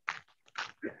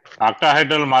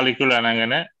 Octahedral molecule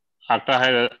anagane,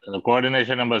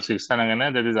 coordination number 6 anagane,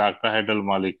 that is octahedral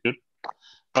molecule.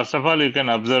 First of all, you can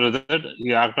observe that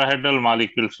the octahedral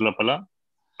molecules lopala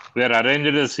we are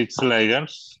arranged as 6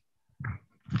 ligands,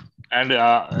 and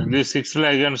these 6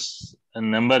 ligands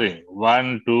numbering 1,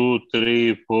 2, 3,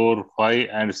 4, 5,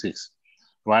 and 6.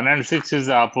 1 and 6 is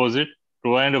the opposite,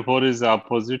 2 and 4 is the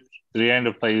opposite, 3 and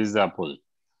 5 is the opposite.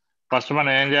 First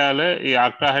మనం ఏం చేయాలి, ఈ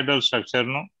octahedral structure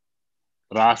ను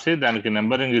రాసి దానికి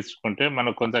numbering ఇచ్చుకుంటే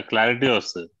మనకు కొంత క్లారిటీ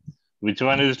వస్తుంది. Which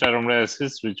one is termed as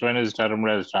cis, which one is termed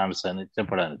as trans అని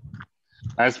చెప్పడానికి.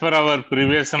 As per our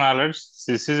previous knowledge,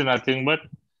 cis is nothing but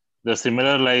the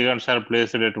similar ligands are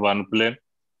placed at one plane.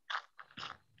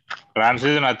 Trans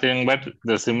is nothing but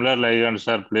the similar ligands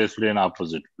are placed in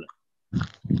opposite plane.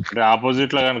 అంటే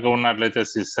opposite లో కనుక ఉన్నట్లయితే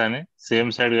sys అని, same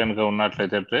side కనుక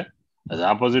ఉన్నట్లయితే అది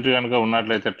opposite కనుక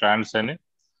ఉన్నట్లయితే ట్రాన్స్ అని,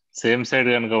 సేమ్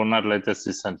సైడ్ కనుక ఉన్నట్లయితే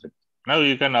సిస్ అని చెప్పి. Now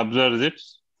you can observe this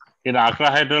in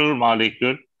octahedral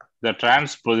molecule. The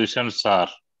trans positions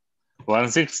are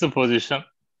 1/6 position,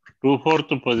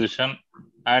 2/4 position,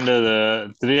 and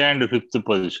 3 and 5th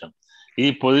position. ఈ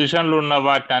పొజిషన్లు ఉన్న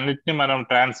వాటి అన్నిటిని మనం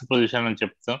ట్రాన్స్ పొజిషన్ అని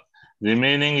చెప్తాం.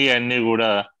 రిమైనింగ్ అన్ని కూడా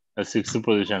 6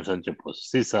 పొజిషన్స్ అని చెప్పవచ్చు.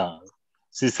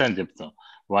 సిస్ అని చెప్తాం.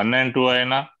 1 and 2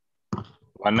 అయినా,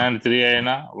 1 and 3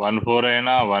 అయినా, 1/4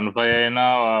 అయినా, 1/5 అయినా,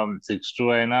 6/2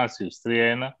 అయినా, 6/3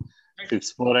 అయినా,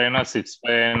 6/4 అయినా,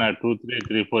 6/5 అయినా, 2/3,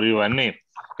 3/4 ఇవన్నీ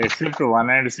ఎక్సెప్ట్ 1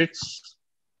 and 6,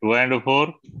 2 and 4,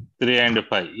 3 and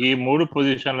 5 ఈ 3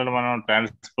 పొజిషన్లను మనం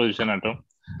ట్రాన్స్ పొజిషన్ అంటాం.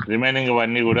 రిమైనింగ్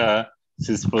అవన్నీ కూడా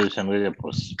సిస్ పొజిషన్ గా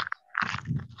చెప్పవచ్చు.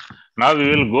 Now we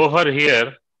will go for here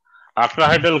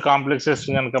octahedral complexes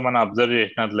కనుక మనం అబ్జర్వ్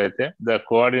చేసినట్లయితే ద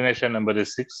కోఆర్డినేషన్ నెంబర్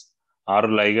ఇస్ 6.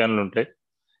 6 లైగన్లు ఉంటాయి.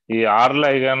 ఈ 6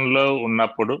 లైగన్లో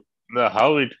ఉన్నప్పుడు how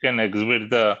it can exhibit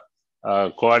the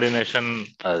coordination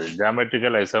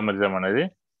geometrical isomerism అనేది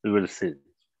we will see.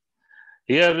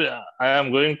 Here I am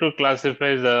going to classify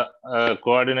the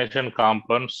coordination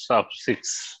compounds of 6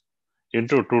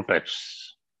 into 2 types.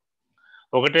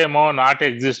 ఒకటేమో not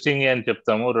existing అని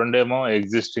చెప్తాము, రెండేమో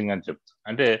ఎగ్జిస్టింగ్ అని చెప్తాం.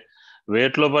 అంటే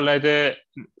వేట్ లోపల అయితే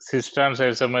సిస్ ట్రాన్స్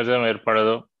ఐసోమరిజం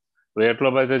ఏర్పడదు, వేట్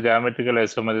లోపల అయితే జామెట్రికల్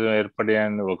ఐసోమరిజం ఏర్పడి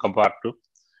అని ఒక పార్ట్,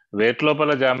 వేట్ లోపల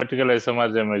జామెట్రికల్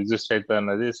ఐసోమరిజం ఎగ్జిస్ట్ అవుతుంది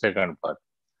అన్నది second part.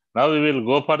 Now we will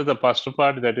go for the first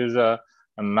part, that is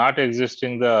not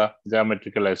existing the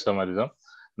geometrical isomerism.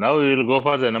 Now we will go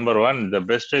for the number 1. The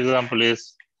best example is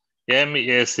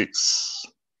MA6.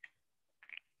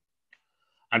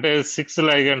 అంటే 6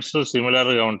 ligands similar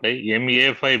గా ఉంటాయి.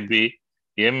 MA5B,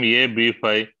 MAB5,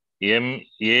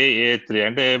 MAA3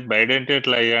 అంటే bidentate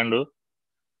ligand,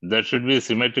 that should be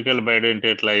symmetrical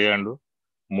bidentate ligand.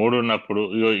 3 ఉన్నప్పుడు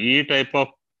ఈ type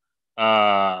of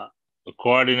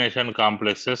coordination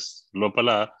complexes లోపల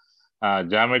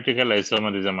geometrical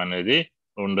isomerism అనేది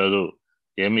ఉండదు.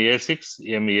 MA6,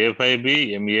 MA5B,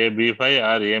 MAB5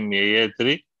 or MAA3,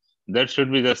 that should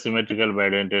be the symmetrical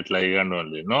bidentate ligand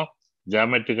only. No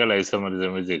geometrical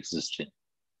isomerism is existing.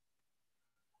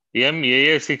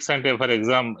 MAA6 అంటే for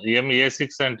example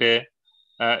MA6 అంటే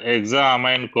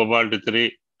hexaamine cobalt 3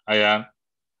 ion,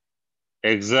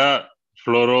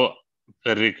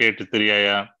 hexafluoroferricate 3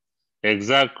 ion,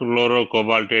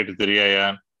 hexachlorocobaltate 3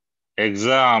 ion,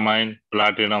 hexaamine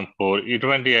platinum 4.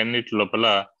 ఇటువంటి అన్నిటి లోపల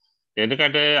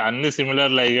ఎందుకంటే అన్ని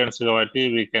similar లైగండ్స్ కాబట్టి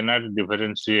we cannot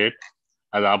differentiate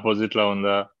అది opposite లో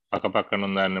ఉందా పక్క పక్కన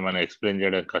ఉందా అని మనం ఎక్స్ప్లెయిన్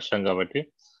చేయడం కష్టం కాబట్టి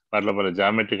వాటి లోపల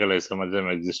జామెట్రికల్ ఐసోమరిజం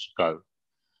ఎగ్జిస్ట్ కాదు.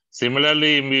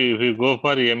 Similarly we go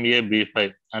for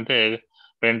MAB5 అంటే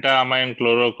పెంటామైన్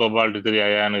క్లోరో కోబాల్ట్ 3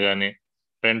 అయాన్ కానీ,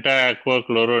 Penta aqua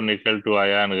chloro nickel 2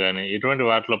 ion కానీ, ఇటువంటి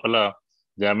వాటి లోపల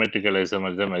జామెట్రికల్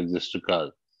ఐసోమరిజం ఎగ్జిస్ట్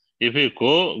కాదు. If you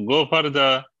go for the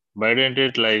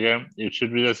bidentate ligand, it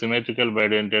should be the symmetrical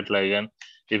bidentate ligand.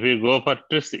 If you go for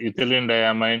tris ethylene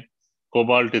diamine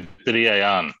cobalt 3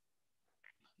 ion,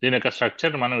 దీని యొక్క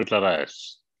structure మనం ఇట్లా రాయొచ్చు.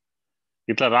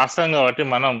 ఇట్లా రాస్తాం కాబట్టి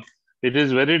మనం it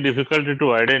is very difficult to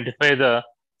identify the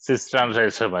sys trans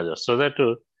isomerism, so that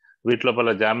వీటి లోపల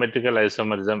జామెట్రికల్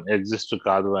ఐసోమరిజం ఎగ్జిస్ట్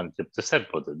కాదు అని చెప్తే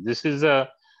సరిపోతుంది. This is the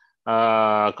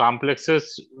complexes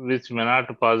which may not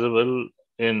possible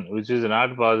which is not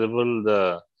possible the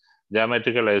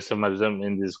geometrical isomerism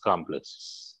in these complexes.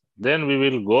 Then we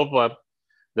will go for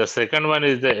the second one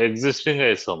is the existing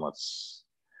isomers.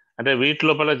 అంటే వీటి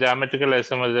లోపల geometrical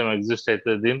isomerism exist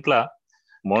అయితే దీంట్లో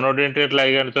monodentate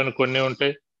ligand తో కొన్ని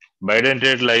ఉంటాయి,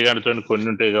 bidentate ligand తో కొన్ని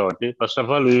ఉంటాయి. కాబట్టి first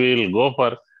of all we will go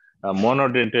for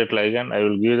monodentate ligand. I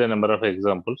will give the number of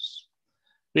examples.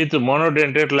 With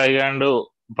monodentate ligand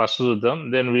first చూద్దాం,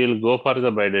 then we will go for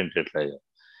the bidentate ligand.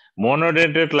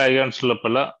 Monodentate ligands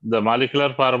లోపల the molecular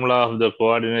formula of the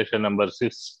coordination number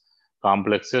 6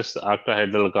 complexes,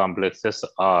 octahedral complexes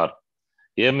are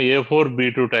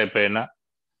MA4B2 type అయినా,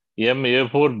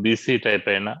 MA4BC type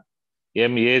అయినా,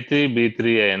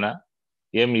 MA3B3 అయినా,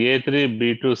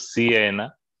 MA3B2C అయినా,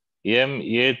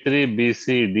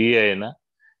 MA3BCD అయినా,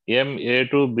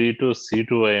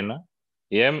 MA2B2C2 అయినా,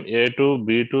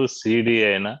 MA2B2CD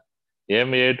అయినా,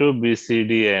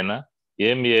 MA2BCD అయినా,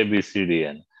 MABCD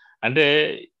అయినా, అంటే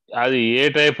అది ఏ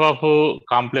టైప్ ఆఫ్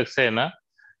కాంప్లెక్స్ అయినా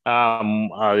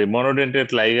అది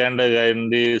మోనోడెంటేట్ లైగాండ్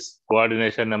అయింది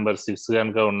కోఆర్డినేషన్ నెంబర్ 6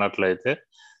 కనుక ఉన్నట్లయితే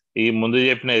ఈ ముందు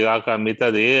చెప్పినవి కాక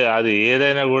మిగతాది అది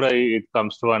ఏదైనా కూడా it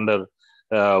comes to under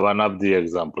one of the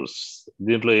examples.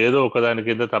 దీంట్లో ఏదో ఒకదాని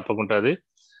కింద తప్పకుండా అది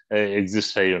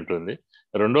ఎగ్జిస్ట్ అయి ఉంటుంది.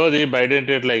 రెండోది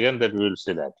bidentate ligand, that will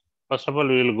see that. First of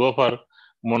all will go for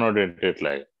monodentate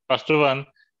ligand. First one,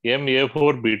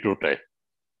 MA4B2 type.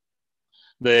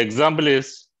 The example is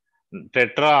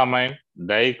tetraamine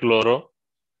dichloro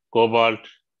cobalt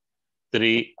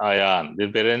 3 ion. This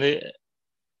is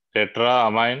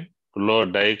tetraamine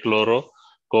dichloro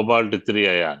cobalt 3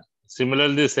 ion.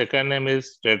 Similarly, the second name is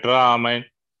tetraamine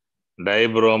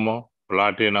dibromo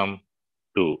platinum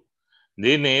 2.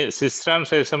 దీన్ని sys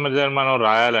ట్రాన్స్ isomerism మనం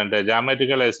రాయాలంటే,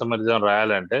 geometrical isomerism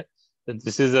రాయాలంటే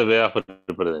this is the way of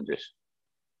representation.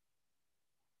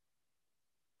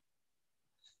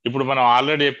 ఇప్పుడు మనం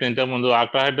already చెప్పిన ఇంతకుముందు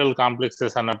octahedral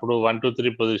complexes అన్నప్పుడు 1 to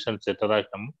 3 positions ఎట్లా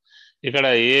రాసినాము. ఇక్కడ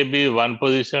AB 1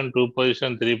 పొజిషన్, 2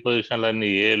 పొజిషన్, 3 పొజిషన్లు అన్ని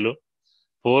ఏలు,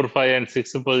 4, 5 and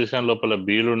 6 పొజిషన్ లోపల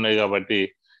బీలు ఉన్నాయి. కాబట్టి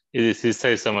ఇది సిస్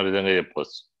ఐసోమరిజంగా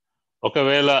చెప్పవచ్చు.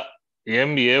 ఒకవేళ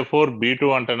MA4B2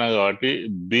 అంటున్నాం కాబట్టి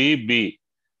BB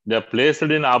the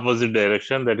placed in opposite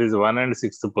direction, that is 1 and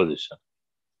 6 position.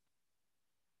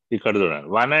 ఇక్కడ చూడండి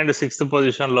 1 and 6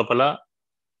 పొజిషన్ లోపల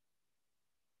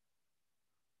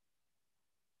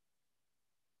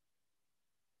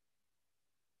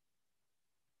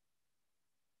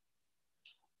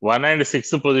 1 and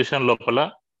 6 పొజిషన్ లోపల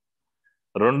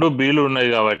 2 బీలు ఉన్నాయి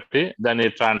కాబట్టి దాన్ని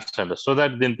ట్రాన్స్ అంటారు. సో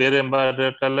దట్ దీని పేరు ఏం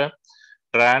పెట్టాలి,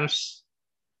 ట్రాన్స్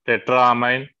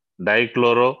టెట్రామైన్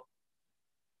డైక్లోరో,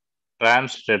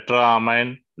 ట్రాన్స్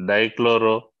టెట్రామైన్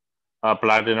డైక్లోరో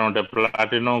ప్లాటినం ఉంటే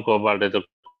ప్లాటినం, కోబాల్ట్ అయితే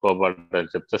కోబాల్ట్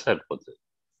అని చెప్తే సరిపోతుంది.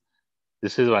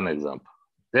 This is one example.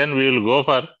 Then we will go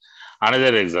for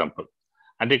another example.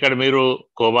 అంటే ఇక్కడ మీరు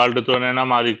కోబాల్ట్తోనైనా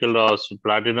మాలిక్యూల్ రావచ్చు,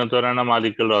 ప్లాటినంతోనైనా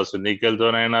మాలిక్యూల్ రావచ్చు,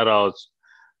 నికెల్తోనైనా రావచ్చు.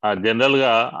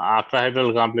 జనరల్గా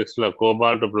ఆక్టాహెడ్రల్ కాంప్లెక్స్ లో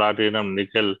cobalt, platinum,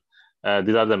 nickel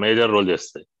these are the major role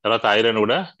చేస్తాయి. తర్వాత ఐరన్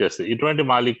కూడా చేస్తాయి. ఇటువంటి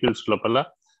మాలిక్యూల్స్ లోపల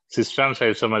సిస్ ట్రాన్స్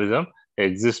ఐసోమరిజం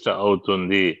ఎగ్జిస్ట్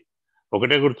అవుతుంది.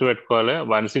 ఒకటే గుర్తుపెట్టుకోవాలి,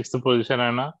 1/6 పొజిషన్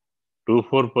అయినా,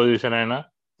 2/4 పొజిషన్ అయినా,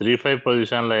 3/5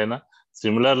 పొజిషన్లో అయినా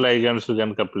సిమిలర్ లైగండ్స్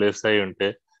కనుక ప్లేస్ అయి ఉంటే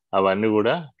అవన్నీ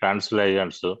కూడా ట్రాన్స్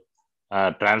లైగండ్స్,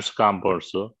 ట్రాన్స్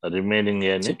కాంపౌండ్స్, రిమైనింగ్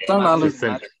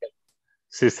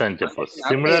సిస్ అని చెప్పొచ్చు.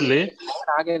 Similarly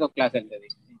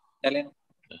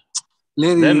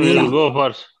then we will go for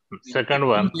second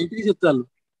one.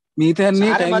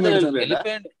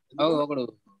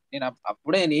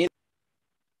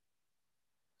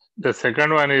 The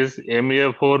second one is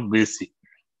MA4BC.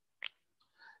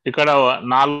 ఇక్కడ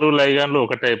 4 లైగన్లు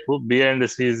ఒక type, B and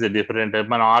C is a different type.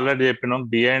 మనం ఆల్రెడీ చెప్పినాం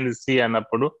B and C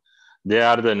అన్నప్పుడు దే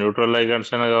ఆర్ ద న్యూట్రల్ లైగన్స్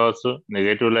అన్న కావచ్చు,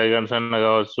 negative లైగన్స్ అన్న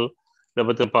కావచ్చు,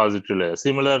 లేకపోతే పాజిటివ్ లైగన్,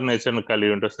 సిమిలర్ నేచర్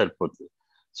కలిగి ఉంటే సరిపోతుంది.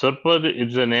 Suppose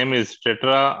it's the name is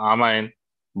tetra amine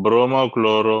bromo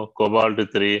chloro cobalt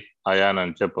 3 ion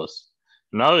అని చెప్పొచ్చు.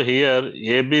 నౌ హియర్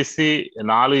ఏబిసి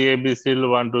 4 ఏబిసిలు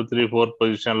 1, 2, 3, 4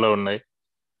 పొజిషన్ లో ఉన్నాయి.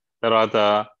 తర్వాత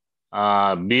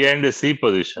బి అండ్ సి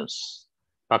పొజిషన్స్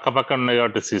పక్క పక్కన ఉన్నాయి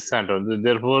కాబట్టి సిస్ అంటుంది.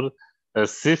 Therefore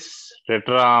sys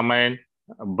tetra amine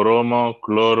bromo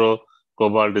chloro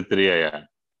cobalt 3 ion.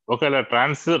 ఒకవేళ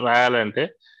ట్రాన్స్ రాయాలంటే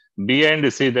B and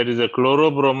see that is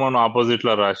క్లోరోబ్రోమోన్ opposite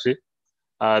లో రాసి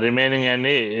రిమైనింగ్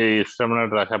అన్ని ఇష్టం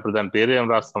రాసి అప్పుడు దాని పేరు ఏం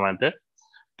రాస్తామంటే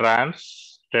ట్రాన్స్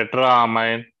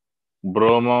టెట్రామైన్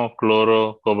బ్రోమో క్లోరో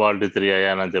కోబాల్ట్ 3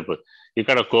 అయాన్ అని చెప్పొచ్చు.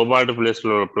 ఇక్కడ కోబాల్ట్ ప్లేస్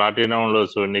లో ప్లాటినం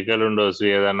ఉండొచ్చు, నికెల్ ఉండొచ్చు,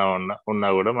 ఏదైనా ఉన్నా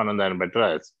కూడా మనం దాన్ని బట్టి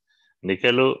రాయచ్చు.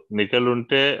 నికెల్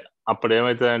ఉంటే అప్పుడు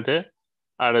ఏమవుతుందంటే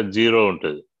ఆడ 0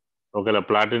 ఉంటుంది. ఒకవేళ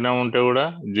ప్లాటినం ఉంటే కూడా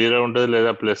 0 ఉంటుంది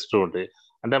లేదా +2 ఉంటాయి.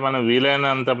 అంటే మనం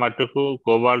వీలైనంత మట్టుకు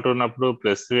కోబాల్ట్ ఉన్నప్పుడు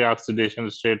 +3 ఆక్సిడేషన్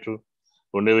స్టేట్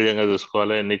ఉండే విధంగా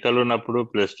చూసుకోవాలి. నికెల్ ఉన్నప్పుడు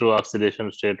 +2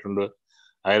 ఆక్సిడేషన్ స్టేట్ ఉండు,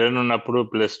 ఐరన్ ఉన్నప్పుడు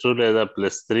 +2 లేదా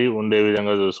 +3 ఉండే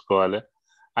విధంగా చూసుకోవాలి.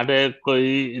 అంటే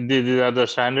these are the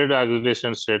standard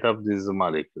aggregation state of these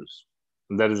molecules.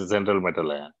 That is the central metal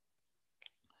ion.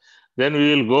 Then we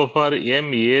will go for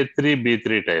Ma3B3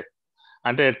 type.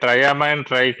 అంటే triamine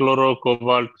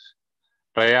trichlorocobalt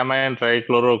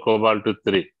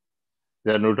 3,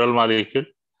 the neutral molecule.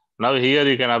 Now here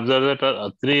you can observe that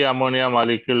 3 ammonia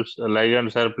molecules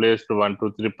ligands are placed 1, 2,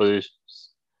 3 positions.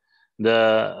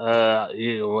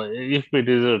 If it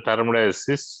is termed as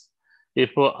cis,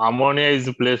 if ammonia is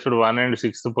placed 1 and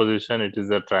 6th position, it is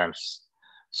the trans.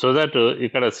 So that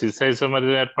ఇక్కడ cis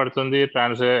isomerism ఏర్పడుతుంది,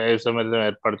 trans isomerism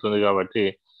ఏర్పడుతుంది కాబట్టి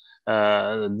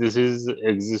this is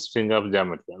existing of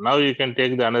geometry. Now you can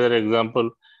take the another example,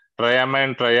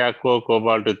 triamine triaco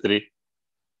cobalt 3.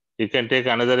 You can take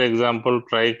another example,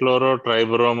 trichloro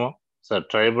tribromo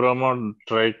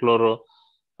trichloro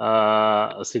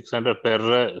 600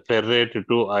 ferrate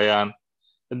 2 ion.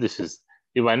 This is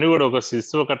ఇవన్నీ కూడా ఒక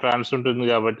sys ఒక ట్రాన్స్ ఉంటుంది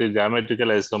కాబట్టి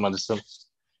geometrical isomerism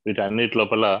వీటన్నిటి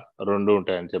లోపల 2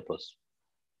 ఉంటాయని చెప్పొచ్చు.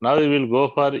 Now we will go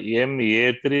for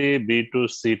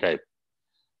Ma3B2C type.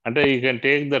 అంటే you can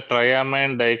take the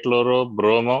ట్రయామైన్ dichloro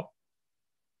bromo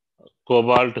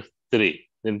cobalt 3.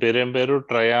 దీని పేరేం పేరు?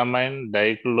 ట్రయామైన్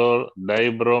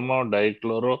డైబ్రోమో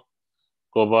dichloro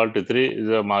cobalt 3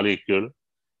 is a molecule.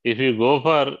 If you go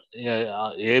for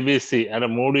ABC అంటే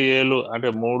 3 Aలు అంటే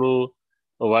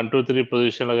 1, 2, 3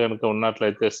 పొజిషన్లో కనుక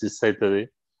ఉన్నట్లయితే సిస్ అవుతుంది.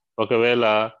 ఒకవేళ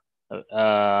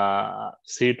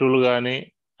C2లు కానీ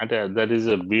అంటే దట్ ఈస్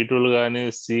B2లు కానీ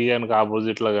C కనుక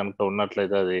ఆపోజిట్లో కనుక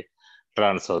ఉన్నట్లయితే అది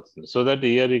ట్రాన్స్ అవుతుంది. So that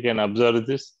year you can observe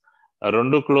this.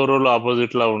 2 క్లోరోలు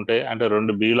ఆపోజిట్లో ఉంటాయి అంటే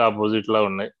 2 Bలు ఆపోజిట్లో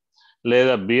ఉన్నాయి,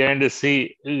 లేదా B అండ్ C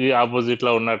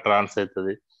ఆపోజిట్లో ఉన్న ట్రాన్స్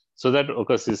అవుతుంది. సో దట్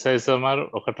ఒక సిస్ ఐసోమర్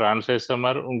ఒక ట్రాన్స్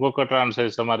ఐసోమర్ ఇంకొక ట్రాన్స్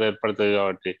ఐసోమర్ ఏర్పడుతుంది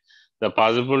కాబట్టి the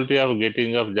possibility of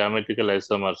getting of geometrical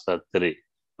isomers are 3.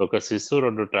 ఒక సిస్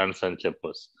 2 ట్రాన్స్ అని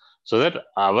చెప్పొచ్చు. So that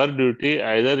our duty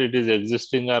either it is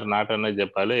existing are not అనేది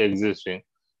చెప్పాలి. ఎగ్జిస్టింగ్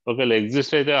ఒకవేళ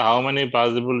ఎగ్జిస్ట్ అయితే how many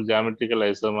possible geometrical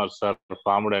isomers are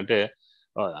formed అంటే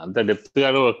అంత డెప్త్ గా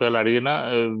ఒకవేళ అడిగినా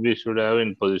we should have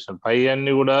in position 5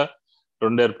 అన్ని కూడా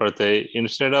 2 ఏర్పడతాయి.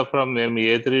 ఇన్స్టెడ్ ఆఫ్ ఫ్రమ్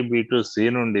A3B2C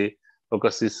నుండి ఒక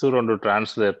సిస్ 2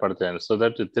 ట్రాన్స్లు ఏర్పడతాయి. So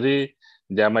that 3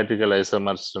 geometrical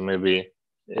isomers may be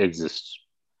exist.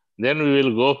 Then we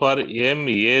will go for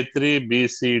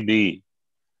Ma3BCD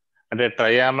అంటే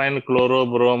triamine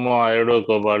chlorobromo iodo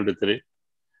cobalt 3,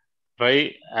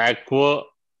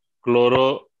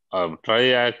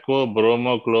 triaquo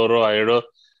bromo chloro iodo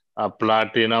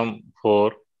platinum 4.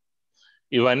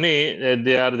 ఇవన్నీ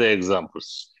they are the examples.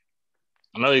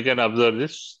 Now you can observe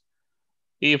this.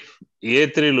 If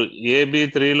A3లు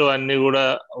AB3లు అన్ని కూడా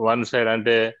one side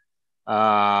అంటే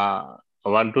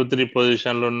 1, 2, 3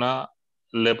 పొజిషన్లు ఉన్నా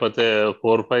లేకపోతే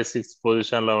 4, 5, 6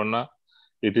 పొజిషన్లో ఉన్నా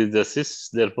it is the sys.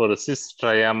 There four sys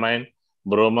ట్రయామైన్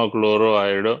bromo chloro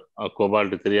I do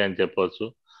cobalt 3 అని చెప్పవచ్చు.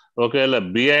 ఒకవేళ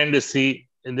B and C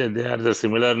they are the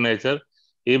similar nature.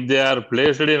 If they are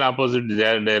placed in opposite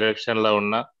direction లో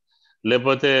ఉన్నా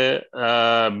లేకపోతే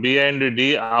B and D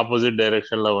opposite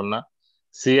direction లో ఉన్నా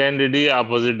C and D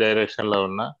opposite direction లో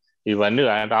ఉన్నా ఇవన్నీ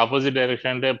అంటే ఆపోజిట్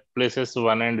డైరెక్షన్ అంటే ప్లేసెస్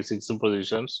 1 and 6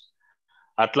 పొజిషన్స్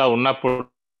అట్లా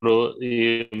ఉన్నప్పుడు ఈ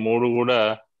 3 కూడా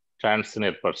ట్రాన్స్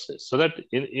ఏర్పరుస్తాయి. So that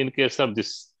in case of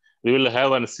this we will have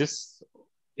one sys.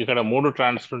 ఇక్కడ 3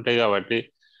 ట్రాన్స్ ఉంటాయి కాబట్టి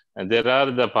there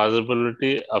are the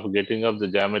possibility of getting of the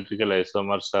geometrical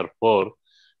isomers are 4.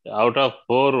 Out of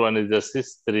 4 1 is the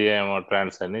sys, 3 ఏమో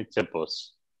ట్రాన్స్ అని చెప్పవచ్చు.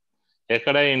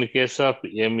 ఎక్కడ ఇన్ కేస్ ఆఫ్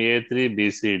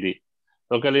Ma3BCD.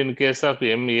 ఒకవేళ in case of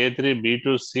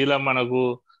Ma3B2Cలో మనకు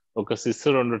ఒక సిస్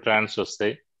 2 ట్రాన్స్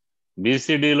వస్తాయి.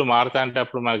 BCDలు మారుతా అంటే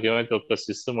అప్పుడు మనకి ఏమైతే ఒక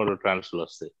సిస్ 3 ట్రాన్స్లు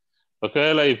వస్తాయి.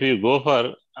 ఒకవేళ ఇఫ్ యూ గో ఫర్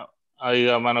ఇక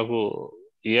మనకు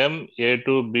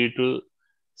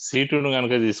Ma2B2C2ను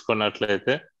కనుక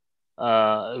తీసుకున్నట్లయితే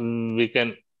we can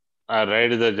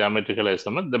write the geometrical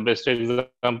isomer. The best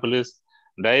example is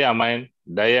diamine,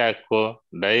 diaquo,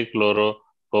 dichloro,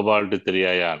 cobalt 3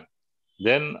 ion.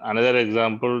 Then another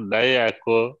example,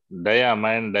 diaco,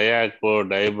 diamine, diaco,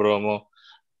 dibromo,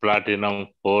 platinum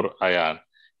 4 ion.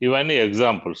 ఇవన్నీ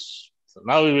examples.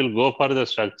 Now we will go for the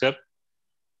structure.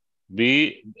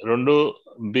 రెండు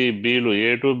Bలు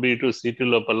A2, B2, C2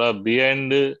 లోపల B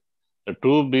and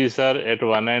 2 B's are at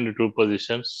 1 and 2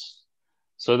 positions,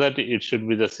 so that it should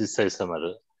be the cis isomer.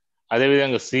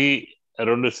 అదేవిధంగా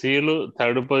రెండు Cలు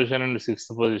 3rd position and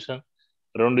 6th position,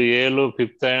 రెండు Aలు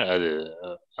 5th and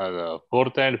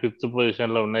 4th and 5th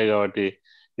position లో ఉన్నాయి కాబట్టి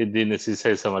దీన్ని sys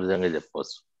ఐసోమర్గా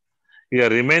చెప్పవచ్చు. ఇక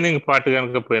రిమైనింగ్ పార్ట్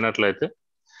కనుక పోయినట్లయితే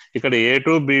ఇక్కడ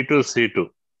A2, B2, C2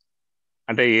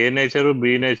 అంటే ఏ nature,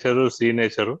 B nature, C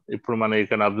nature. ఇప్పుడు మనం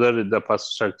ఇక్కడ అబ్జర్వ్ ద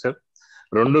ఫస్ట్ స్ట్రక్చర్.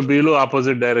 రెండు Bలు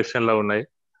ఆపోజిట్ డైరెక్షన్ లో ఉన్నాయి.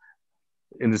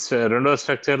 రెండో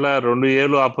స్ట్రక్చర్ లో రెండు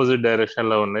Aలు ఆపోజిట్ డైరెక్షన్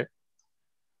లో ఉన్నాయి.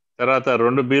 తర్వాత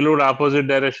రెండు Bలు కూడా ఆపోజిట్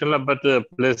డైరెక్షన్ లో, but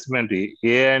placement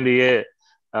A and A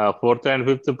 4th and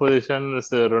 5th position,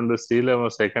 రెండు Cలు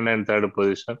 2nd and 3rd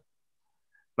position.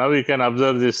 Now you can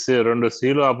observe this. రెండు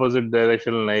Cలు ఆపోజిట్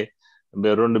డైరెక్షన్ ఉన్నాయి,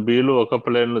 రెండు Bలు ఒక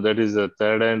plane, that is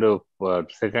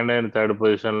 2nd and 3rd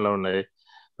position లో ఉన్నాయి,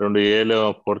 రెండు Aలు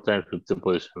 4th and 5th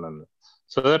పొజిషన్ లో ఉన్నాయి.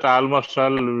 So that almost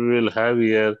all will have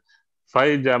here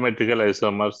 5 geometrical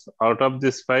isomers. Out of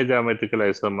this 5 geometrical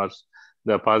isomers,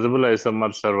 the possible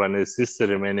isomers are 1 is cis,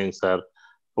 remaining are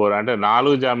 4. అంటే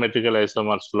 4 geometrical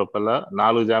isomers లోపల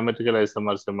 4 geometrical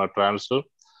isomers ఏమో ట్రాన్స్,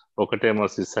 ఒకటేమో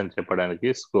sys అని చెప్పడానికి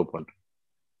scope ఉంటుంది.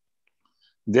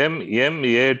 Then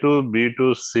MA2, B2,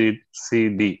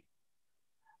 CD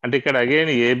అంటే ఇక్కడ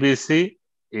again ABC,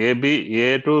 AB,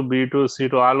 A2, B2,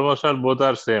 C2 almost all both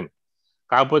are same.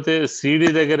 కాకపోతే CD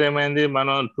దగ్గర ఏమైంది,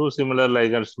 మనం 2 similar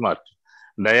లైగండ్స్ March.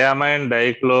 Diamine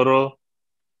dichloro,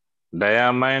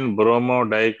 diamine bromo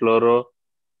dichloro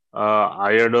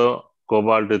iodo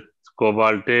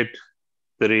కోబాల్టేట్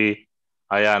 3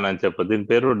 ion అని చెప్పదు. దీని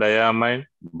పేరు diamine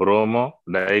bromo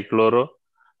dichloro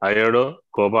iodo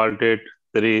కోబాల్టేట్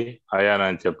 3 ion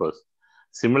అని చెప్పవచ్చు.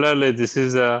 Similarly this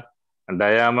is a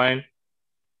diamine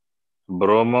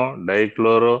bromo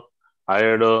dichloro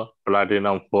iodo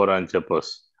platinum 4 అని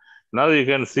చెప్పవచ్చు. Now you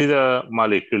can see the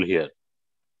molecule here.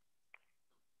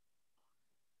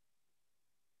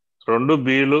 రెండు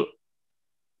Bలు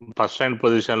ఫస్ట్ అండ్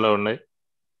పొజిషన్ లో ఉన్నాయి.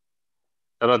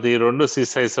 తర్వాత ఈ రెండు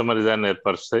సిస్ ఐసోమరిజాన్ని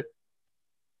ఏర్పరుస్తాయి.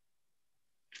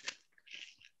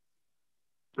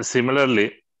 Similarly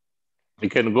you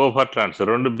can go for trans.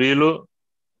 రెండు Bలు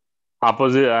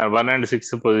ఆపోజిట్ 1 and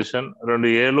 6th పొజిషన్, రెండు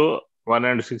Aలు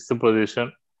 1 and 6th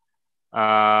position,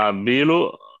 Bలు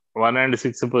 1 and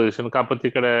 6th position. కాకపోతే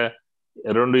ఇక్కడ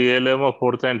రెండు Aలేమో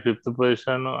 4th and 5th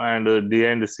position, and D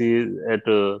and C at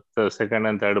 2nd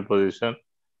and 3rd position.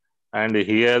 And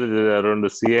here రెండు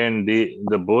C and D,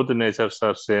 the both natures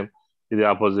are same. ఇది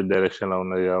opposite direction లో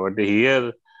ఉన్నది కాబట్టి here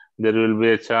there will be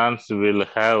a chance we'll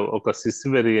have ఒక cis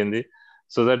పెరిగింది,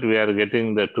 so that we are getting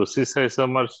the 2 cis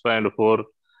isomers and 4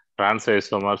 trans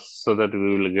isomers, so that we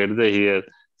will get the here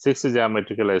 6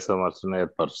 geometrical isomers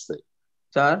ఏర్పరుస్తాయి.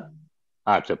 Sir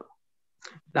చెప్పు.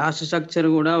 Last structure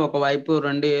కూడా ఒక వైపు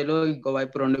రెండు Aలు, ఇంకో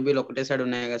వైపు రెండు Bలు ఒకటే సైడ్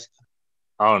ఉన్నాయి కదా సార్?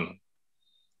 అవును,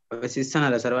 సిస్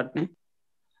అన్నారా సార్ వాటిని?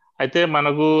 అయితే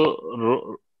మనకు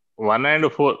 1 and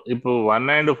 4, ఇప్పుడు 1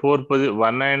 and 4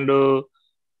 1 and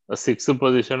 6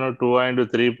 position, 2 and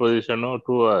 3 position,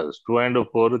 2 and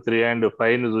 4, 3 and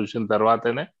 5 చూసిన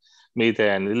తర్వాతనే మిగతా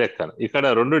అన్ని లెక్కను. ఇక్కడ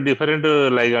రెండు డిఫరెంట్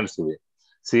లైగండ్స్ ఇవి.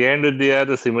 C and D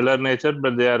are similar nature,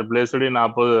 but they are placed in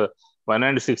 1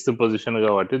 and 6th position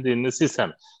కాబట్టి దీన్ని సిస్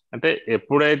అని. అంటే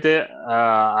ఎప్పుడైతే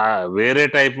వేరే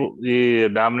టైపు ఈ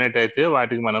డామినేట్ అయితే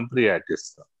వాటికి మనం ప్రియారిటీ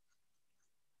ఇస్తాం.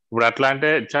 ఇప్పుడు అట్లా అంటే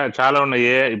చాలా ఉన్నాయి.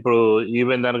 ఇప్పుడు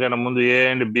ఈవెన్ దానికన్నా ముందు A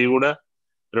and B కూడా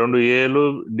రెండు Aలు,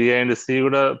 D and C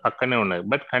కూడా పక్కనే ఉన్నాయి.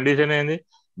 బట్ కండిషన్ ఏంది,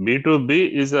 B to B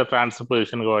is a trans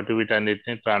position కాబట్టి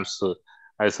వీటన్నిటిని ట్రాన్స్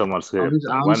ఐసోమర్స్.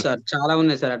 అవును సార్, చాలా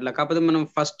ఉన్నాయి సార్ అట్లా. కాకపోతే మనం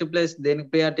ఫస్ట్ ప్లేస్ దేనికి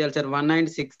ప్రియారిటీ ఇవ్వాలి సార్? 1 and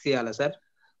 6 ఇవ్వాలి సార్?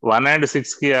 1 and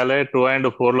 6 కి ఇవ్వాలి, 2 and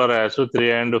 4 లో రాయచ్చు,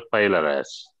 3 and 5 లో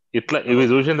రాయచ్చు. ఇట్లా ఇవి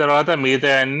చూసిన తర్వాత మిగతా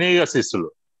అన్ని సిస్సులు.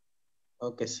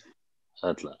 ఓకే సార్,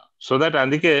 అట్లా. సో దట్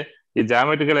అందుకే ఈ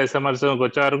జామెట్రికల్ ఐసోమర్స్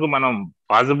వచ్చే వరకు మనం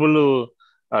పాసిబుల్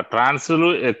ట్రాన్స్లు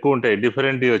ఎక్కువ ఉంటాయి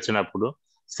డిఫరెంట్ వచ్చినప్పుడు,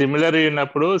 సిమిలర్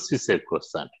ఉన్నప్పుడు సిస్ ఎక్కువ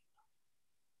వస్తాయి.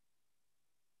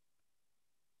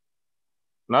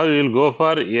 Now will go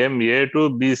for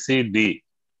MA2BCD.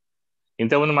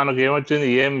 ఇంతకుముందు మనకు ఏమొచ్చింది,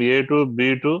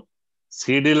 MA2B2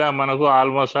 సిడిలా మనకు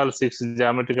almost all 6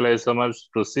 geometrical isomers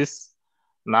to cis,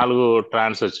 4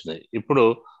 ట్రాన్స్ వచ్చినాయి. ఇప్పుడు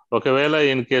ఒకవేళ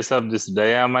in case of this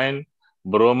diamine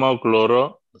బ్రోమోక్లోరో,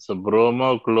 so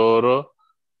బ్రోమోక్లోరో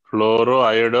ఫ్లోరో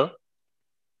iodo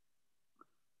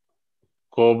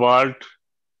cobalt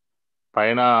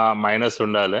పైన మైనస్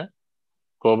ఉండాలి,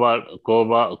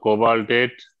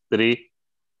 కోబాల్టేట్ 3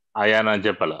 అయాన్ అని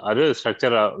చెప్పాలి. అదే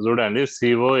స్ట్రక్చర్ చూడండి,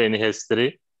 CONH3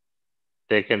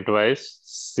 taken twice,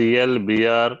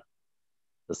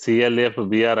 CLF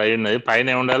Br అయి ఉన్నది, పైన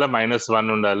ఉండాలి -1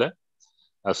 ఉండాలి.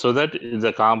 So that is the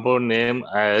compound name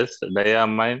as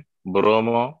diamine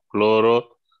bromo chloro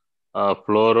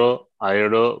ఫ్లోరో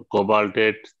iodo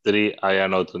కోబాల్టేట్ 3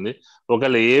 ion అవుతుంది.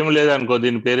 ఒకవేళ ఏం లేదనుకో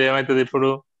దీని పేరు ఏమవుతుంది? ఇప్పుడు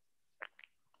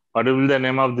what will the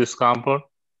name of this compound?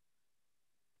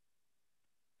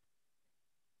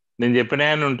 నేను చెప్పిన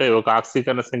ఉంటాయి, ఒక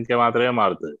ఆక్సీకరణ సంఖ్య మాత్రమే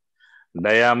మారుతుంది.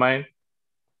 Diamine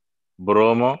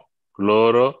bromo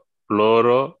chloro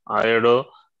ఫ్లోరో iodo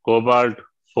cobalt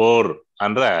 4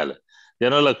 అని రాయాలి.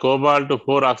 జనరల్ కోబాల్ట్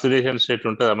 4 ఆక్సిడేషన్ స్టేట్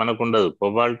ఉంటుందా? మనకు ఉండదు.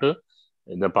 Cobalt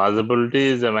the possibility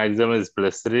is the maximum is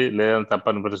 +3, లేదా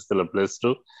తప్పని పరిస్థితుల్లో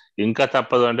 +2, ఇంకా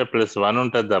తప్పదు అంటే +1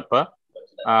 ఉంటుంది తప్ప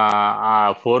ఆ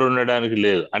 4 ఉండడానికి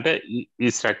లేదు. అంటే ఈ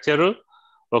స్ట్రక్చరు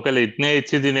ఒకవేళ ఇట్నే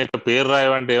ఇచ్చి దీని యొక్క పేరు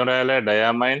రాయమంటే ఏం రాయాలి?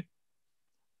 Diamine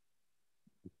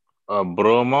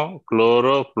bromo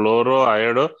chloro ఫ్లోరో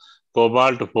iodo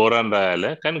cobalt 4 అని రాయాలి.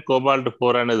 కానీ కోబాల్ట్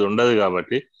 4 అనేది ఉండదు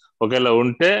కాబట్టి, ఒకవేళ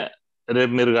ఉంటే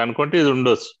రేపు మీరు కనుక్కుంటే ఇది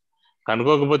ఉండొచ్చు.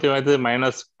 కనుక్కోకపోతే ఏమైతుంది?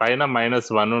 పైన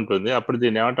 -1 ఉంటుంది. అప్పుడు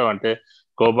దీన్ని ఏమంటాం అంటే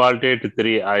కోబాల్టేట్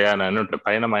 3 అయాన్ అని ఉంటుంది.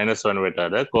 పైన -1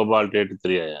 పెట్టాలి, కోబాల్టేట్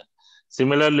 3 ion.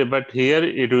 Similarly but here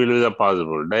it will be the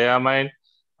possible diamine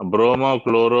bromo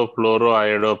chloro ఫ్లోరో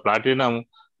iodo platinum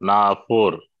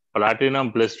 4, platinum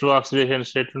 +2 oxidation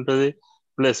state ఉంటుంది,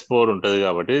 +4 ఉంటుంది.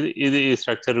 కాబట్టి ఇది ఈ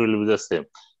structure will be the same.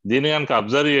 దీన్ని కనుక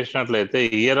అబ్జర్వ్ చేసినట్లయితే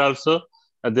here also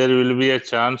there will be a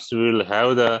chance will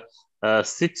have the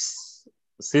 6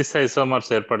 sys isomers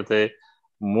ఏర్పడతాయి,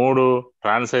 3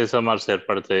 ట్రాన్స్ isomers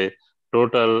ఏర్పడతాయి,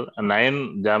 టోటల్ 9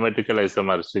 జామెట్రికల్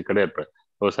ఐసోమర్స్ ఇక్కడ ఏర్పడతాయి.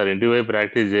 ఒకసారి ఇంటి వైపు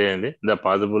ప్రాక్టీస్ చేయండి the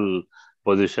possible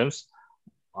positions.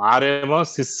 6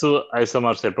 sys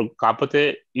isomers ఏర్పడు. కాకపోతే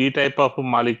ఈ టైప్ ఆఫ్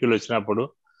మాలిక్యూల్ వచ్చినప్పుడు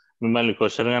మిమ్మల్ని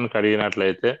క్వశ్చన్ కనుక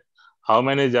అడిగినట్లయితే how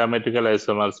many geometrical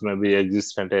isomers may be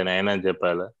exist అంటే 9 అని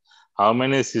చెప్పాలి, హౌ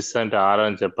మెనీ సిస్ అంటే 6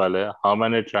 అని చెప్పాలి, హౌ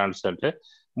మెనీ ట్రాన్స్ అంటే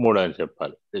 3 అని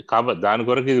చెప్పాలి. కాబట్టి దాని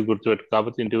కొరకు ఇది గుర్తుపెట్టు.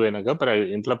 కాకపోతే ఇంటికి పోయినాక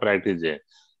ఇంట్లో ప్రాక్టీస్ చేయండి.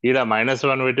 ఈడ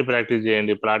 -1 పెట్టి ప్రాక్టీస్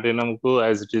చేయండి, ప్లాటినం కు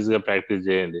యాజ్ ఇట్ ఈస్ గా ప్రాక్టీస్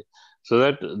చేయండి. So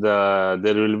that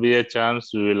there will be a chance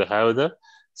we will have the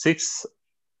 6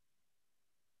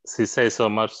 sys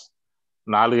isomers,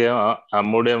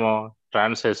 3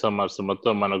 trans isomers,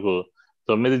 మొత్తం మనకు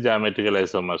 9 జామెట్రికల్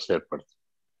ఐసోమర్స్ ఏర్పడతాయి.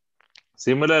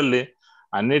 సిమిలర్లీ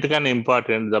అన్నిటికన్నా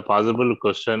important the possible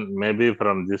question maybe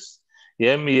from this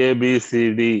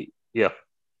MABCDF.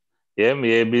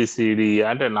 MABCD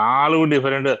అంటే 4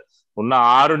 different ఉన్న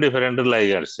 6 different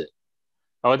లైగండ్స్.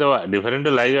 కాకపోతే different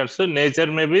లైగండ్స్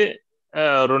nature maybe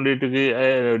రెండింటికి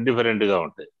different గా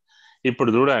ఉంటాయి. ఇప్పుడు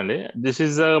చూడండి, దిస్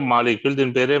ఈస్ ద మాలిక్యూల్.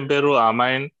 దీని పేరు ఏం పేరు?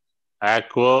 Amine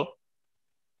ఆక్వో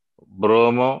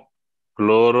bromo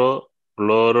chloro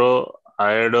ఫ్లోరో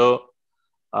iodo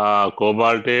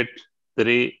కోబాల్టేట్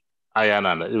 3 ion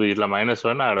అన్నది. ఇవి ఇట్లా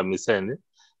 -1 అక్కడ మిస్ అయింది.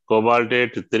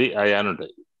 కోబాల్టేట్ 3 అయాన్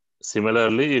ఉంటాయి.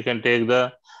 Similarly you can take the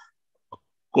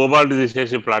cobalt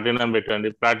తీసేసి ప్లాటినం పెట్టండి,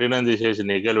 ప్లాటినం తీసేసి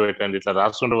నికెల్ పెట్టండి, ఇట్లా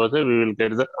రాసుకుంటూ పోతే we will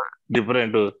get the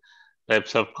different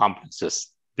types of complexes.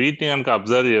 వీటిని కనుక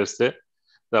అబ్జర్వ్ చేస్తే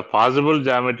ద పాసిబుల్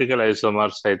జామెట్రికల్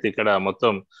ఐసోమర్స్ అయితే ఇక్కడ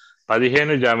మొత్తం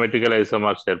 15 జామెట్రికల్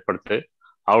ఐసోమర్స్ ఏర్పడతాయి.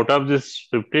 Out of this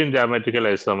 15 geometrical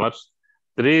isomers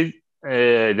 3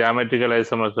 geometrical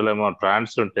isomers ఏమో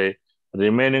ట్రాన్స్ ఉంటాయి,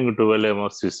 రిమైనింగ్ 12 ఏమో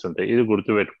సిస్ ఉంటాయి. ఇది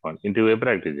గుర్తుపెట్టుకోండి, ఇంటికి పోయి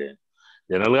ప్రాక్టీస్ చేయండి.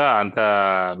 జనరల్ గా అంత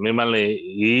మిమ్మల్ని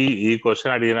ఈ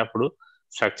క్వశ్చన్ అడిగినప్పుడు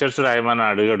స్ట్రక్చర్స్ రాయమని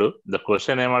అడగడు. ద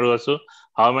క్వశ్చన్ ఏం అడగచ్చు?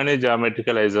 How many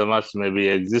geometrical isomers may be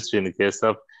exist in case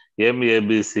of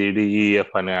MABCDEF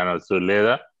అని అనొచ్చు.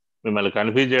 లేదా మిమ్మల్ని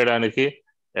కన్ఫ్యూజ్ చేయడానికి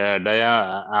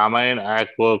amine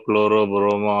ఆక్వో chloro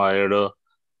bromo iodo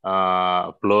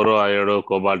ఫ్లోరో iodo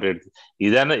కోబాల్టేట్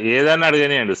ఏదైనా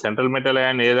అడగనియండి, సెంట్రల్ మెటల్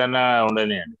అయాన్ ఏదైనా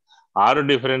ఉండనియండి. 6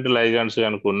 డిఫరెంట్ లైగండ్స్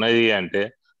కనుక ఉన్నాయి అంటే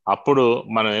అప్పుడు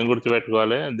మనం ఏం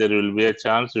గుర్తుపెట్టుకోవాలి? There will be a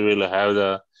chance we will have the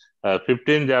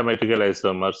 15 geometrical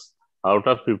isomers. Out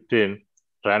of 15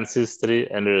 ట్రాన్సిస్ 3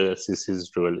 and sis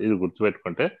 12. ఇది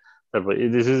గుర్తుపెట్టుకుంటే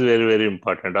this is very very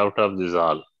important out of this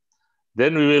all.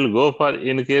 Then we will go for,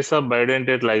 in case of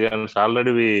bidentate ligands,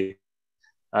 already we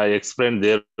explained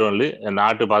there only,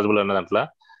 not possible annadantla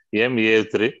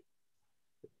MA3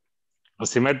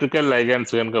 symmetrical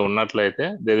ligands ganaka unnatlaite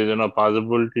there is no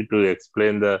possibility to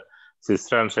explain the cis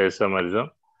trans isomerism.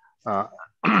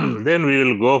 Then we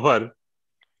will go for,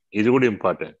 ఇది కూడా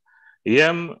important,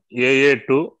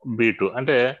 MAA2B2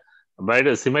 అంటే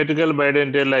symmetrical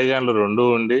bidentate లైగాన్లు 2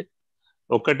 ఉండి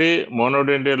ఒకటి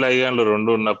monodentate లైగాన్లు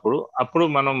 2 ఉన్నప్పుడు అప్పుడు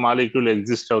మనం molecule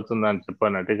exist అవుతుంది అని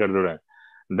చెప్పానంటే ఇక్కడ చూడండి,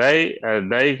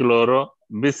 dichloro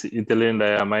bis ethylene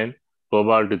diamine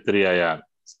cobalt 3 ion.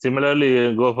 Similarly,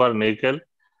 you go for nickel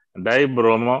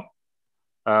dibromo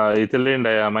ethylene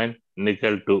diamine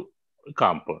nickel 2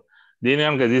 compound. దీని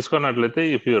కనుక తీసుకున్నట్లయితే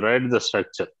if you right the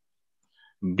structure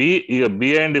B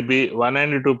and B 1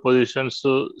 and 2 positions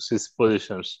to 6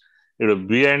 positions.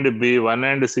 B and B 1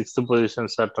 and 6th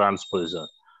positions are trans position.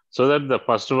 So that the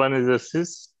first one is a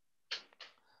cis,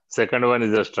 second one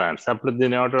is a trans. Apple the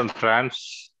name trans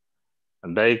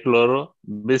dichloro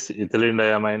bis ethylene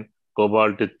diamine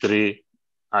cobalt 3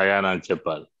 ion అని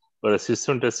చెప్పాలి. Sys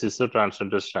ఉంటే sys, ట్రాన్స్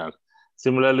ఉంటే ట్రాన్స్.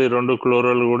 Similarly 2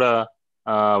 క్లోరోలు కూడా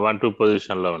 1-2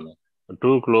 position లో ఉన్నాయి.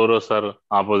 2 క్లోరోస్ are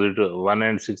opposite 1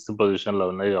 and 6th position లో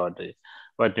ఉన్నాయి కాబట్టి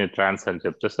వాటిని ట్రాన్స్ అని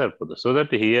చెప్తే సరిపోతుంది. So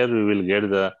that here we will get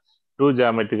the 2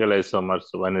 geometrical isomers,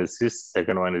 one is sys,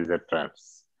 second one is the trance.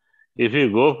 If you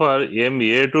go for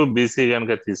MA2BC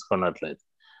కనుక తీసుకున్నట్లయితే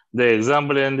ద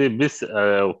ఎగ్జాంపుల్ ఏంది, బిస్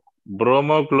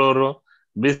బ్రోమోక్లోరో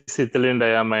బిస్ ethylene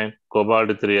diamine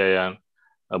cobalt 3 ion,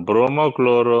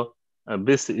 బ్రోమోక్లోరో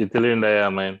బిస్ ethylene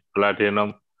diamine platinum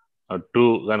 2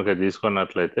 కనుక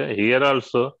తీసుకున్నట్లయితే here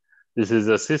also this is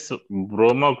the sys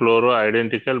బ్రోమోక్లోరో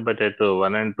identical but at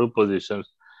 1 and 2 positions,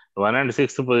 1 and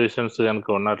 6th positions కనుక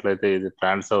ఉన్నట్లయితే ఇది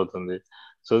ట్రాన్స్ అవుతుంది.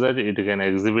 So that it can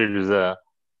exhibit the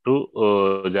 2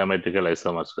 geometrical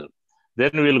isomers.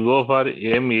 Then will go for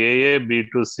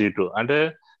MAAB2C2 అంటే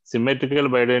symmetrical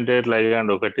bidentate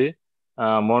ligand ఒకటి,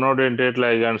 monodentate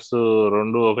ligands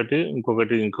 2 ఒకటి, ఇంకొక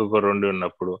 2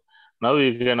 ఉన్నప్పుడు now you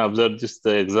can observe this.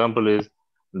 The example is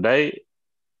die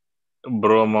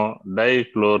bromo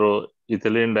dichloro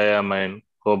ethylene diamine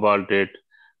కోబాల్టేట్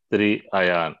 3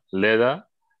 ion, లేదా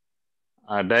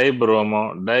డైబ్రోమో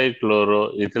dichloro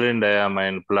ethylene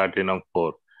diamine platinum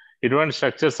 4. ఇటువంటి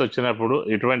structures వచ్చినప్పుడు,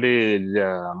 ఇటువంటి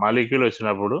molecule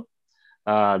వచ్చినప్పుడు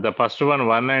the first one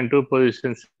 1 and 2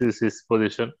 positions sys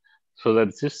position. So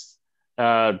that sys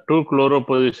 2 chloro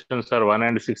positions are 1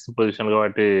 and 6th position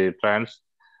కాబట్టి ట్రాన్స్,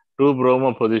 2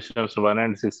 bromo positions 1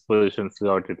 and 6th positions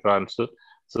కాబట్టి ట్రాన్స్.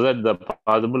 So that the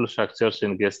possible structures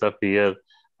in case of here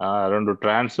 2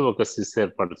 ట్రాన్స్ ఒక sys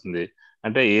ఏర్పడుతుంది.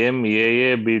 అంటే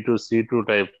MAAB2C2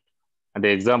 type అంటే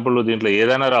example దీంట్లో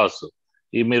ఏదైనా రావచ్చు.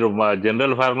 ఈ మీరు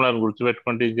జనరల్ ఫార్ములాను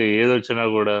గుర్తుపెట్టుకుంటే ఇంకా ఏది వచ్చినా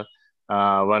కూడా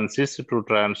 1 cis 2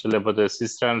 ట్రాన్స్ లేకపోతే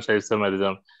సిస్ ట్రాన్స్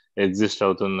ఐసోమెరిజం ఎగ్జిస్ట్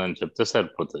అవుతుందని చెప్తే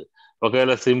సరిపోతుంది.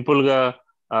 ఒకవేళ సింపుల్ గా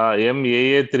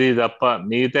MAA3 తప్ప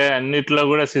మిగతా అన్నిట్లో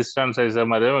కూడా సిస్ ట్రాన్స్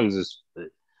ఐసోమెరిజం ఎగ్జిస్ట్ అవుతుంది.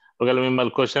 ఒకవేళ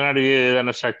మిమ్మల్ని క్వశ్చన్ అడిగి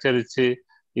ఏదైనా స్ట్రక్చర్ ఇచ్చి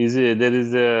there is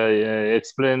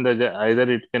explain the either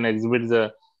it can exhibit the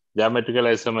geometrical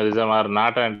isomerism or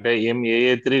not అంటే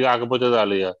MAA3 కాకపోతే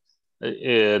చాలు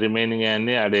రిమైనింగ్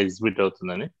అన్ని అది ఎగ్జిబిట్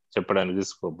అవుతుందని చెప్పడానికి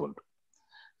స్కోప్ ఉంటుంది.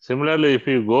 Similarly if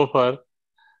you go for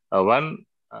 1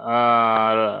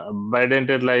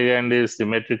 bidentate ligand is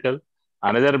symmetrical,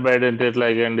 another bidentate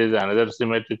ligand is another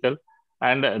symmetrical,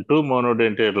 and 2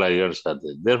 monodentate ligands are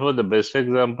there. Therefore the best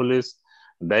example is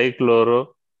dichloro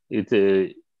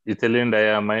ethylene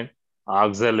diamine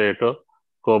oxalato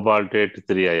cobaltate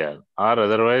 3 ion, or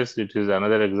otherwise it is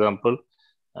another example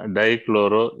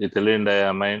dichloro ethylene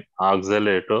diamine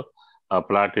oxalato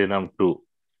platinum 2.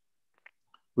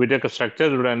 వీటి యొక్క structure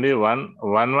చూడండి,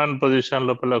 1 position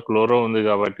లోపల chloro ఉంది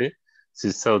కాబట్టి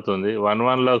sys అవుతుంది,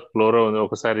 1 లో chloro ఉంది.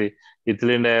 ఒకసారి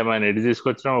ఇథిలిన్ డయామైన్ ఇటు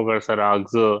తీసుకొచ్చినాం, ఒకసారి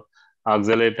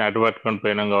ఆక్సలేట్ అటు పట్టుకొని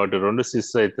పోయినాం కాబట్టి 2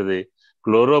 సిస్ అవుతుంది.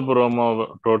 క్లోరో బ్రోమో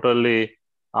టోటల్లీ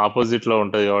ఆపోజిట్ లో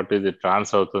ఉంటుంది కాబట్టి ఇది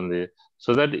ట్రాన్స్ అవుతుంది. సో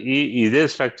దట్ ఇదే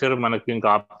స్ట్రక్చర్ మనకి ఇంకా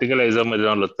ఆప్టికల్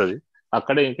ఐసోమెరిజంలో వస్తుంది.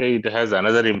 అక్కడ ఇంకా ఇట్ హ్యాస్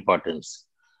అనదర్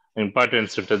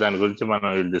ఇంపార్టెన్స్ ఉంటే దాని గురించి మనం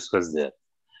డిస్కస్ చేయాలి.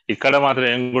 ఇక్కడ మాత్రం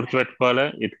ఏం గుర్తుపెట్టుకోవాలి,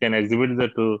 it can exhibit the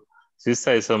 2 sys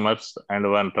isomers and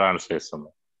 1 trans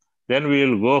isomer. Then we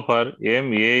will go for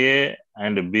MAA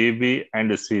and BB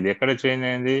and C. ఎక్కడ చేంజ్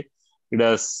అయింది, ఇక్కడ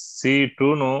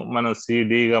C2 ను మనం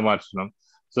CD గా మార్చినాం.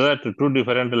 So that 2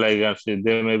 different ligands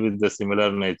they may be the similar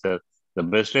nature. The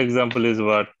best example is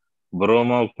what,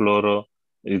 bromo chloro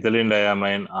ethylene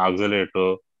diamine oxalato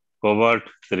cobalt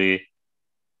 3.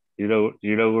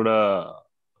 ఈడ కూడా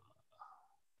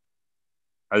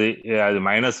అది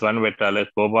 -1 పెట్టాలి,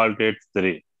 కోబాల్టేట్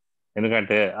 3,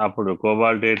 ఎందుకంటే అప్పుడు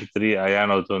కోబాల్టేట్ 3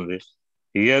 అయాన్ అవుతుంది.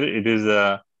 Here it is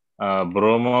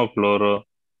bromo chloro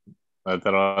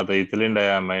తర్వాత ఇథిలిన్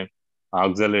డయామైన్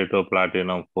ఆక్సలేటో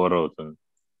ప్లాటినం 4 అవుతుంది.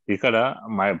 ఇక్కడ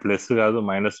ప్లస్ కాదు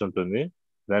మైనస్ ఉంటుంది.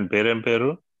 దాని పేరేం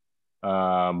పేరు,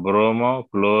 bromo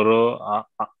chloro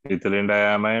ethylene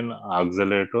diamine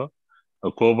ఆక్సలేటో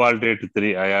కోబాల్టేట్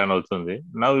 3 ion అవుతుంది.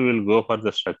 Now we will go for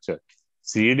the structure.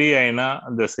 CD అయినా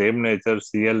ద సేమ్ నేచర్,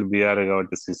 CLBR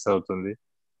కాబట్టి సిస్ అవుతుంది.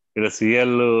 ఇక్కడ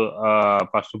CL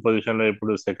ఫస్ట్ పొజిషన్ లో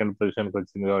ఇప్పుడు సెకండ్ పొజిషన్ కి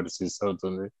వచ్చింది కాబట్టి సిస్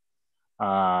అవుతుంది.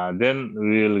 then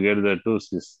we will get the 2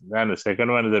 cis. Then second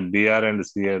one is the BR and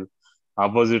CR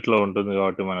opposite లో ఉంటుంది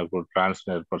కాబట్టి మనకు ట్రాన్స్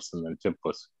ఏర్పడుతుంది అని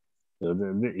చెప్పొచ్చు.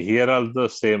 హియర్ ఆల్సో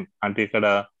సేమ్, అంటే ఇక్కడ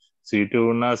C2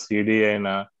 ఉన్న CD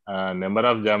అయినా number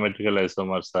of geometrical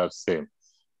isomers are same.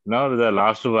 Now the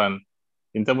last one,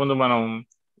 ఇంతకుముందు మనం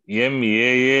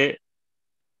MAA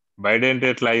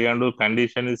bidentate ligand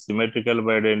condition symmetrical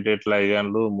bidentate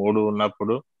లైగాండ్లు 3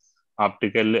 ఉన్నప్పుడు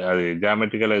ఆప్టికల్ అది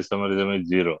జామెట్రికల్ ఐసోమరిజం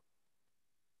 0.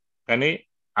 కానీ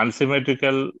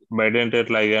అన్సిమెట్రికల్ బైడెంటేట్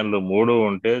లైగాండ్లు 3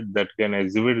 ఉంటే that can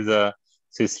exhibit the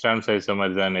sys trans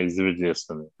ఐసోమరిజాన్ని exhibit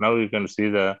చేస్తుంది. Now you can see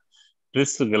the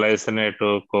ట్రిస్ గ్లైసినేటో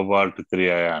cobalt 3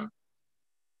 ion,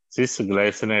 sys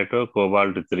గ్లైసినేటో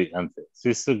cobalt 3 అంతే,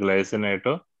 sys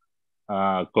గ్లైసినేటో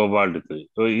cobalt 3.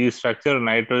 So ఈ structure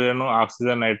nitrogen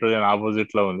oxygen nitrogen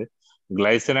opposite లో ఉంది.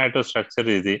 గ్లైసినేటో structure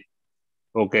ఇది.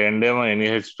 ఒక ఎండేమో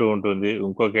NH2 ఉంటుంది,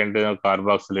 ఇంకొక ఎండేమో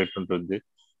కార్బాక్సిలేట్ ఉంటుంది.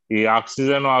 ఈ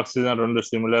ఆక్సిజన్ రెండు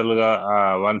సిమిలర్ గా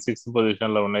 1/6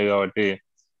 పొజిషన్ లో ఉన్నాయి కాబట్టి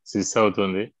సిస్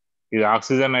అవుతుంది. ఇది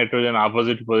oxygen nitrogen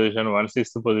opposite position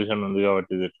 1/6 position ఉంది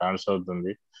కాబట్టి ఇది ట్రాన్స్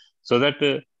అవుతుంది. So that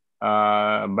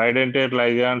bidentate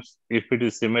ligands, if it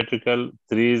is symmetrical,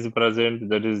 3 is present,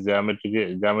 that is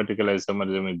geometrical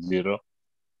isomerism is 0.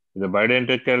 The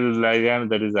bidentate ligand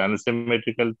that is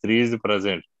unsymmetrical, 3 is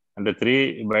present, and the 3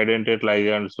 bidentate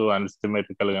ligands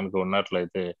unsymmetrical కనుక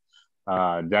ఉన్నట్లయితే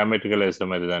geometrical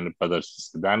ఐసోమరిజాన్ని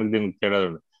ప్రదర్శిస్తుంది. దానికి దీనికి తేడా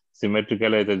ఉంది.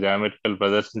 సిమెట్రికల్ అయితే జామెట్రికల్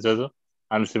ప్రదర్శించదు,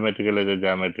 అన్సిమెట్రికల్ అయితే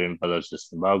జామెట్రీని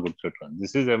ప్రదర్శిస్తుంది. బాగా గుర్తుపెట్టుకోండి.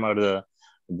 This is about the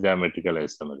geometrical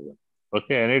isomerism.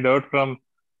 Okay, any doubt from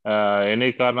any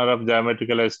corner of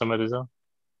geometrical isomerism?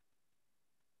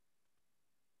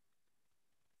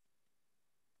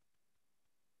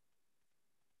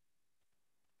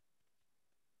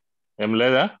 Em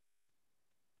leda?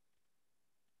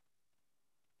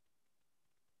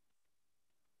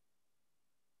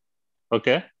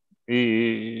 Okay,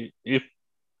 if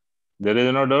there is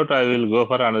no doubt, I will go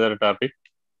for another topic.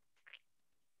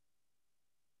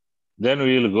 Then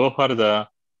we will go for the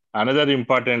another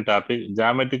important topic,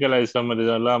 geometrical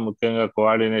isomerism లో ముఖ్యంగా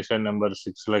coordination number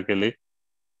 6 లోకి వెళ్ళి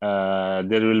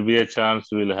there will be a chance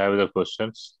we will have the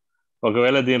questions.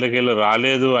 ఒకవేళ దీంట్లోకి వెళ్ళి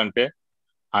రాలేదు అంటే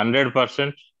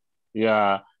 100% ఇక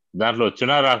దాంట్లో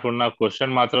వచ్చినా రాకుండా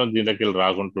క్వశ్చన్ మాత్రం దీంట్లోకి వెళ్ళి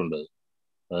రాకుంటుండదు.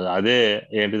 అదే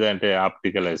ఏంటిదంటే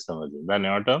ఆప్టికల్ ఐసోమరిజం. దాన్ని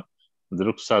ఏమంటాం?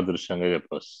 దృక్సాదృశ్యంగా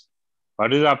చెప్పవచ్చు.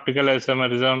 What is optical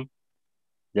isomerism?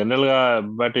 General గా,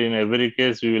 but in every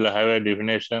case we will have a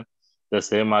definition, the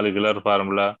same molecular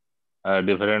formula,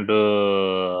 different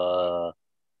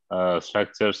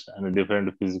structures and different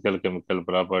physical chemical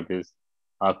properties.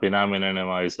 ఆ ఫినామినన్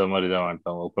ఏమో ఐసోమరిజం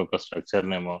అంటాం, ఒక్కొక్క స్ట్రక్చర్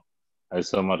నేమో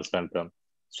ఐసోమర్స్ అంటాం.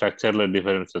 స్ట్రక్చర్ లో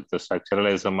డిఫరెన్స్ వస్తే structural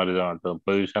isomerism అంటాం,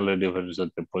 పొజిషన్ లో డిఫరెన్స్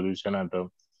వస్తే పొజిషన్ అంటాం,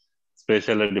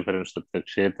 స్పేషల్ డిఫరెన్స్ వస్తే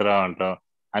క్షేత్ర అంటాం.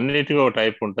 అన్నిటికీ ఒక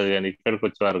టైప్ ఉంటుంది. కానీ ఇక్కడికి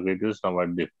వచ్చే వరకు ఇట్ ఈస్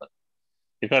సమ్వాట్ డిఫరెంట్.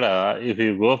 ఇక్కడ if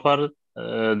you go for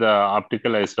the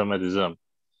optical isomerism,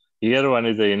 here one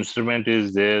is the instrument is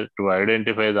there to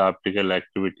identify the optical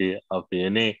activity of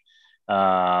any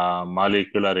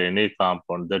molecule or any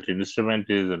compound. That instrument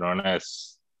is known as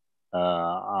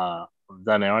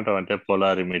దాని ఏమంటామంటే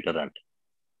polarimeter అంటే.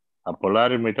 ఆ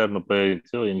పొలారిమీటర్ను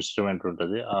ఉపయోగించి instrument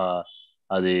ఉంటుంది.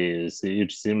 అది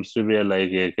it seems to be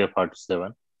like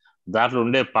AK-47. దాంట్లో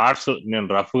ఉండే parts నేను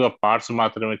రఫ్ గా పార్ట్స్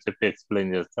మాత్రమే చెప్పి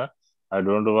ఎక్స్ప్లెయిన్ చేస్తా. I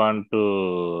don't want to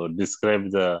describe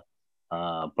the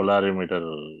polarimeter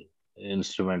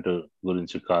instrument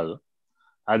గురించి కాదు.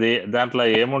 అది దాంట్లో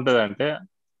ఏముంటది అంటే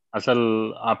అసలు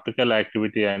ఆప్టికల్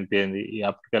యాక్టివిటీ అంటే ఏంది, ఈ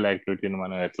ఆప్టికల్ యాక్టివిటీని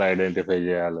మనం ఎట్లా ఐడెంటిఫై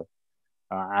చేయాలి,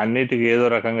 అన్నిటికీ ఏదో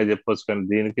రకంగా చెప్పొచ్చు. కానీ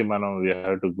దీనికి మనం we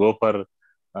have to go for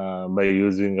by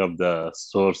using of the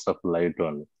source of light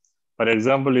only. For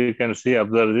example, you can see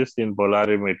observe this in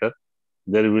polarimeter.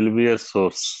 There will be a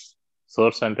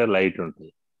source అంటే లైట్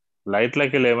ఉంటుంది. లైట్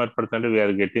లకి ఏమర్పడుతుంటే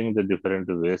we are getting the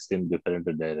different ways in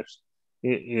different direction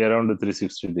around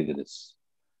 360 degrees.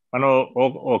 మనం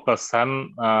ఒక sun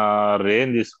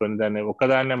rain తీసుకొని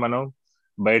ఒకదాన్ని మనం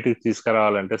బయటికి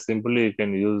తీసుకురావాలంటే simply you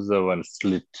can use one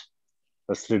slit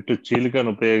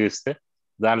చీలికను ఉపయోగిస్తే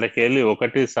దాంట్లోకి వెళ్ళి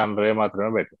ఒకటి సన్ రే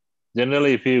మాత్రమే బయట. General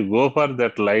if you go for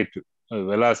that light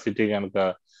velocity కనుక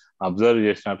అబ్జర్వ్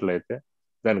చేసినట్లయితే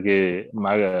దానికి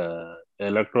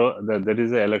దట్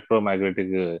ఈస్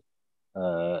ఎలక్ట్రోమాగ్నెటిక్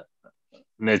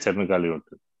నేచర్ని కలిగి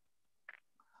ఉంటుంది.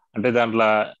 అంటే దాంట్లో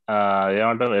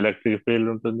ఏమంటాం, ఎలక్ట్రిక్ ఫీల్డ్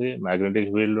ఉంటుంది, మ్యాగ్నెటిక్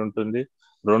ఫీల్డ్ ఉంటుంది.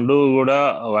 రెండు కూడా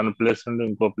వన్ ప్లేస్ నుండి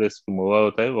ఇంకో ప్లేస్ కి మూవ్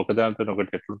అవుతాయి. ఒకదానితో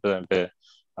ఒకటి ఎట్లుంటుంది అంటే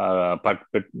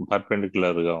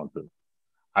పర్పెండిక్యులర్ గా ఉంటుంది.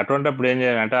 అటువంటిప్పుడు ఏం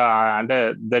చేయాలంటే అంటే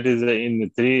that is in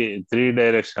three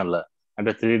direction లా,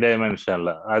 అంటే 3 dimension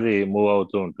లా అది మూవ్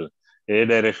అవుతూ ఉంటుంది. ఏ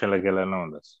డైరెక్షన్ లోకి వెళ్ళాలన్నా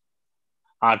ఉండొచ్చు.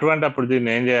 అటువంటి అప్పుడు దీన్ని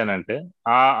ఏం చేయాలంటే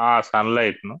ఆ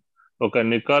సన్లైట్ ను ఒక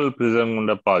నికాల్ ప్రిజం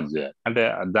గుండా పాస్ చేయాలి. అంటే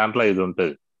దాంట్లో ఇది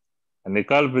ఉంటుంది.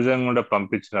 నికాల్ ప్రిజం గుండా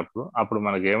పంపించినప్పుడు అప్పుడు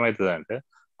మనకి ఏమవుతుంది అంటే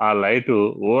ఆ లైట్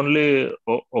ఓన్లీ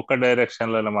ఒక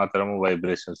డైరెక్షన్ లో మాత్రమే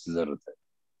వైబ్రేషన్స్ జరుగుతాయి.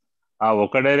 ఆ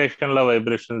ఒక డైరెక్షన్ లో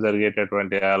వైబ్రేషన్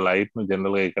జరిగేటటువంటి ఆ లైట్ ను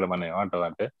జనరల్ గా ఇక్కడ మనం ఏమంటాం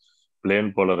అంటే ప్లేన్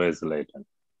పోలరైజ్ లైట్ అని.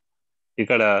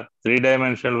 ఇక్కడ 3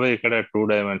 డైమెన్షన్ ఇక్కడ 2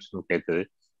 డైమెన్షన్ అవుతుంది.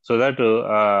 సో దట్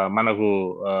మనకు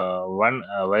one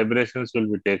vibrations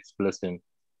will be takes place in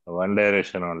one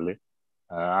direction only.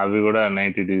 అవి కూడా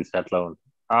 90 degrees అట్లా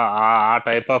ఉంటాయి. ఆ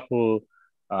టైప్ ఆఫ్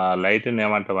లైట్ ని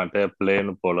ఏమంటామంటే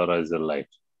plane polarised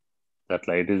light. That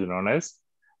light is known as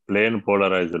plane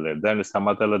polarised light. దాన్ని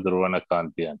సమతల ధ్రువణ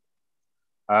కాంతి అని.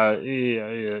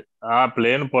 ఆ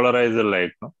ప్లేన్ పోలరైజ్డ్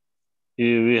లైట్ ను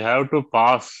we have to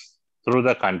pass through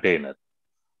the container.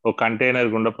 ఒక కంటైనర్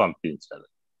గుండా పంపించాలి.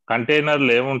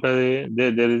 కంటైనర్లో ఏముంటది?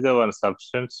 There is one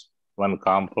substance, one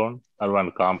compound are one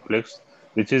complex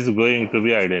which is going to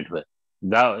be identify.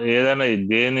 ఏదైనా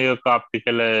దేని యొక్క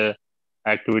ఆప్టికల్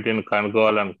యాక్టివిటీని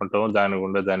కనుక్కోవాలనుకుంటామో దాని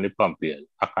గుండా దాన్ని పంపించాలి.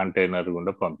 ఆ కంటైనర్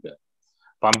గుండా పంపించాలి.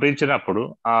 పంపించినప్పుడు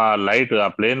ఆ లైట్, ఆ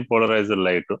ప్లేన్ పోలరైజ్డ్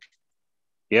లైట్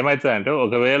ఏమవుతుంది అంటే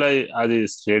ఒకవేళ అది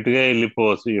స్ట్రేట్ గా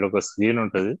వెళ్ళిపోవచ్చు. ఇక్కడ ఒక స్క్రీన్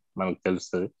ఉంటుంది మనకు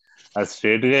తెలుస్తుంది. అది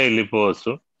స్ట్రేట్ గా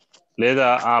వెళ్ళిపోవచ్చు. లేదా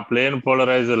ఆ plane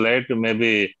polarised light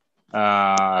maybe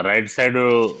right side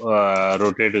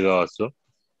rotate కావచ్చు.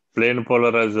 ప్లేన్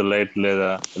పోలరైజ్డ్ లైట్ లేదా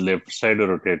లెఫ్ట్ సైడ్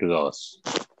రొటేట్ కావచ్చు.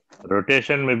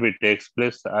 Rotation maybe takes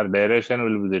place are direction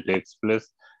will be takes place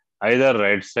either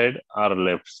right side are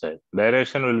left side.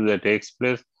 Direction will be takes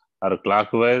place are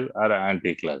clock wise are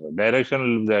anti clock. Direction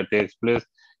will be takes place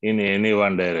in any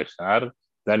one direction. Are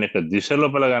దాని యొక్క దిశ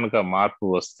లోపల కనుక మార్పు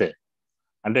వస్తే,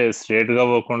 అంటే straight గా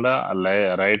పోకుండా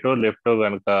right left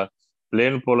కనుక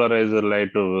ప్లేన్ పోలరైజ్డ్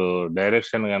లైట్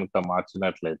డైరెక్షన్ కనుక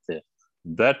మార్చినట్లయితే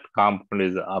that compound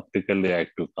is optically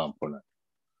active compound.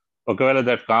 ఒకవేళ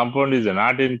that compound is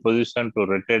not in position to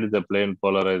rotate the plane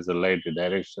polarised light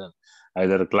direction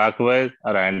either clock wise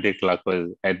are anti clock wise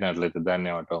అయినట్లయితే దాన్ని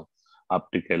ఏమంటాం?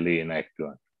 Optically inactive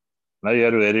అంట. Now you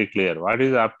are very clear. What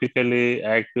is optically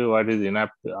active? What is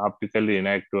optically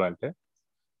inactive? Ante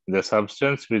the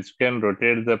substance which can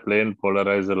rotate the plane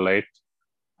polarized light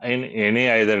in any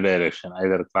either direction,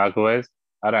 either clockwise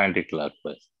or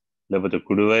anti-clockwise. లేకపోతే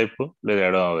కుడి వైపు లేదా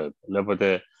ఎడమ వైపు, లేకపోతే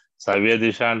సవ్య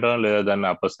దిశ అంటాం, లేదా దాన్ని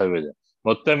అపసవ్య దిశ.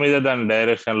 మొత్తం మీద దాని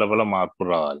డైరెక్షన్ లోపల మార్పు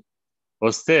రావాలి.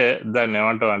 వస్తే దాన్ని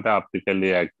ఏమంటాం అంటే ఆప్టికల్లీ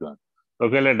యాక్టివ్ అని.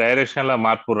 ఒకవేళ డైరెక్షన్ లో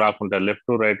మార్పు రాకుండా, లెఫ్ట్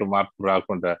టు రైట్ మార్పు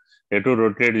రాకుండా, ఎటు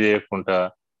రొటేట్ చేయకుండా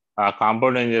ఆ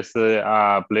కాంపౌండ్ ఏం చేస్తుంది? ఆ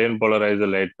ప్లేన్ పోలరైజ్డ్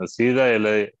లైట్ సీదా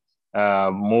ఎలా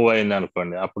మూవ్ అయింది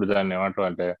అనుకోండి, అప్పుడు దాన్ని ఏమంటాం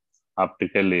అంటే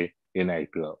ఆప్టికల్లీ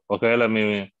ఇన్యాక్టివ్. ఒకవేళ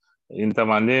మేము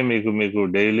ఇంతమంది మీకు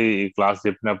డైలీ ఈ క్లాస్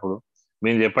చెప్పినప్పుడు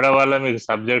మేము చెప్పడం వల్ల మీకు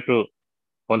సబ్జెక్టు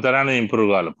కొంతనైనా ఇంప్రూవ్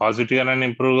కావాలి, పాజిటివ్గానైనా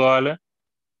ఇంప్రూవ్ కావాలి,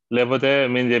 లేకపోతే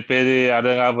మేము చెప్పేది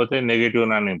అర్థం కాకపోతే నెగిటివ్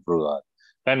నన్ను ఇంప్రూవ్ కావాలి.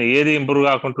 కానీ ఏది ఇంప్రూవ్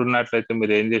కాకుండా ఉన్నట్లయితే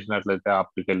మీరు ఏం చేసినట్లయితే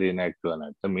ఆప్టికల్లీ ఇన్యాక్టివ్ అని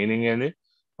అంటే మీనింగ్ ఏంది?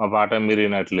 మా పాఠం మీరు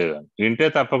వినట్లేదు అని. వింటే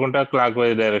తప్పకుండా క్లాక్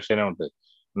వైజ్ డైరెక్షనే ఉంటుంది.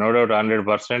 నో డౌట్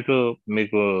 100%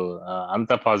 మీకు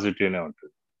అంత పాజిటివ్నే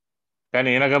ఉంటుంది. కానీ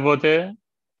వినకపోతే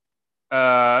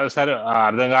సరే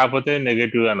అర్థం కాకపోతే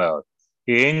నెగిటివ్ అని రావాలి.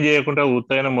 ఏం చేయకుండా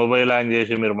ఉత్తైన మొబైల్ ఆన్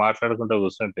చేసి మీరు మాట్లాడుకుంటూ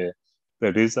కూర్చుంటే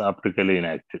దట్ ఈస్ ఆప్టికల్లీ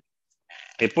ఇన్యాక్టివ్.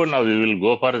 ఇప్పుడు now we will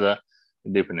go for the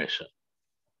definition.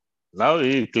 Now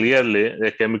clearly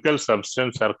a chemical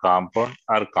substance or compound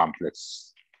or complex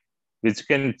which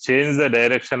can change the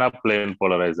direction of plane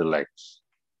polarized light,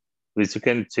 which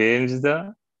can change the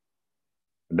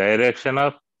direction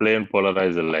of plane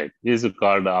polarized light is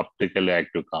called optically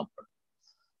active compound.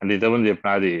 అంటే ఇంతకుముందు చెప్పిన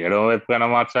అది ఎడమ వైపుకైనా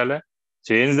మార్చాలి,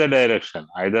 change the direction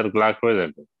either clock wise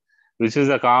అంటే which is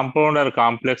the compound are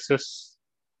complexes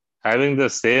having the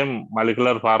same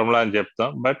molecular formula అని చెప్తాం,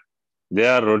 but they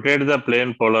are rotate the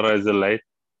plane polarised light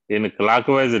in clock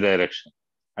wise direction.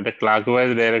 అంటే క్లాక్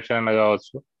వైజ్ డైరెక్షన్ అని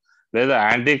కావచ్చు, లేదా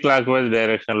anti clock wise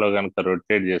direction లో కనుక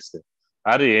rotate చేస్తే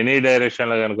or any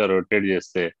direction లో కనుక రొటేట్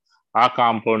చేస్తే ఆ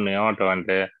కాంపౌండ్ ఏమంటాం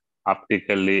అంటే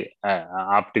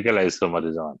ఆప్టికల్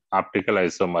ఐసోమరిజం అని. ఆప్టికల్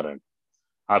ఐసోమర్ అంటే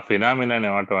ఆ ఫినామినాని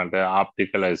ఏమంటాం అంటే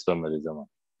ఆప్టికల్ ఐసోమరిజం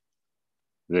అని.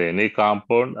 Any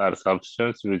compound or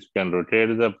substance which can rotate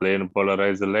the plane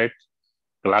polarized light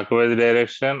clockwise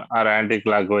direction or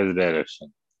anti-clockwise direction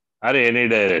or any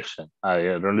direction,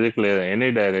 any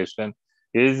direction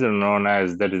is known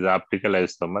as, that is optical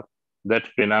isomer. That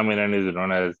phenomenon is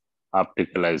known as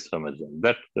optical isomerism.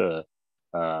 That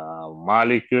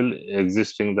molecule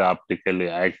existing the optically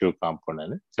active compound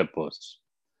అని చెప్పవచ్చు.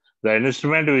 The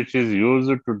instrument which is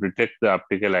used to detect the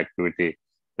optical activity,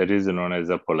 that is known as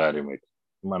the polarimeter.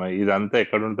 మనం ఇదంతా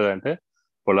ఎక్కడ ఉంటుంది అంటే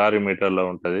polarimeter లో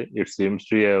ఉంటది. It seems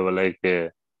to like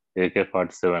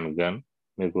AK-47 gun.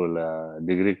 మీకు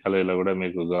డిగ్రీ కాలేజ్లో కూడా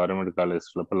మీకు గవర్నమెంట్ కాలేజ్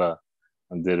లోపల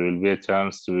there will be a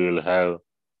chance we will have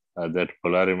that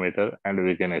polarimeter and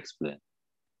we can explain.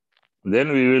 Then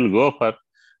we will go for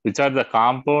which are the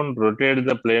compound rotate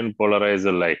the plane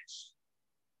polarizer lights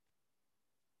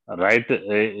right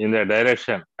in the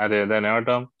direction. అదే దాని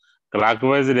ఏమంటాం, clock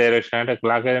wise direction. అంటే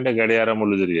clock wise అంటే గడియారం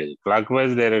ముళ్ళు తిరిగేది. Clock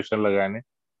wise direction లో కానీ,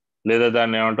 లేదా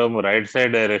దాన్ని ఏమంటాం రైట్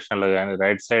సైడ్ డైరెక్షన్ లో కానీ,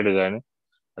 రైట్ సైడ్ కానీ,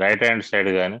 రైట్ హ్యాండ్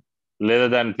సైడ్ కానీ, లేదా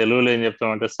దాన్ని తెలుగులో ఏం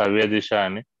చెప్తామంటే సవ్య దిశ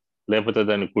అని, లేకపోతే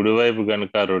దాన్ని కుడివైపు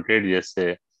కనుక రొటేట్ చేస్తే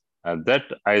that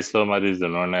isomer is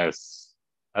known as,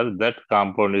 that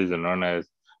compound is known as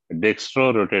Dextro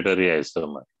rotatory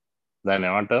isomer. దాన్ని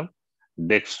ఏమంటాం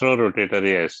డెక్స్ట్రో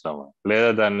రొటేటరీ ఐసోమర్. లేదా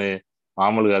దాన్ని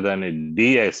మామూలుగా దాన్ని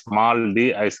స్మాల్ డి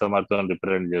ఐసోమర్ తో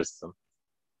రిప్రజెంట్ చేస్తాం.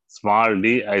 స్మాల్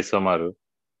డి ఐసోమర్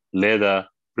లేదా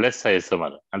ప్లస్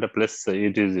ఐసోమర్. అంటే plus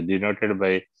it is denoted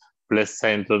by plus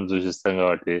sign తో సూచిస్తాం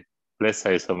కాబట్టి ప్లస్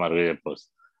ఐసోమర్ గా చెప్పవచ్చు.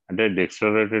 అంటే డెక్స్ట్రో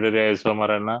రొటేటరీ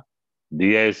ఐసోమర్ అన్నా, డి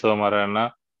ఐసోమర్ అన్నా,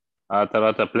 ఆ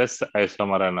తర్వాత ప్లస్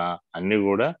ఐసోమర్ అన్నా, అన్ని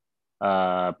కూడా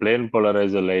ప్లేన్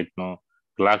పోలరైజర్ లైట్ ను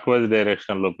క్లాక్ వైజ్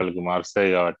డైరెక్షన్ లోపలికి మారుస్తాయి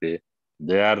కాబట్టి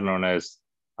they are known as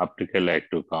optical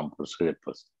active compounds గా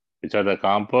చెప్పవచ్చు. Which are the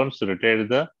compounds rotate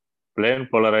the plane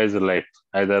polariser light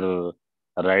either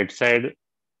right side,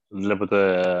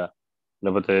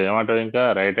 లేకపోతే ఏమంటారు ఇంకా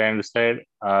right hand side,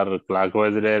 are clock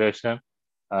wise direction,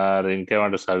 are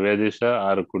ఇంకేమంటారు సవ్య దిశ,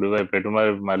 ఆర్ కుడివైపు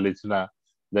ఎటువైపు మళ్ళించిన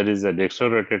that is the Dextro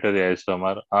rotatory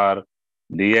isomer R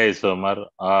D isomer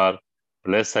are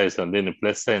plus isomer. దీన్ని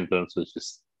plus sign తో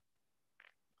సూచిస్తుంది.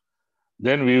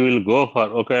 Then we will go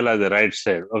for ఒకవేళ అది రైట్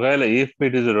సైడ్, ఒకవేళ if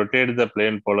it is rotate the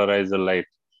plane polariser light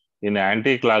in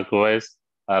anti clock wise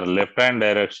are left hand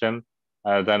direction,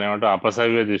 దాని ఏమంటారు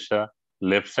అపసవ్య దిశ,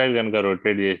 left side కనుక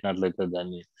రొటేట్ చేసినట్లయితే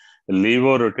దాన్ని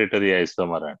లీవో రొటేటరీ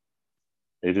ఐసోమర్ అండి.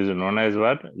 It is known as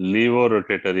what? Levo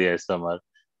rotatory isomer.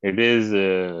 It is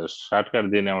shortcut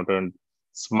దీని ఏమంటారు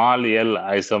small L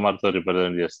isomer తో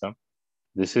రిప్రజెంట్ చేస్తాం.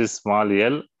 This is small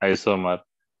L isomer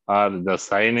are the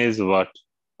sign is what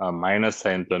minus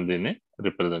sign తో దీన్ని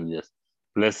represent చేస్తాం.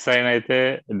 Plus sign అయితే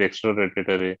Dextro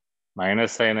rotatory,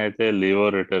 minus sign అయితే Livo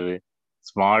రొటరీ,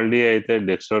 small D అయితే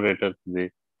డెక్స్ట్రో రొటరీ,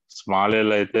 స్మాల్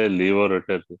ఎల్ అయితే లీవో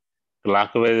రొటరీ,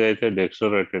 క్లాక్ వైజ్ అయితే డెక్స్ట్రో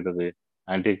రొటరీ,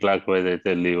 యాంటీ క్లాక్ వైజ్ అయితే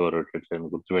Livo rotatory అని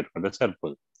గుర్తుపెట్టుకుంటే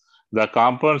సరిపోదు. The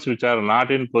compounds which are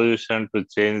not in position to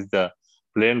change the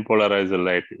plane polariser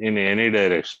light in any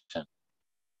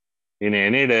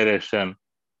direction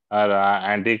are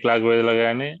anti clock wise లో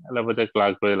కానీ లేకపోతే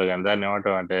clock wise లో కానీ దాన్ని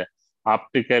ఏమంటాం అంటే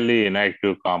ఆప్టికల్లీ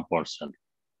ఇన్యాక్టివ్ కాంపౌండ్స్ అండి.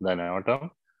 దాన్ని ఏమంటాం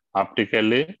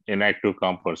ఆప్టికల్లీ ఇన్యాక్టివ్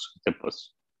కాంపౌండ్స్ చెప్పచ్చు.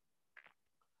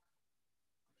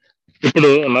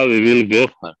 ఇప్పుడు now we will go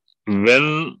for when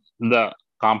the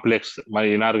complex, మరి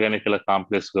ఇన్ఆర్గానిక్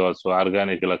కాంప్లెక్స్ కావచ్చు,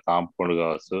 ఆర్గానిక్ కాంపౌండ్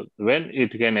కావచ్చు, when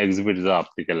it can exhibit the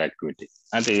optical activity.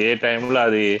 అంటే ఏ టైంలో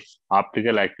అది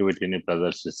ఆప్టికల్ యాక్టివిటీని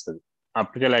ప్రదర్శిస్తుంది.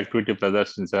 ఆప్టికల్ యాక్టివిటీ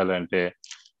ప్రదర్శించాలంటే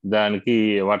దానికి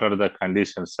what are the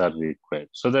conditions are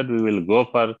required. So that we will go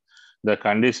for the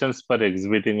conditions for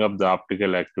exhibiting of the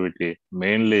optical activity.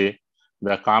 Mainly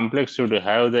the complex should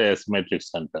have the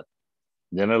asymmetric centre.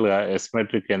 General గా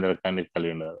asymmetric కేంద్రకాన్ని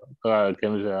కలిగి ఉన్నారు.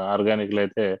 Organic లో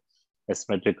అయితే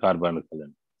asymmetric carbonic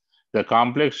element. The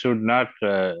complex should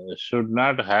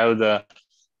not have the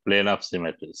plane of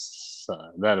symmetry.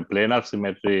 The plane of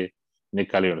symmetry ni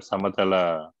kaligi undu, samatala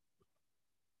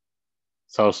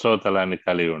saustotalaani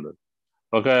kaligi undu.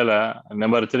 Okayala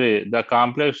number 3, the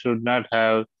complex should not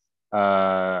have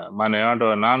man emanto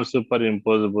non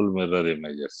superimposable mirror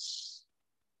images.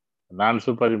 Non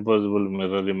superimposable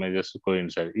mirror images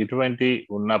coincide. ఇటువంటి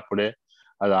ఉన్నప్పుడే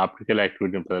అది optical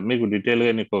activity ఉంటుంది. మీకు detail గా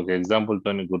నీకు ఒక example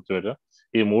తో గుర్తుపెట్టా,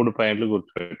 ఈ 3 పాయింట్లు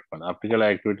గుర్తుపెట్టుకోండి. ఆప్టికల్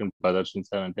యాక్టివిటీని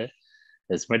ప్రదర్శించాలంటే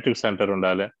ఎస్మెట్రిక్ సెంటర్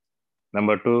ఉండాలి.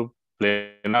 నెంబర్ 2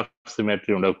 ప్లేన్ ఆఫ్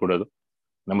సిమెట్రీ ఉండకూడదు.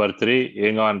 నెంబర్ 3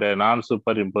 ఏం కావాలంటే non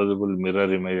super impossible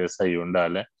mirror images అయి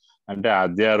ఉండాలి. అంటే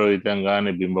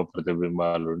అధ్యారోహితంగానే బింబ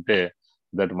ప్రతిబింబాలు ఉంటే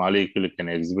that molecule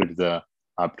can exhibit the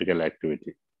optical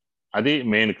activity. అది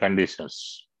మెయిన్ కండిషన్స్.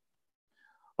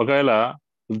 ఒకవేళ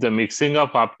the mixing of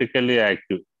optically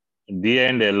active D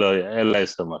and L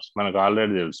isomers మనకు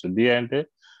ఆల్రెడీ తెలుసు. D అంటే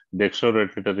డెక్స్ట్రో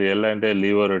రొటేటరీ, L అంటే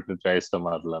లీవో రొటేటరీ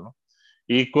ఐసోమర్లను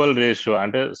ఈక్వల్ రేషియో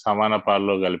అంటే సమాన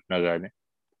పాల్లో కలిపినా కానీ,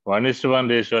 1:1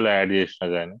 రేషియోలో యాడ్ చేసినా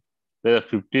కానీ, లేదా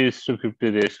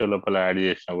 50:50 రేషియో లోపల యాడ్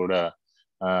చేసినా కూడా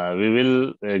we will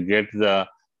get the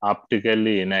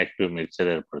optically inactive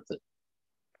mixture ఏర్పడుతుంది,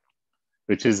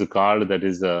 which is called that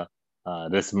is the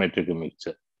రెసిమెట్రిక్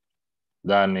mixture.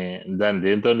 దాన్ని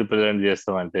దేంతో రిప్రజెంట్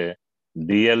చేస్తామంటే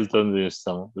డిఎల్ తో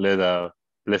చూస్తాము, లేదా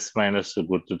ప్లస్ మైనస్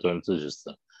గుర్తుతో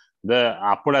సూచిస్తాం.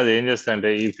 అప్పుడు అది ఏం చేస్తా అంటే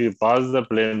if you pass the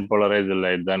plane polarised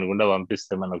light దాని గుండా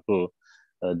పంపిస్తే మనకు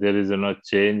there is no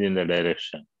change in the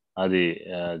direction. అది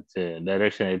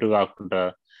డైరెక్షన్ ఎటు కాకుండా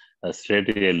స్ట్రేట్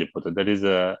గా వెళ్ళిపోతుంది. That is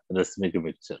రెస్మిక్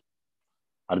mixture.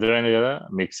 అర్థమైంది కదా?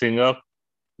 Mixing of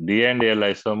D and L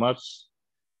isomers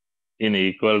in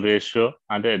equal ratio,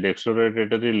 అంటే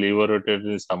డెక్స్ట్రోరోటేటరీ లీవో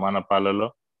రొటేటరీ సమాన పాలలో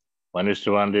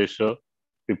 1:1 రేషియో,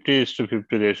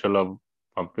 50:50 రేషియోలో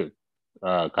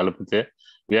కలిపితే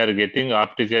we are getting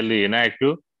optically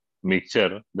inactive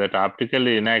mixture. That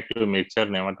optically inactive mixture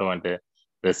ఏమంటాం అంటే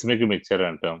రెస్మిక్ మిక్చర్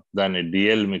అంటాం, దాన్ని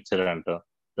డిఎల్ మిక్చర్ అంటాం,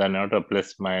 దాన్ని ఏమంటాం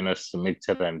ప్లస్ మైనస్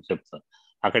మిక్చర్ అని చెప్తాం.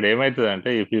 అక్కడ ఏమవుతుంది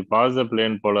అంటే if you pass the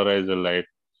plane polarised light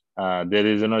there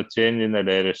is no change in the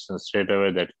direction straight away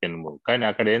that can move. కానీ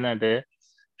అక్కడ ఏంటంటే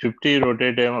 50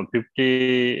 రొటేట్ ఏమో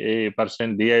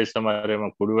 50% డి ఐసోమర్ ఏమో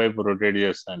కుడివైపు రొటేట్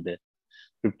చేస్తా అంటే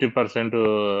 50%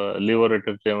 లీవో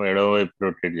రొటేట్ ఏమో ఎడమవైపు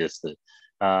రొటేట్ చేస్తుంది.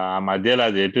 ఆ మధ్యలో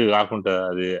అది ఎటు కాకుండా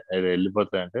అది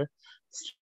వెళ్ళిపోతుంది అంటే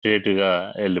స్ట్రేట్ గా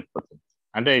వెళ్ళిపోతుంది.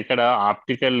 అంటే ఇక్కడ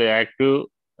optical active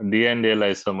D and L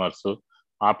isomers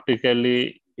optically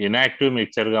inactive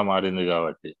mixture గా మారింది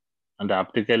కాబట్టి, అంటే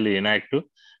ఆప్టికల్లీ ఇన్యాక్టివ్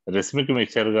రెస్మిక్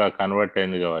మిక్చర్ గా కన్వర్ట్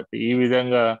అయింది కాబట్టి ఈ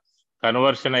విధంగా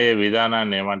కన్వర్షన్ అయ్యే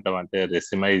విధానాన్ని ఏమంటాం అంటే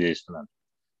రెసిమైజేషన్ అంట.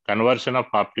 Conversion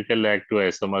of optical active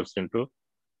isomers into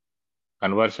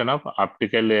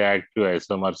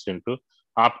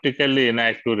optically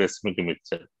inactive రెస్మిక్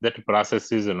mixture. That process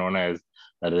is known as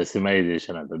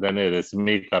రెసిమైజేషన్ అంట. దాన్ని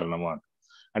రెసిమీకరణము అంట.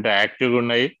 అంటే యాక్టివ్గా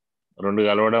ఉన్నాయి రెండు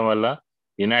కలవడం వల్ల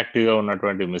ఇన్యాక్టివ్ గా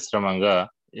ఉన్నటువంటి మిశ్రమంగా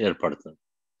ఏర్పడుతుంది.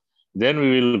 Then we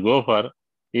will go for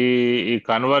ఈ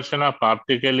conversion of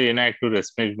optically inactive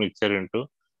రెస్మిక్ mixture into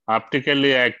optically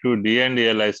active D and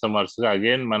L isomers గా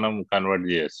అగైన్ మనం కన్వర్ట్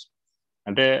చేయొచ్చు.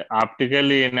 అంటే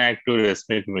optically inactive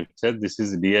రెస్మిక్ mixture, this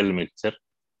is DL mixture,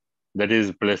 that is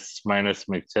plus minus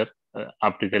mixture,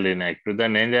 optically inactive.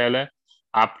 దాన్ని ఏం చేయాలి?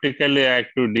 Optically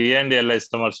active D and L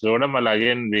isomers కూడా మళ్ళీ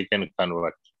again we can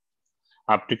convert.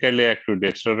 Optically active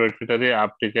డెక్స్ట్రోరోటేటరీ,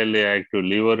 optically active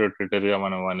Livo రొటేటరీగా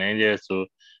మనం ఏం చేయొచ్చు?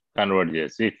 కన్వర్ట్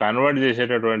చేయొచ్చు. ఈ కన్వర్ట్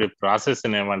చేసేటటువంటి ప్రాసెస్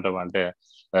ఏమంటాం అంటే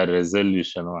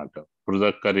రెజల్యూషన్ అంటాం,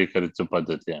 పృథక్కరీకరించు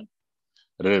పద్ధతి అని.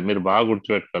 మీరు బాగా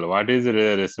గుర్తుపెట్టుకోవాలి. What is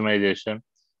రెసిమైజేషన్,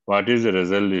 what is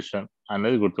resolution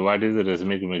అనేది వాట్ ఈజ్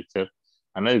రెస్మిక్ మిక్చర్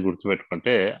అనేది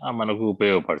గుర్తుపెట్టుకుంటే మనకు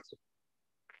ఉపయోగపడుతుంది.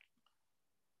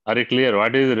 Are you clear?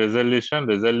 What is resolution?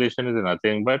 Resolution is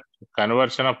nothing but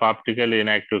conversion of optically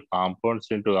inactive compounds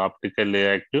into optically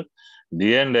active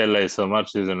D and L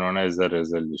isomers is known as the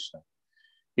resolution.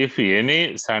 If any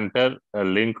center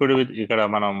linked with ఇక్కడ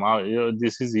మనం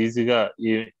this is ఈజీగా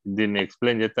దీన్ని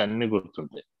explain చేస్తే అన్ని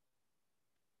గుర్తుంటాయి.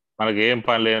 మనకి ఏం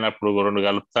పని లేనప్పుడు రెండు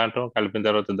కలుపుతా అంటాం, కలిపిన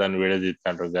తర్వాత దాన్ని విడదీస్తా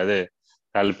అంటాం. అదే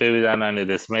కలిపే విధానాన్ని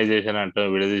రెసిమైజేషన్ అంటాం,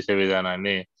 విడదీసే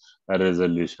విధానాన్ని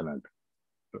రెజల్యూషన్ అంటాం.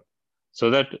 సో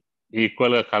దట్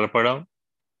ఈక్వల్ గా కలపడం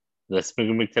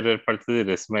రెస్మిక్ మిక్చర్ ఏర్పడుతుంది,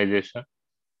 రెసిమైజేషన్.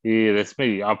 ఈ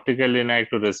ఆప్టికల్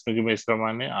ఇన్యాక్టివ్ రెస్మిక్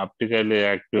మిశ్రమాన్ని optical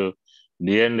active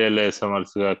D and L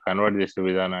isomers గా కన్వర్ట్ చేసే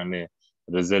విధానాన్ని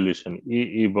రెజల్యూషన్.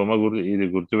 ఈ బొమ్మ ఇది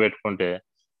గుర్తుపెట్టుకుంటే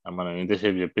మనం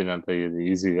ఇంతసేపు చెప్పిందంతా ఇది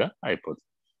ఈజీగా అయిపోతుంది.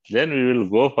 Then we will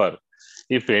go for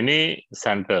if any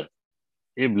centre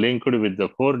if linked with the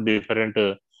 4 different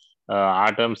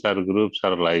atoms or groups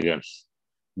or ligands,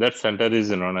 that center is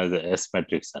known as the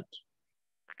S-metric center.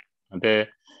 అంటే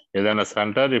ఏదైనా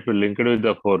centre if linked with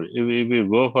the 4, if we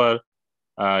go for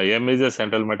M is a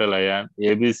central metal ion,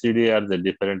 ABCD are the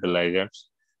different ligands,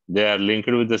 they are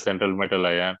linked with the central metal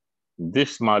ion,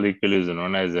 this molecule is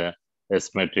known as a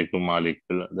S-metric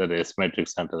molecule, the S-metric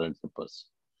center అని చెప్పొచ్చు.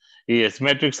 ఈ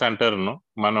asymmetric centre ను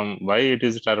మనం why it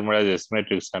is termed as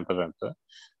asymmetric centre అంటే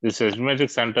this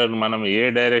asymmetric centre మనం ఏ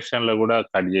direction లో కూడా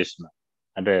cut చేసిన,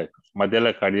 అంటే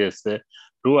మధ్యలో కట్ చేస్తే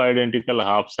 2 ఐడెంటికల్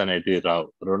హాఫ్స్ అనేటివి రావు,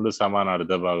 2 సమాన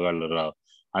అర్ధ భాగాలు రావు.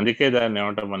 అందుకే దాన్ని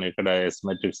ఏమంటాం మనం ఇక్కడ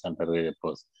ఎస్మెట్రిక్ సెంటర్ గా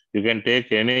చెప్పవచ్చు. You can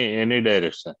take any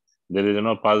direction, there is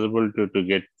no possibility to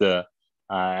get the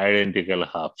identical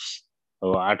హాఫ్స్.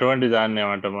 అటువంటి దాన్ని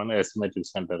ఏమంటాం మనం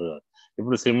ఎస్మెట్రిక్ సెంటర్.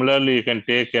 ఇప్పుడు similarly you can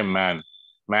take a man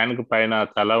కు పైన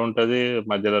తల ఉంటది,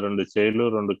 మధ్యలో 2 చేతులు,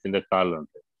 2 కింద కాళ్ళు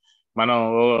ఉంటాయి. మనం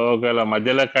ఒకవేళ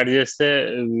మధ్యలో కట్ చేస్తే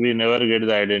we never get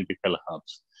the identical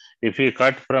హాఫ్స్. If you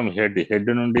cut from head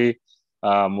నుండి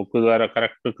ముక్కు ద్వారా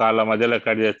కరెక్ట్ కాళ్ళ మధ్యలో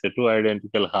కట్ చేస్తే 2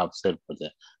 ఐడెంటికల్ హాఫ్స్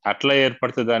ఏర్పడతాయి. అట్లా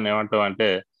ఏర్పడితే దాన్ని ఏమంటాం అంటే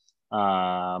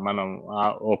మనం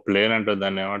ఓ ప్లేన్ అంటే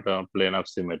దాన్ని ఏమంటాం ప్లేన్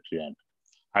ఆఫ్ సిమెట్రీ అంటే.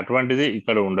 అటువంటిది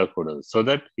ఇక్కడ ఉండకూడదు. So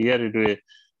that here it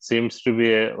seems to be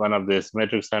one of the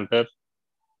symmetric centre.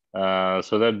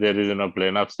 So that there is no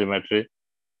plane of symmetry.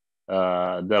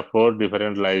 The 4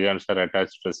 different ligands are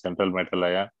attached to a central metal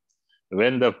ion.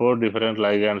 when the 4 different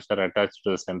ligands are attached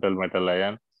to the central metal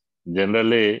ion,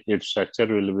 generally its structure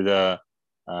will be the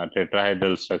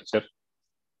tetrahedral structure.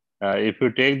 If you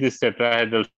take this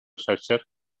tetrahedral structure,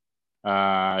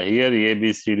 here A,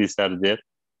 B, C, Ds are there.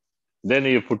 Then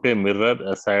you put a mirror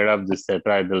side of this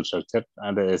tetrahedral structure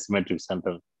and a asymmetric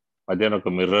center. Then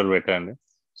a mirror పెట్టండి,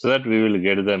 so that we will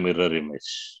get the mirror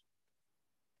image.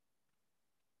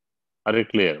 అది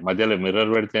clear. మధ్యలో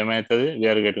mirror పెడితే ఏమవుతుంది,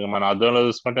 వేరు గట్టిగా మన అద్దంలో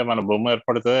చూసుకుంటే మన బొమ్మ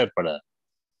ఏర్పడుతుందా ఏర్పడదు.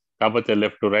 కాకపోతే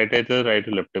లెఫ్ట్ రైట్ అవుతుంది, రైట్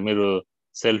లెఫ్ట్. మీరు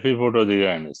సెల్ఫీ ఫోటో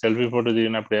దిగండి, సెల్ఫీ ఫోటో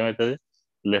దిగినప్పుడు ఏమవుతుంది,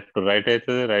 లెఫ్ట్ రైట్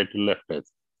అవుతుంది, రైట్ లెఫ్ట్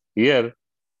అవుతుంది. Here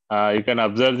you can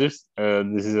observe this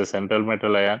is a central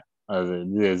metal ion,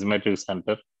 asymmetric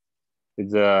centre.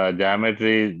 It's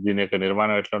geometry, దీని యొక్క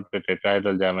నిర్మాణం ఎట్లా ఉంటుంది,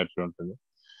 టెట్రాహెడ్రల్ జామెట్రీ ఉంటుంది.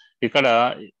 ఇక్కడ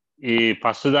ఈ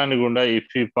ఫస్ట్ దాని గుండా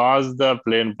if you pass the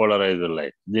plane polarised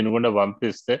light, దీని గుండా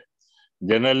పంపిస్తే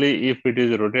generally if it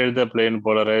is rotate the plane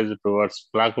polarise towards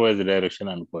clock wise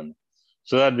direction అనుకోండి,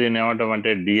 సో దట్ దీన్ని ఏమంటాం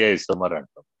అంటే డిఐసోమర్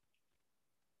అంటాం.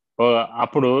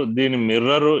 అప్పుడు దీని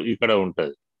మిర్రర్ ఇక్కడ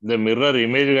ఉంటుంది. మిర్రర్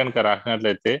ఇమేజ్ కనుక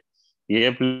రాసినట్లయితే ఏ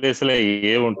ప్లేస్ లో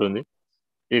ఏ ఉంటుంది,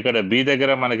 ఇక్కడ బి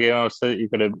దగ్గర మనకి ఏమొస్తుంది,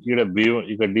 ఇక్కడ బి,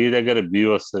 ఇక్కడ డి దగ్గర బి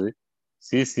వస్తుంది,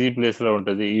 సి ప్లేస్ లో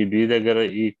ఉంటుంది, ఈ డి దగ్గర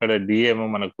ఇక్కడ డి ఏమో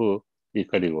మనకు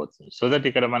ఇక్కడికి పోతుంది. సో దట్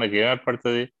ఇక్కడ మనకి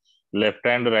ఏర్పడుతుంది, లెఫ్ట్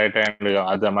హ్యాండ్ రైట్ హ్యాండ్.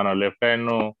 అదే మనం లెఫ్ట్ హ్యాండ్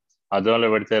ను అద్దంలో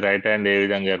పెడితే రైట్ హ్యాండ్ ఏ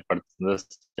విధంగా ఏర్పడుతుందో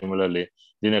సిమిలర్లీ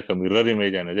దీని యొక్క మిర్రర్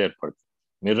ఇమేజ్ అనేది ఏర్పడుతుంది.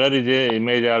 Mirror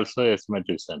image also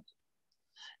asymmetric centre.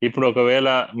 ఇప్పుడు ఒకవేళ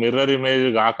మిర్రర్ ఇమేజ్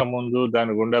కాకముందు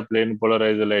దాని గుండా ప్లేన్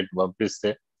పోలరైజ్ లైట్ పంపిస్తే,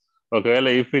 ఒకవేళ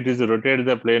if it is rotate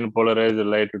the plane polarise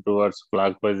light towards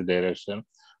clock wise direction,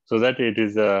 so that it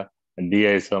is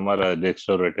డిఐసోమర్,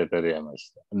 డెక్స్ట్రోరొటేటరీ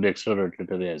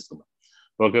isomer.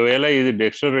 ఒకవేళ ఇది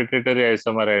డెక్స్ట్రోరొటేటరీ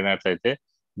ఐసోమర్ అయినట్లయితే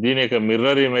దీని యొక్క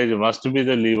mirror image must be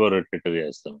the Livo rotatory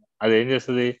isomer. అది ఏం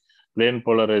చేస్తుంది, ప్లేన్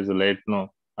పోలరైజ్ లైట్ ను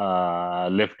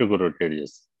లెఫ్ట్ కు రొటేట్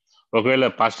చేస్తుంది. ఒకవేళ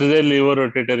first they Livo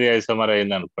rotatory isomer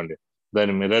అయింది అనుకోండి,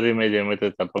 దాని మిర్రర్ ఇమేజ్ ఏమైతే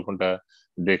తప్పకుండా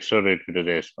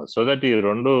డెక్స్ట్రోరొటేటరీ ఐసోమర్. సో దట్ ఈ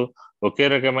రెండు ఒకే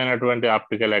రకమైనటువంటి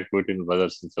ఆప్టికల్ యాక్టివిటీని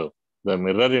ప్రదర్శించవు. ద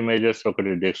మిర్రర్ ఇమేజెస్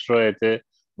ఒకటి డెక్స్ట్రో అయితే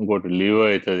ఇంకోటి లీవో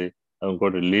అవుతుంది,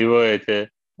 ఇంకోటి లీవో అయితే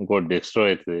ఇంకోటి డెక్స్ట్రో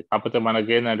అవుతుంది. కాకపోతే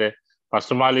మనకేంటంటే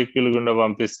ఫస్ట్ మాలిక్యూల్ గుండా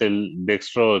పంపిస్తే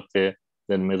డెక్స్ట్రో వస్తే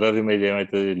దాని మిర్రర్ ఇమేజ్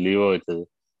ఏమవుతుంది, లీవో అవుతుంది.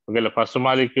 ఒకవేళ ఫస్ట్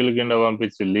మాలిక్యూల్ కింద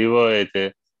పంపించి లీవో అయితే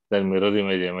దాని మిర్రర్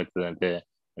ఇమేజ్ ఏమవుతుంది అంటే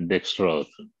డెక్స్ట్రో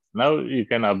అవుతుంది. Now you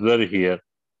can observe here,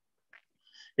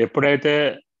 ఎప్పుడైతే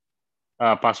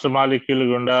ఫస్ట్ మాలిక్యూల్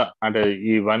గుండా అంటే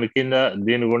ఈ 1 కింద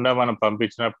దీని గుండా మనం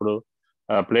పంపించినప్పుడు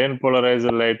plane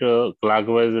polarised light clock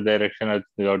wise direction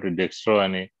అవుతుంది కాబట్టి డెక్స్ట్రో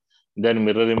అని, దాని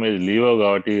మిర్రర్ ఇమేజ్ లీవో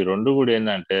కాబట్టి ఈ రెండు కూడా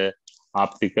ఏంటంటే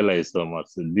optical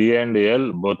isomers. B and L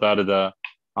both are the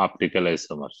optical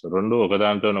isomers. రెండు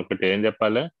ఒకదానితో ఒకటి ఏం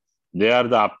చెప్పాలి, they are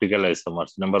the optical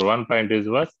isomers. Number 1 point is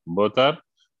what, both are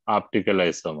optical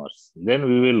isomers. Then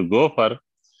we will go for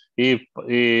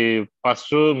ఈ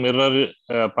ఫస్ట్ మిర్రర్,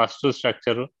 ఫస్ట్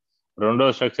స్ట్రక్చర్, రెండో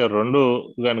structure రెండు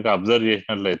కనుక observe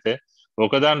చేసినట్లయితే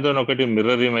ఒకదానితో ఒకటి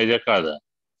మిర్రర్ ఇమేజే కాదా,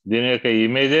 దీని యొక్క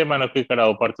ఇమేజే మనకు ఇక్కడ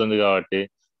అవపడుతుంది. కాబట్టి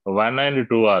 1 and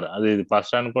 2 ఆర్, అది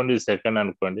ఫస్ట్ అనుకోండి, సెకండ్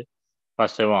అనుకోండి.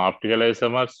 ఫస్ట్ ఏమో optical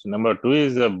isomers, number 2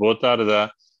 is both are the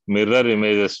mirror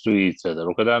images to each other,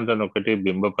 ఒకదానితో ఒకటి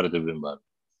బింబ ప్రతిబింబాలు.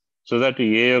 సో దట్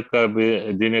ఏ యొక్క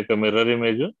దీని యొక్క మిర్రర్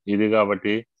ఇమేజ్ ఇది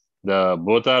కాబట్టి the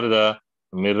both are the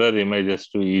mirror images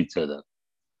to each other.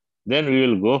 Then we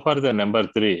will go for the number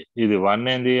 3. ఇది 1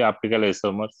 ఏంది optical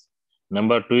isomers,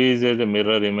 number 2 is the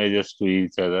mirror images to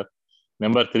each other.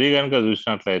 Number 3 కనుక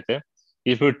చూసినట్లయితే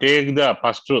if you take the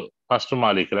first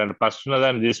molecule అంటే first ఉన్న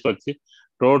దాన్ని తీసుకొచ్చి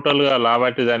total గా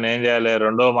లాబట్టి దాన్ని ఏం చేయాలి,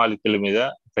 రెండవ మాలిక్యూల్ మీద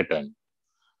పెట్టండి.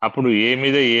 అప్పుడు ఏ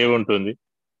మీద ఏ ఉంటుంది,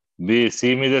 సి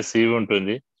మీద సి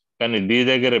ఉంటుంది, కానీ డి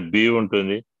దగ్గర బి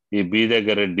ఉంటుంది, ఈ బి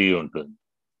దగ్గర డి ఉంటుంది.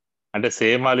 అంటే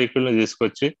సేమ్ మాలిక్యూల్ ని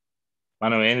తీసుకొచ్చి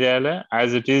మనం ఏం చేయాలి,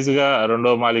 యాజ్ ఇట్ ఈజ్ గా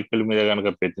రెండవ మాలిక్యూల్ మీద కనుక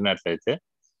పెట్టినట్లయితే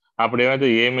అప్పుడు ఏమైతే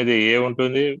ఏ మీద ఏ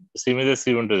ఉంటుంది, సి మీద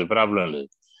సి ఉంటుంది, ప్రాబ్లం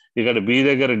లేదు. ఇక్కడ బి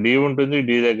దగ్గర డి ఉంటుంది,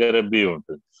 డి దగ్గర బి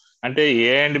ఉంటుంది. అంటే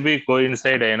ఏ అండ్ బి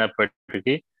కోయిన్సైడ్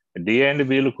అయినప్పటికీ డి అండ్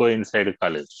బిలు కోయిన్సైడ్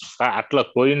కాలేదు. అట్లా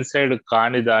కోయిన్సైడ్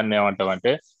కాని దాన్ని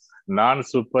ఏమంటామంటే non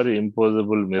super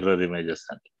imposable mirror images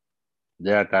అంటే.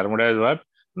 They are termed as what,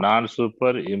 non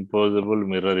super imposable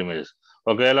mirror images.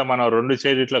 ఒకవేళ మనం రెండు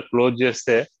చేతులు ఇట్లా క్లోజ్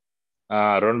చేస్తే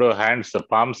రెండు హ్యాండ్స్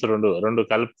పామ్స్ రెండు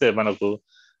కలిపితే మనకు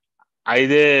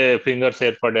 5 ఫింగర్స్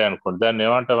ఏర్పడ్డాయి అనుకోండి, దాన్ని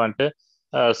ఏమంటామంటే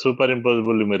సూపర్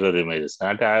ఇంపోజబుల్ మిర్రర్ ఇమేజెస్.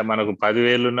 అంటే మనకు 10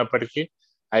 వేలు ఉన్నప్పటికీ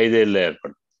 5 ఏళ్ళు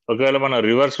ఏర్పడు. ఒకవేళ మనం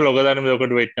రివర్స్ లో ఒకదాని మీద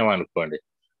ఒకటి పెట్టినాం అనుకోండి,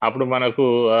 అప్పుడు మనకు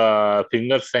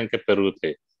ఫింగర్స్ సంఖ్య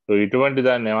పెరుగుతాయి. సో ఇటువంటి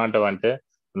దాన్ని ఏమంటామంటే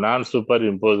non super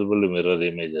imposable mirror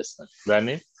images.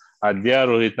 దాన్ని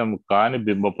అధ్యారోహితం కాని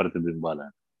బింబ ప్రతిబింబాలు.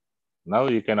 Now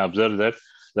you can observe that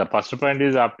the first point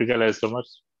is optical isomers.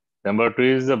 Number 2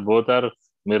 is the both are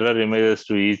mirror images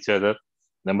to each other.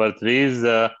 Number 3 is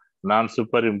the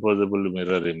non-superimposable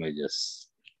mirror images.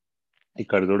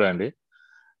 ఇక్కడ చూడండి,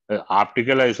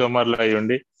 optical ఐసోమర్లు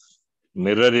అయ్యుండి,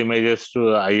 mirror images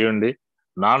అయ్యుండి,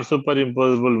 non super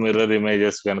imposable mirror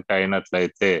images కనుక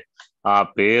అయినట్లయితే ఆ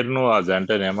పేరును, ఆ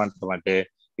జంటను ఏమంటామంటే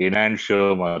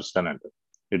ఇనాన్షియోమర్స్ అని అంటారు.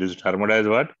 It is termed as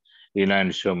what?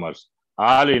 ఇనాన్షియోమర్స్.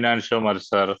 All enantiomers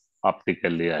are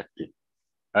optically active.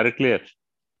 Are you clear?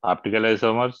 Optical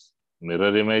isomers,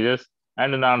 mirror images,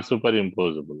 and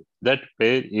non-superimposable. That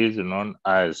pair is known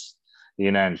as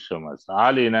enantiomers.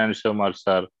 All enantiomers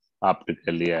are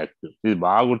optically active. ఇది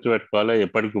బాగా గుర్తుపెట్టుకోవాలి,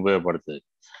 ఎప్పటికి ఉపయోగపడుతుంది.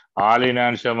 All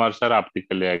enantiomers are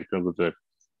optically active. గుర్తుపెట్టు.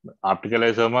 Optical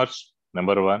isomers,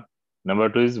 number 1. Number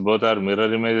 2 is both are mirror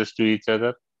images to each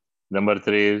other. Number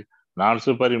 3 is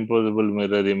non-superimposable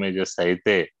mirror images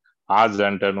అయితే ఆ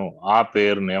జంటను, ఆ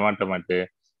పేరును ఏమంటామంటే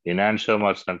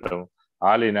ఇనాన్షియోమర్స్ అంటాం.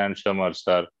 All ఇనాన్షియోమర్స్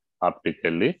are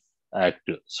optically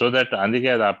active. So that అందుకే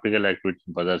అది ఆప్టికల్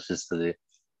యాక్టివిటీని ప్రదర్శిస్తుంది.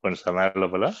 కొన్ని సమయాల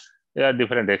లోపల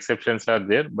different exceptions are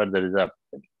there, but that is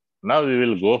optical. Now we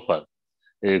will go for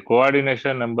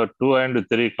coordination number 2 and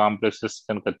 3 complexes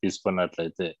కనుక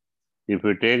తీసుకున్నట్లయితే, if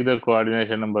you take the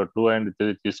coordination number 2 and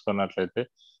 3 తీసుకున్నట్లయితే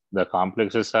the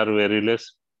complexes are very less,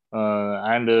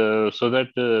 and so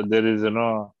that there is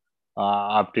no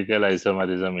optical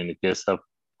isomerism in case of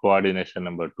coordination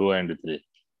number 2 and 3.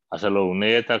 అసలు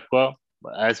ఉన్నాయే తక్కువ.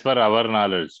 As per our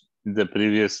knowledge in the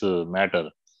previous matter,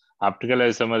 optical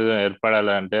isomerism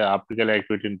ఏర్పడాలంటే, optical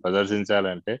యాక్టివిటీని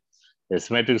ప్రదర్శించాలంటే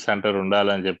asymmetric centre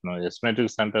ఉండాలని చెప్పినాం.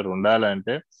 Asymmetric centre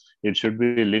ఉండాలంటే it should be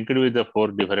linked with the 4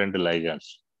 different ligands.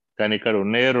 కానీ ఇక్కడ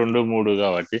ఉన్నాయే 2-3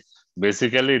 కాబట్టి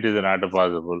basically it is not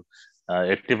possible.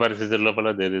 ఎట్టి పరిస్థితుల లోపల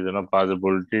there is no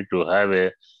possibility to have a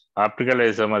optical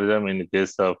isomerism in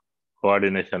case of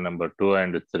coordination number 2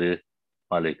 and 3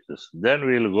 molecules. Then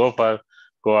we will go for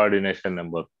coordination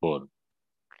number 4.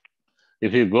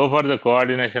 If you go for the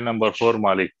coordination number 4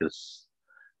 molecules,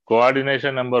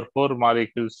 coordination number 4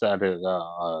 molecules are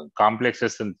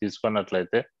complexes in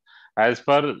తీసుకున్నట్లయితే, as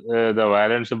per the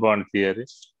valence bond theory,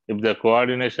 if the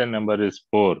coordination number is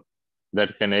 4,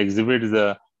 that can exhibit the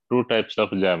 2 types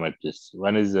of geometries.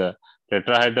 One is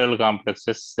tetrahedral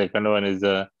complexes, second one is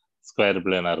the square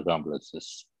planar complexes.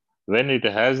 When it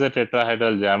has a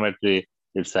tetrahedral geometry,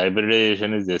 its hybridization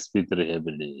is sp3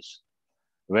 hybridization.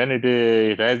 When it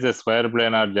has a square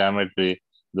planar geometry,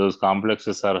 those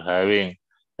complexes are having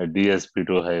a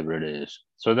dsp2 hybridization.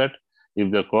 So that if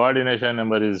the coordination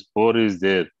number is 4 is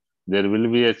there will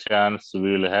be a chance we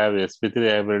will have sp3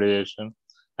 hybridization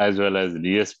as well as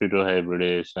dsp2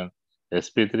 hybridization.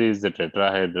 sp3 is the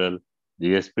tetrahedral,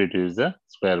 dsp2 is the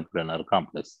square planar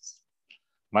complexes.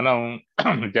 మనం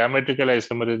geometrical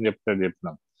isomerism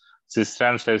చెప్పినాం,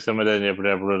 సిస్టాన్స్ isomerism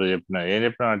చెప్పినప్పుడు ఏం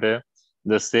చెప్పినాం అంటే,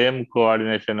 the same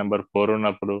coordination number 4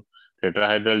 ఉన్నప్పుడు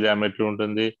tetrahedral geometry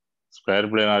ఉంటుంది, square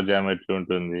planar geometry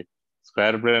ఉంటుంది.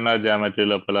 Square planar geometry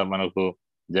లోపల మనకు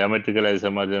జామెట్రికల్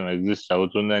ఐసోమరిజం ఎగ్జిస్ట్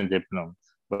అవుతుంది అని చెప్పినాం,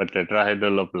 బట్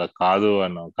టెట్రాహైడ్రల్ లోపల కాదు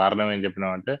అన్నాం. కారణం ఏం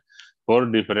చెప్పినాం అంటే 4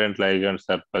 different ligands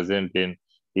are present in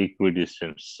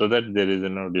equidistance, so that there is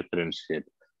no differentiate.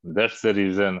 That's the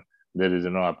reason there is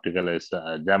no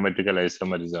geometrical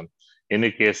isomerism in the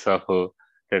case of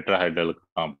tetrahedral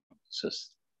complexes.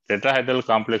 Tetrahedral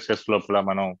complexes లోపల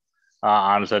మనం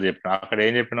ఆన్సర్ చెప్పినాం. అక్కడ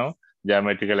ఏం చెప్పినాం?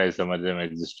 జామెట్రికల్ ఐసోమరిజం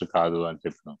ఎగ్జిస్ట్ కాదు అని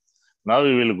చెప్పినాం. Now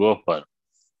we will go for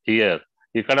here.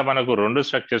 ఇక్కడ మనకు 2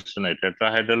 స్ట్రక్చర్స్ ఉన్నాయి,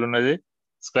 టెట్రాహైడ్రల్ ఉన్నది,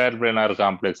 స్క్వేర్ ప్లేనార్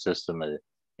కాంప్లెక్సెస్ ఉన్నది.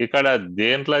 ఇక్కడ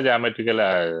దేంట్లో జామెట్రికల్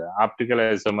ఆప్టికల్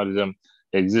ఐసోమరిజం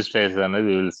ఎగ్జిస్ట్ అవుతుంది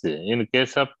అనేది will see. In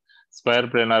case of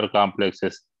square planar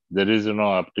complexes there is no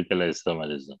optical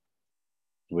isomerism.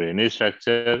 If any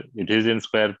structure it is in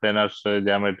square planar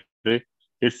geometry,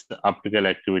 its optical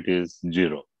activity is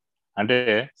 0. అంటే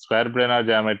square planar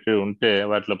geometry ఉంటే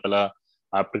వాటి లోపల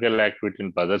optical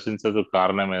యాక్టివిటీని ప్రదర్శించదు.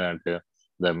 కారణం ఏంటంటే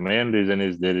the main reason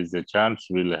is there is a chance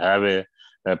will have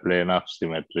a plane of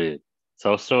symmetry.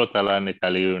 సౌష్ఠవ తలాన్ని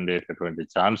కలిగి ఉండేటటువంటి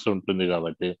chance ఉంటుంది.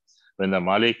 కాబట్టి when the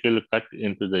molecule cut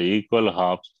into the equal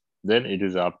halves, then it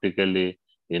is optically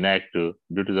inactive.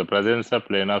 Due to the presence of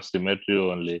plane of symmetry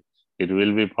only, it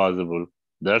will be possible.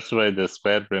 That's why the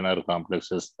square planar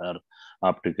complexes are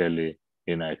optically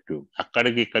inactive.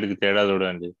 అక్కడికి ఇక్కడికి తేడా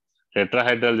చూడండి.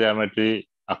 Tetrahedral geometry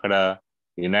అక్కడ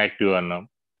inactive అన్నాం,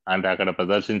 అంటే అక్కడ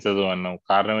ప్రదర్శించదు అన్నాం.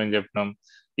 కారణం ఏం చెప్పినాం?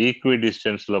 ఈక్వి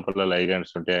డిస్టెన్స్ లోపల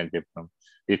లైగండ్స్ ఉంటాయని చెప్పినాం.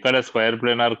 ఇక్కడ స్క్వేర్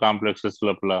ప్లేనార్ కాంప్లెక్సెస్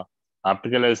లోపల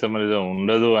ఆప్టికల్ ఐసోమరిజం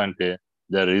ఉండదు అంటే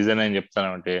ద రీజన్ ఏం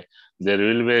చెప్తానంటే there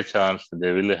will be a chance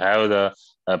they will have the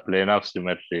plane of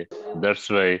symmetry. That's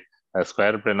why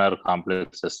square planar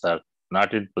complexes are not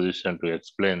in position to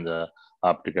explain the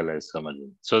optical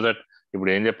isomerism. So that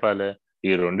ఇప్పుడు ఏం చెప్పాలి, ఈ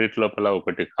రెండిటి లోపల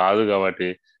ఒకటి కాదు కాబట్టి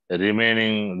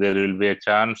remaining there will be a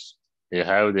chance they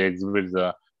have the exhibit the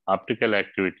optical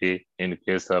activity in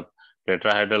case of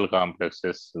tetrahedral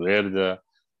complexes where the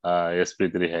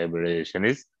sp3 hybridization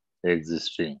is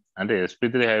existing. అంటే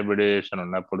sp3 hybridization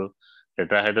ఉన్నప్పుడు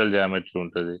టెట్రాహెడ్రల్ జామెట్రీ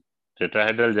ఉంటుంది.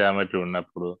 టెట్రాహెడ్రల్ జామెట్రీ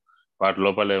ఉన్నప్పుడు వాటి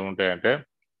లోపల ఏముంటాయంటే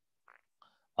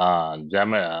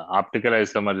ఆప్టికల్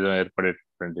ఐసోమరిజం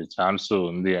ఏర్పడేటువంటి chance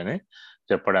ఉంది అని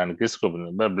చెప్పడానికి స్కోప్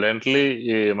ఉంది. బట్ బ్లెంట్లీ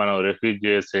మనం రిఫ్యూజ్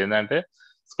చేస్తే ఏంటంటే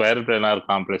స్క్వేర్ ప్లేనార్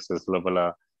కాంప్లెక్సెస్ లోపల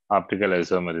ఆప్టికల్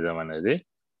ఐసోమరిజం అనేది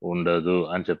ఉండదు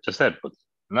అని చెప్తే సరిపోతుంది.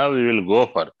 నా we will go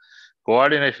for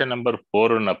coordination number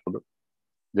 4 ఉన్నప్పుడు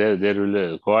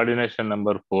కోఆర్డినేషన్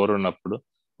నెంబర్ 4 ఉన్నప్పుడు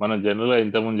మనం జనరల్ గా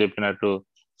ఇంతకుముందు చెప్పినట్టు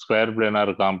square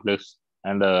planar complex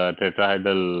and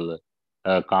tetrahedral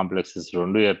complexes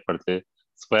రెండు ఏర్పడితే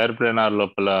స్క్వేర్ ప్లేనార్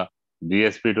లోపల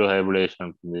DSP2 హైబ్రిడేషన్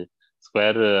ఉంటుంది,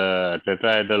 స్క్వేర్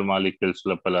టెట్రాహైడ్రల్ మాలిక్యూల్స్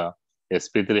లోపల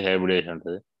sp3 హైబ్రిడేషన్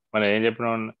ఉంటుంది. మనం ఏం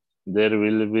చెప్పినాం, there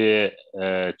will be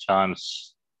chance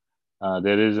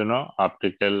there is no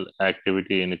optical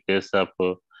activity in case of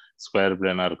square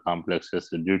planar complexes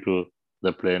due to the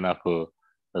plane of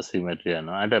symmetry అన్న.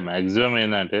 అంటే మ్యాక్సిమం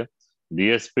ఏంటంటే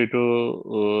DSP2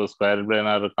 square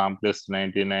planar complex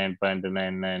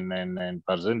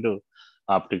 99.9999%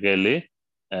 optically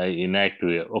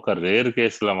inactive. ఒక rare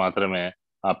కేసులో మాత్రమే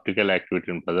ఆప్టికల్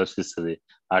యాక్టివిటీని ప్రదర్శిస్తుంది.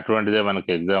 అటువంటిదే మనకి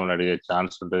ఎగ్జామ్లు అడిగే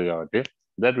ఛాన్స్ ఉంటుంది కాబట్టి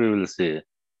that we will see.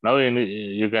 Now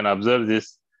you can observe this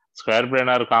square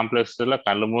planar complex లో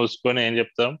కళ్ళు మూసుకొని ఏం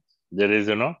చెప్తాం, there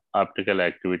is no optical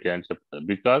activity అని చెప్తాం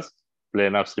బికాస్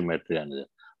ప్లేన్ ఆఫ్ సిమెట్రీ అనేది.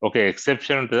 ఒక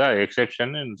ఎక్సెప్షన్ ఉంటుంది, ఆ ఎక్సెప్షన్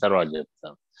నేను తర్వాత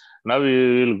చెప్తాను. Now you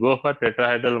will go for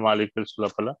tetrahedral molecules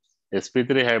లోపల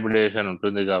sp3 హైబ్రిడేషన్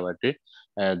ఉంటుంది కాబట్టి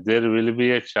there will be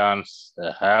A chance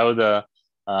have the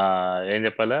ఏం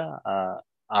చెప్పాలా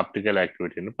ఆప్టికల్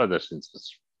యాక్టివిటీని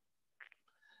ప్రదర్శించవచ్చు.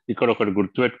 ఇక్కడ ఒకటి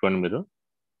గుర్తుపెట్టుకోండి మీరు,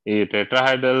 ఈ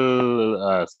టెట్రాహైడ్రల్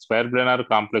స్క్వేర్ ప్లేనార్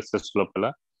కాంప్లెక్సెస్ లోపల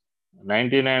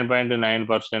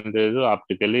 99.9%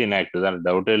 ఆప్టికల్లీ ఇన్యాక్టివ్, దానికి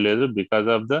డౌటే లేదు because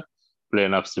of the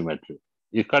plane of symmetry.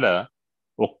 ఇక్కడ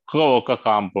ఒక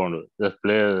కాంపౌండ్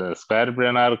స్క్వేర్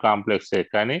ప్లేనార్ కాంప్లెక్సే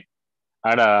కానీ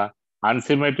ఆడ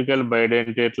అన్సిమెట్రికల్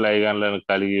బైడెంటేట్ లైగాన్లను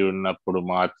కలిగి ఉన్నప్పుడు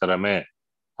మాత్రమే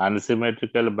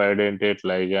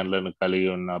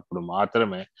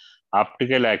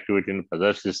ఆప్టికల్ యాక్టివిటీని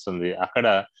ప్రదర్శిస్తుంది. అక్కడ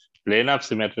ప్లేన్ ఆఫ్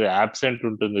సిమెట్రీ యాబ్సెంట్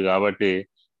ఉంటుంది కాబట్టి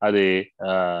అది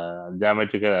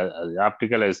జామెట్రికల్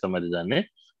ఆప్టికల్ ఐసోమరిజాన్ని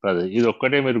ఇది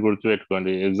ఒక్కటే మీరు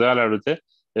గుర్తుపెట్టుకోండి. ఎగ్జామ్ అడిగితే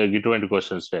ఇటువంటి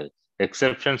క్వశ్చన్స్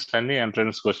ఎక్సెప్షన్స్ అన్ని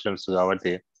ఎంట్రన్స్ క్వశ్చన్స్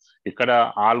కాబట్టి ఇక్కడ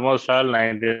almost all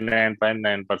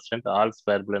 99.9% all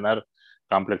square planar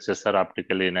complexes are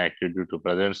optically inactive due to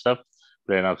presence of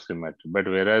plane of symmetry. But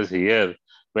whereas here,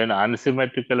 when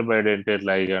unsymmetrical bidentate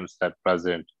ligands are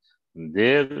present,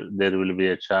 there will be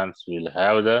a chance we'll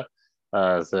have the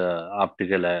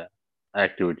optical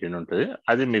activity in ఉంటుంది.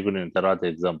 అది మీకు నేను తర్వాత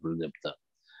example చెప్తా.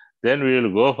 Then we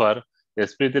will go for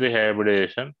sp3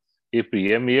 hybridization. If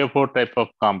MA4 type of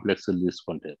complex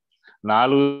తీసుకుంటే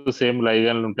 4 same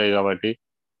లైగన్లు ఉంటాయి కాబట్టి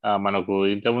మనకు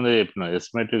ఇంతకుముందే చెప్పిన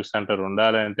ఎస్మెట్రిక్ సెంటర్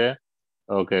ఉండాలంటే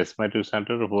ఒక ఎస్మెట్రిక్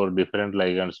సెంటర్ 4 డిఫరెంట్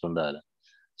లైగన్స్ ఉండాలి.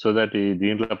 సో దట్ ఈ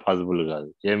దీంట్లో పాసిబుల్ కాదు,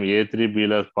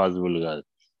 MA3Bలో పాసిబుల్ కాదు,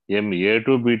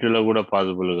 MA2B2లో కూడా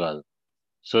పాసిబుల్ కాదు.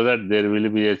 So that there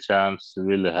will be A chance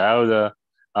will have the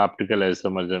optical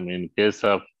isomerism in case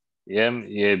of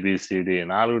MABCD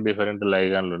 4 different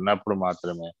లైగన్లు ఉన్నప్పుడు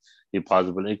మాత్రమే ఈ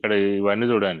పాసిబుల్. ఇక్కడ ఇవన్నీ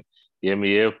చూడండి,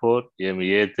 MA4,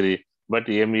 MA3, బట్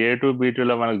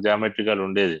MA2B2లో మనకు జామెట్రికల్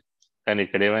ఉండేది కానీ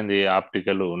ఇక్కడ ఏమైంది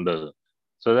ఆప్టికల్ ఉండదు.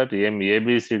 సో దట్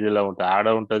MABCDలో ఉంటే ఆడ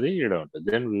ఉంటుంది ఈడ ఉంటుంది.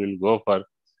 Then we will go for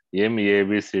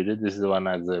MABCD. This is one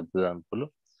example.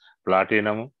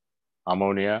 Platinum,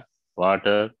 ammonia,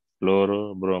 water, chloro,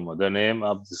 bromo. The name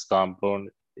of this compound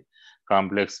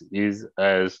complex is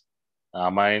as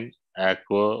amine,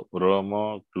 ఆక్వో, bromo,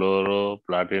 chloro,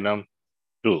 platinum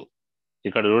 2.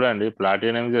 ఇక్కడ చూడండి,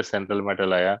 platinum is a central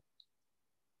metal అయా.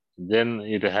 Then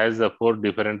it has the 4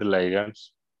 different ligands: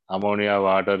 ammonia,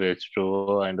 water,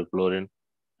 H2O, and chlorine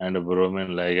and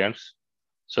bromine ligands.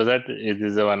 So that it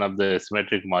is one of the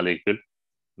symmetric molecule.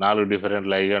 4 different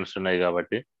ligands ఉన్నాయి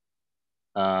కాబట్టి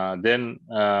then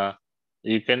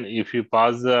you can, if you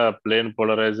pass the plane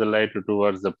polarized light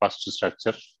towards the first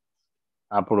structure,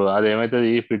 అప్పుడు అది ఏమవుతుంది,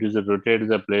 if it is rotate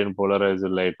the plane polarized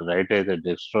light right అయితే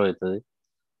డెస్ట్రో అవుతుంది,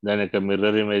 దాని యొక్క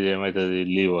mirror image ఏమవుతుంది,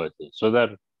 లీవ్ అవుతుంది. So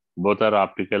that both are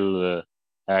optical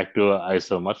active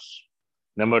isomers.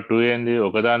 Number 2 ఏంది,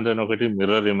 ఒకదానితో ఒకటి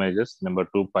mirror images. Number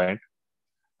 2 point,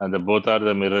 and both are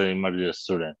the mirror images.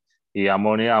 చూడండి, ఈ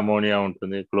అమోనియా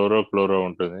ఉంటుంది, క్లోరో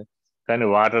ఉంటుంది, కానీ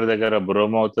వాటర్ దగ్గర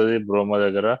బ్రోమో అవుతుంది, బ్రోమో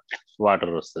దగ్గర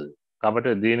వాటర్ వస్తుంది. కాబట్టి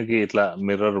దీనికి ఇట్లా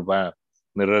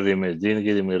మిర్రర్ ఇమేజ్, దీనికి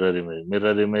ఇది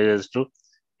mirror images to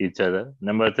each other.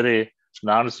 Number 3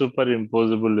 non super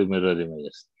impossible mirror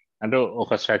images. అంటే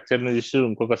ఒక స్ట్రక్చర్ ని చూసి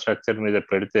ఇంకొక స్ట్రక్చర్ మీద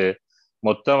పెడితే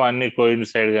మొత్తం అన్ని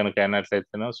కోయిన్సైడ్ కనుక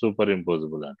అయినట్లయితేనే సూపర్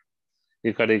ఇంపోజిబుల్ అంట.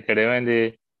 ఇక్కడ ఏమైంది,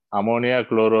 అమోనియా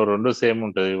క్లోరో రెండు సేమ్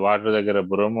ఉంటుంది, వాటర్ దగ్గర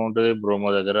బ్రోమో ఉంటుంది, బ్రోమో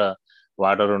దగ్గర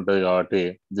వాటర్ ఉంటుంది, కాబట్టి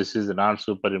this is non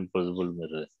super impossible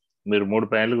mirror. మీరు 3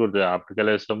 పాయింట్లు గుర్తు,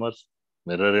 optical isomers,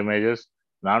 mirror images,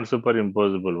 non super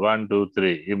impossible 1, 2,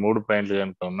 3 ఈ 3 పాయింట్లు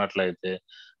కనుక ఉన్నట్లయితే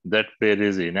that pair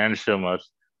is ఇనాన్షియోమర్స్.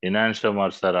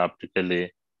 ఇనాన్షియోమర్స్ are optically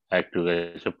active గా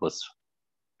చెప్పొచ్చు.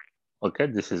 Okay,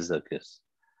 this is the case.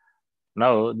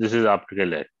 Now this is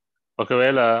optical act.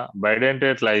 ఒకవేళ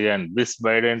bidentate ligand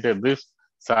బిస్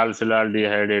సాల్సిలాల్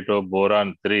డిహైడ్రేటో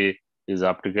boron 3 is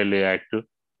optically active.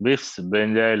 బిస్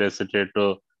benzyl ఎసిటేటో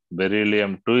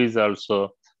beryllium 2 is also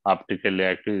optically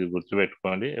active. ఇది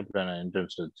గుర్తుపెట్టుకోండి ఎప్పుడైనా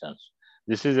entrance chance.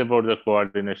 This is about the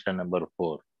coordination number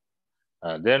 4.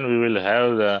 Then we will have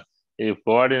the ఈ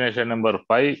coordination number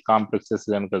 5 complexes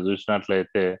కనుక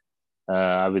చూసినట్లయితే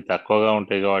అవి తక్కువగా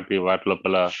ఉంటాయి, కాబట్టి వాటి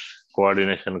లోపల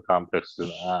కోఆర్డినేషన్ కాంప్లెక్స్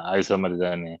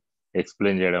ఐసోమరిజాన్ని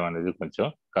ఎక్స్ప్లెయిన్ చేయడం అనేది కొంచెం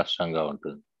కష్టంగా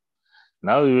ఉంటుంది.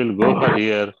 Now we will go for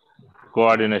here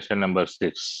coordination number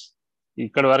 6.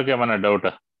 ఇక్కడ వరకు ఏమైనా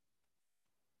డౌటా?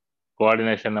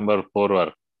 కోఆర్డినేషన్ నెంబర్ 4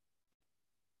 వరకు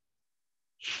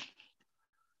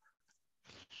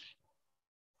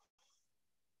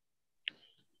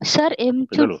సార్ ఎం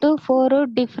చుట్టూ 4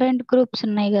 డిఫరెంట్ గ్రూప్స్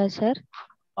ఉన్నాయి కదా సార్?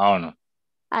 అవును.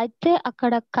 అయితే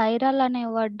అక్కడ కైరల్ అనే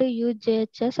వర్డ్ యూజ్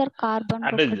చేయొచ్చా సార్? కార్బన్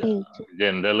అంటే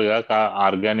జనరల్ గా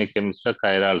ఆర్గానిక్ కెమిస్ట్రీ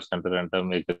కైరాల్స్ అంటారంట,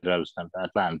 మెటీరియల్స్ అంట,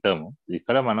 అట్లా అంటాము.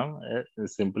 ఇక్కడ మనం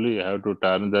simply have to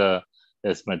turn the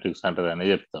yes metrics అంటారు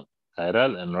అని చెప్తాం.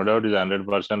 కైరాల్ నో డౌట్ ఇది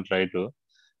 100% రైట్,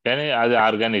 కానీ అది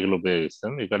ఆర్గానిక్ లో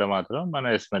ఉపయోగిస్తాం. ఇక్కడ మాత్రం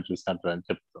మన ఎస్ మెట్రిక్స్ అంటారు అని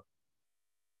చెప్తాం.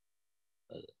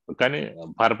 కానీ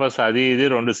పర్పస్ అది ఇది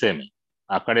రెండు సేమే,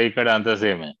 అక్కడ ఇక్కడ అంతా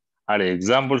సేమే. ఆడ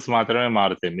ఎగ్జాంపుల్స్ మాత్రమే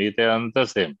మారుతాయి, మిగతా అంతా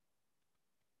సేమ్.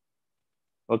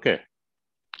 Okay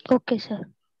okay sir.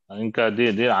 ఇంకా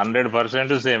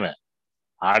 100% సేమే.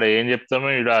 ఆడ ఏం చెప్తామో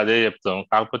ఇక్కడ అదే చెప్తాం,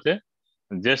 కాకపోతే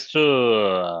జస్ట్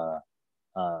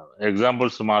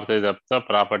ఎగ్జాంపుల్స్ మారుతాయి తప్ప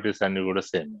ప్రాపర్టీస్ అన్ని కూడా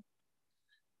సేమ్.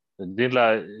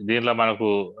 దీంట్లో మనకు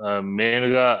మెయిన్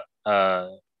గా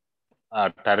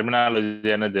టర్మినాలజీ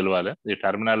అనేది తెలియాలి. ఈ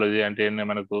టర్మినాలజీ అంటే ఏంటి,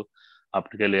 మనకు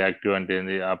ఆప్టికల్ యాక్టివ్ అంటే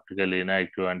ఏంది, ఆప్టికల్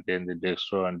ఇన్యాక్టివ్ అంటే ఏంది,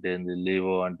 డెక్స్ట్రో అంటే ఏంది,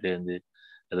 లీవో అంటే ఏంది,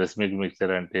 రెస్మిక్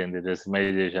మిక్చర్ అంటే ఏంది,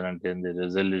 రెసిమైజేషన్ అంటే ఏంది,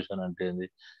 రెజల్యూషన్ అంటే ఏంది,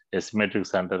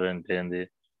 ఎస్మెట్రిక్స్ అంటారు అంటే ఏంది,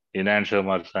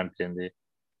 ఇనాన్షియోమర్స్ అంటే ఏంది,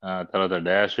 తర్వాత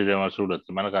డయాస్టీరియోమర్స్ కూడా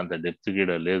వస్తుంది. మనకు అంత డెప్త్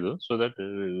గీడ లేదు, సో దట్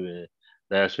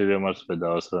డయాస్టీరియోమర్స్ పెద్ద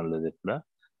అవసరం లేదు ఇక్కడ.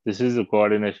 This is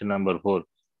coordination number 4.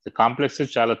 Complex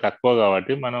చాలా తక్కువ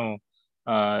కాబట్టి మనం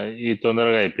ఈ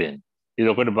తొందరగా అయిపోయింది. ఇది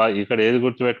ఒకటి ఇక్కడ ఏది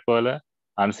గుర్తుపెట్టుకోవాలి,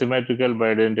 unsymmetrical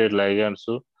bidentate లైగండ్స్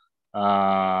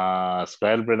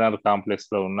square planar complex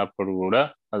లో ఉన్నప్పుడు కూడా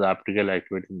అది ఆప్టికల్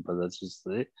యాక్టివిటీని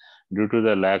ప్రదర్శిస్తుంది. Due to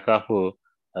the lack of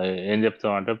ఏం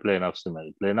చెప్తామంటే ప్లేన్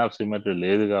ఆఫ్ సిమెట్రీ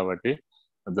లేదు, కాబట్టి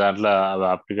దాంట్లో అవి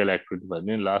ఆప్టికల్ యాక్టివిటీ.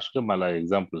 నేను లాస్ట్ గా మళ్ళీ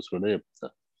ఎగ్జాంపుల్స్ కూడా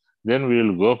చెప్తాను. Then we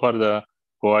will go for the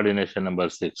coordination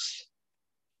number 6.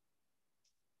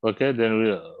 Okay, then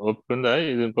ఒప్పుకుందా?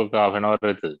 ఇది ఇంకొక హాఫ్ అన్ అవర్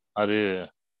అవుతుంది మరి.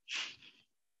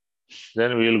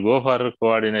 Then we will go for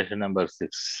coordination number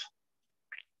 6.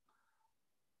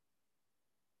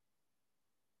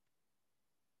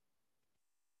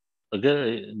 Okay,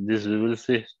 this we will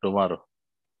see tomorrow.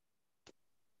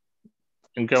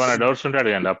 ఇంకేమైనా డౌట్స్ ఉంటే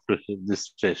అడగండి up to this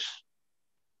stage.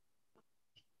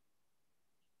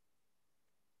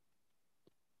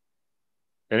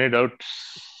 Any doubts?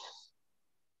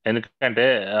 ఎందుకంటే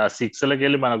 6లకి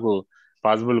వెళ్ళి మనకు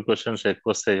పాసిబుల్ క్వశ్చన్స్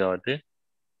ఎక్కువ వస్తాయి కాబట్టి.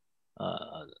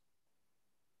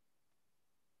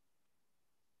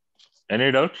 Any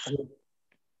doubts?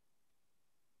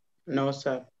 No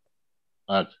sir.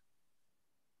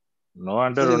 No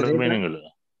అంటే రెండు మీనింగ్లు.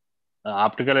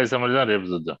 ఆప్టికల్ ఐసోమరిజం రేపు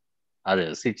చూద్దాం. అదే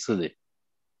 6ది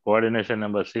coordination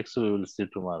number 6 we will see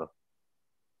tomorrow.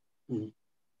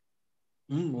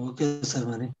 Okay sir.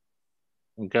 మరి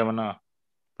ఇంకేమన్నా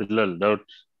పిల్లలు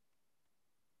డౌట్స్?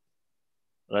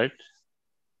 రైట్,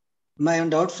 ఏం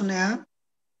డౌట్స్ ఉన్నాయా?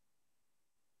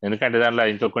 ఎందుకంటే దాంట్లో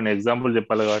ఇంకా కొన్ని ఎగ్జాంపుల్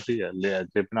చెప్పాలి కాబట్టి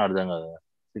చెప్పిన అర్థం కాదు.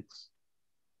 6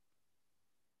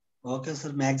 okay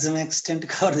sir, maximum extent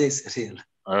cover చేశారు.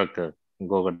 ఓకే,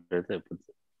 ఇంకొకటి అయితే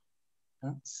అయిపోతుంది.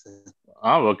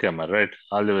 ఓకే అమ్మా, right,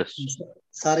 all the best.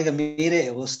 Sir ఇక మీరే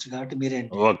హోస్ట్ కాబట్టి మీరే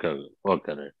okay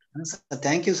okay, right.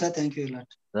 Thank you sir, thank you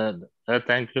lot.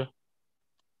 Thank you.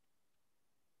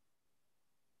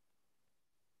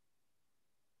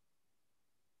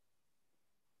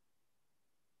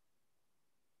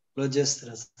 Close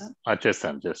చేస్తారా సార్?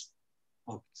 చేస్తాను.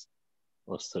 ఓకే.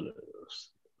 వస్తలేదు.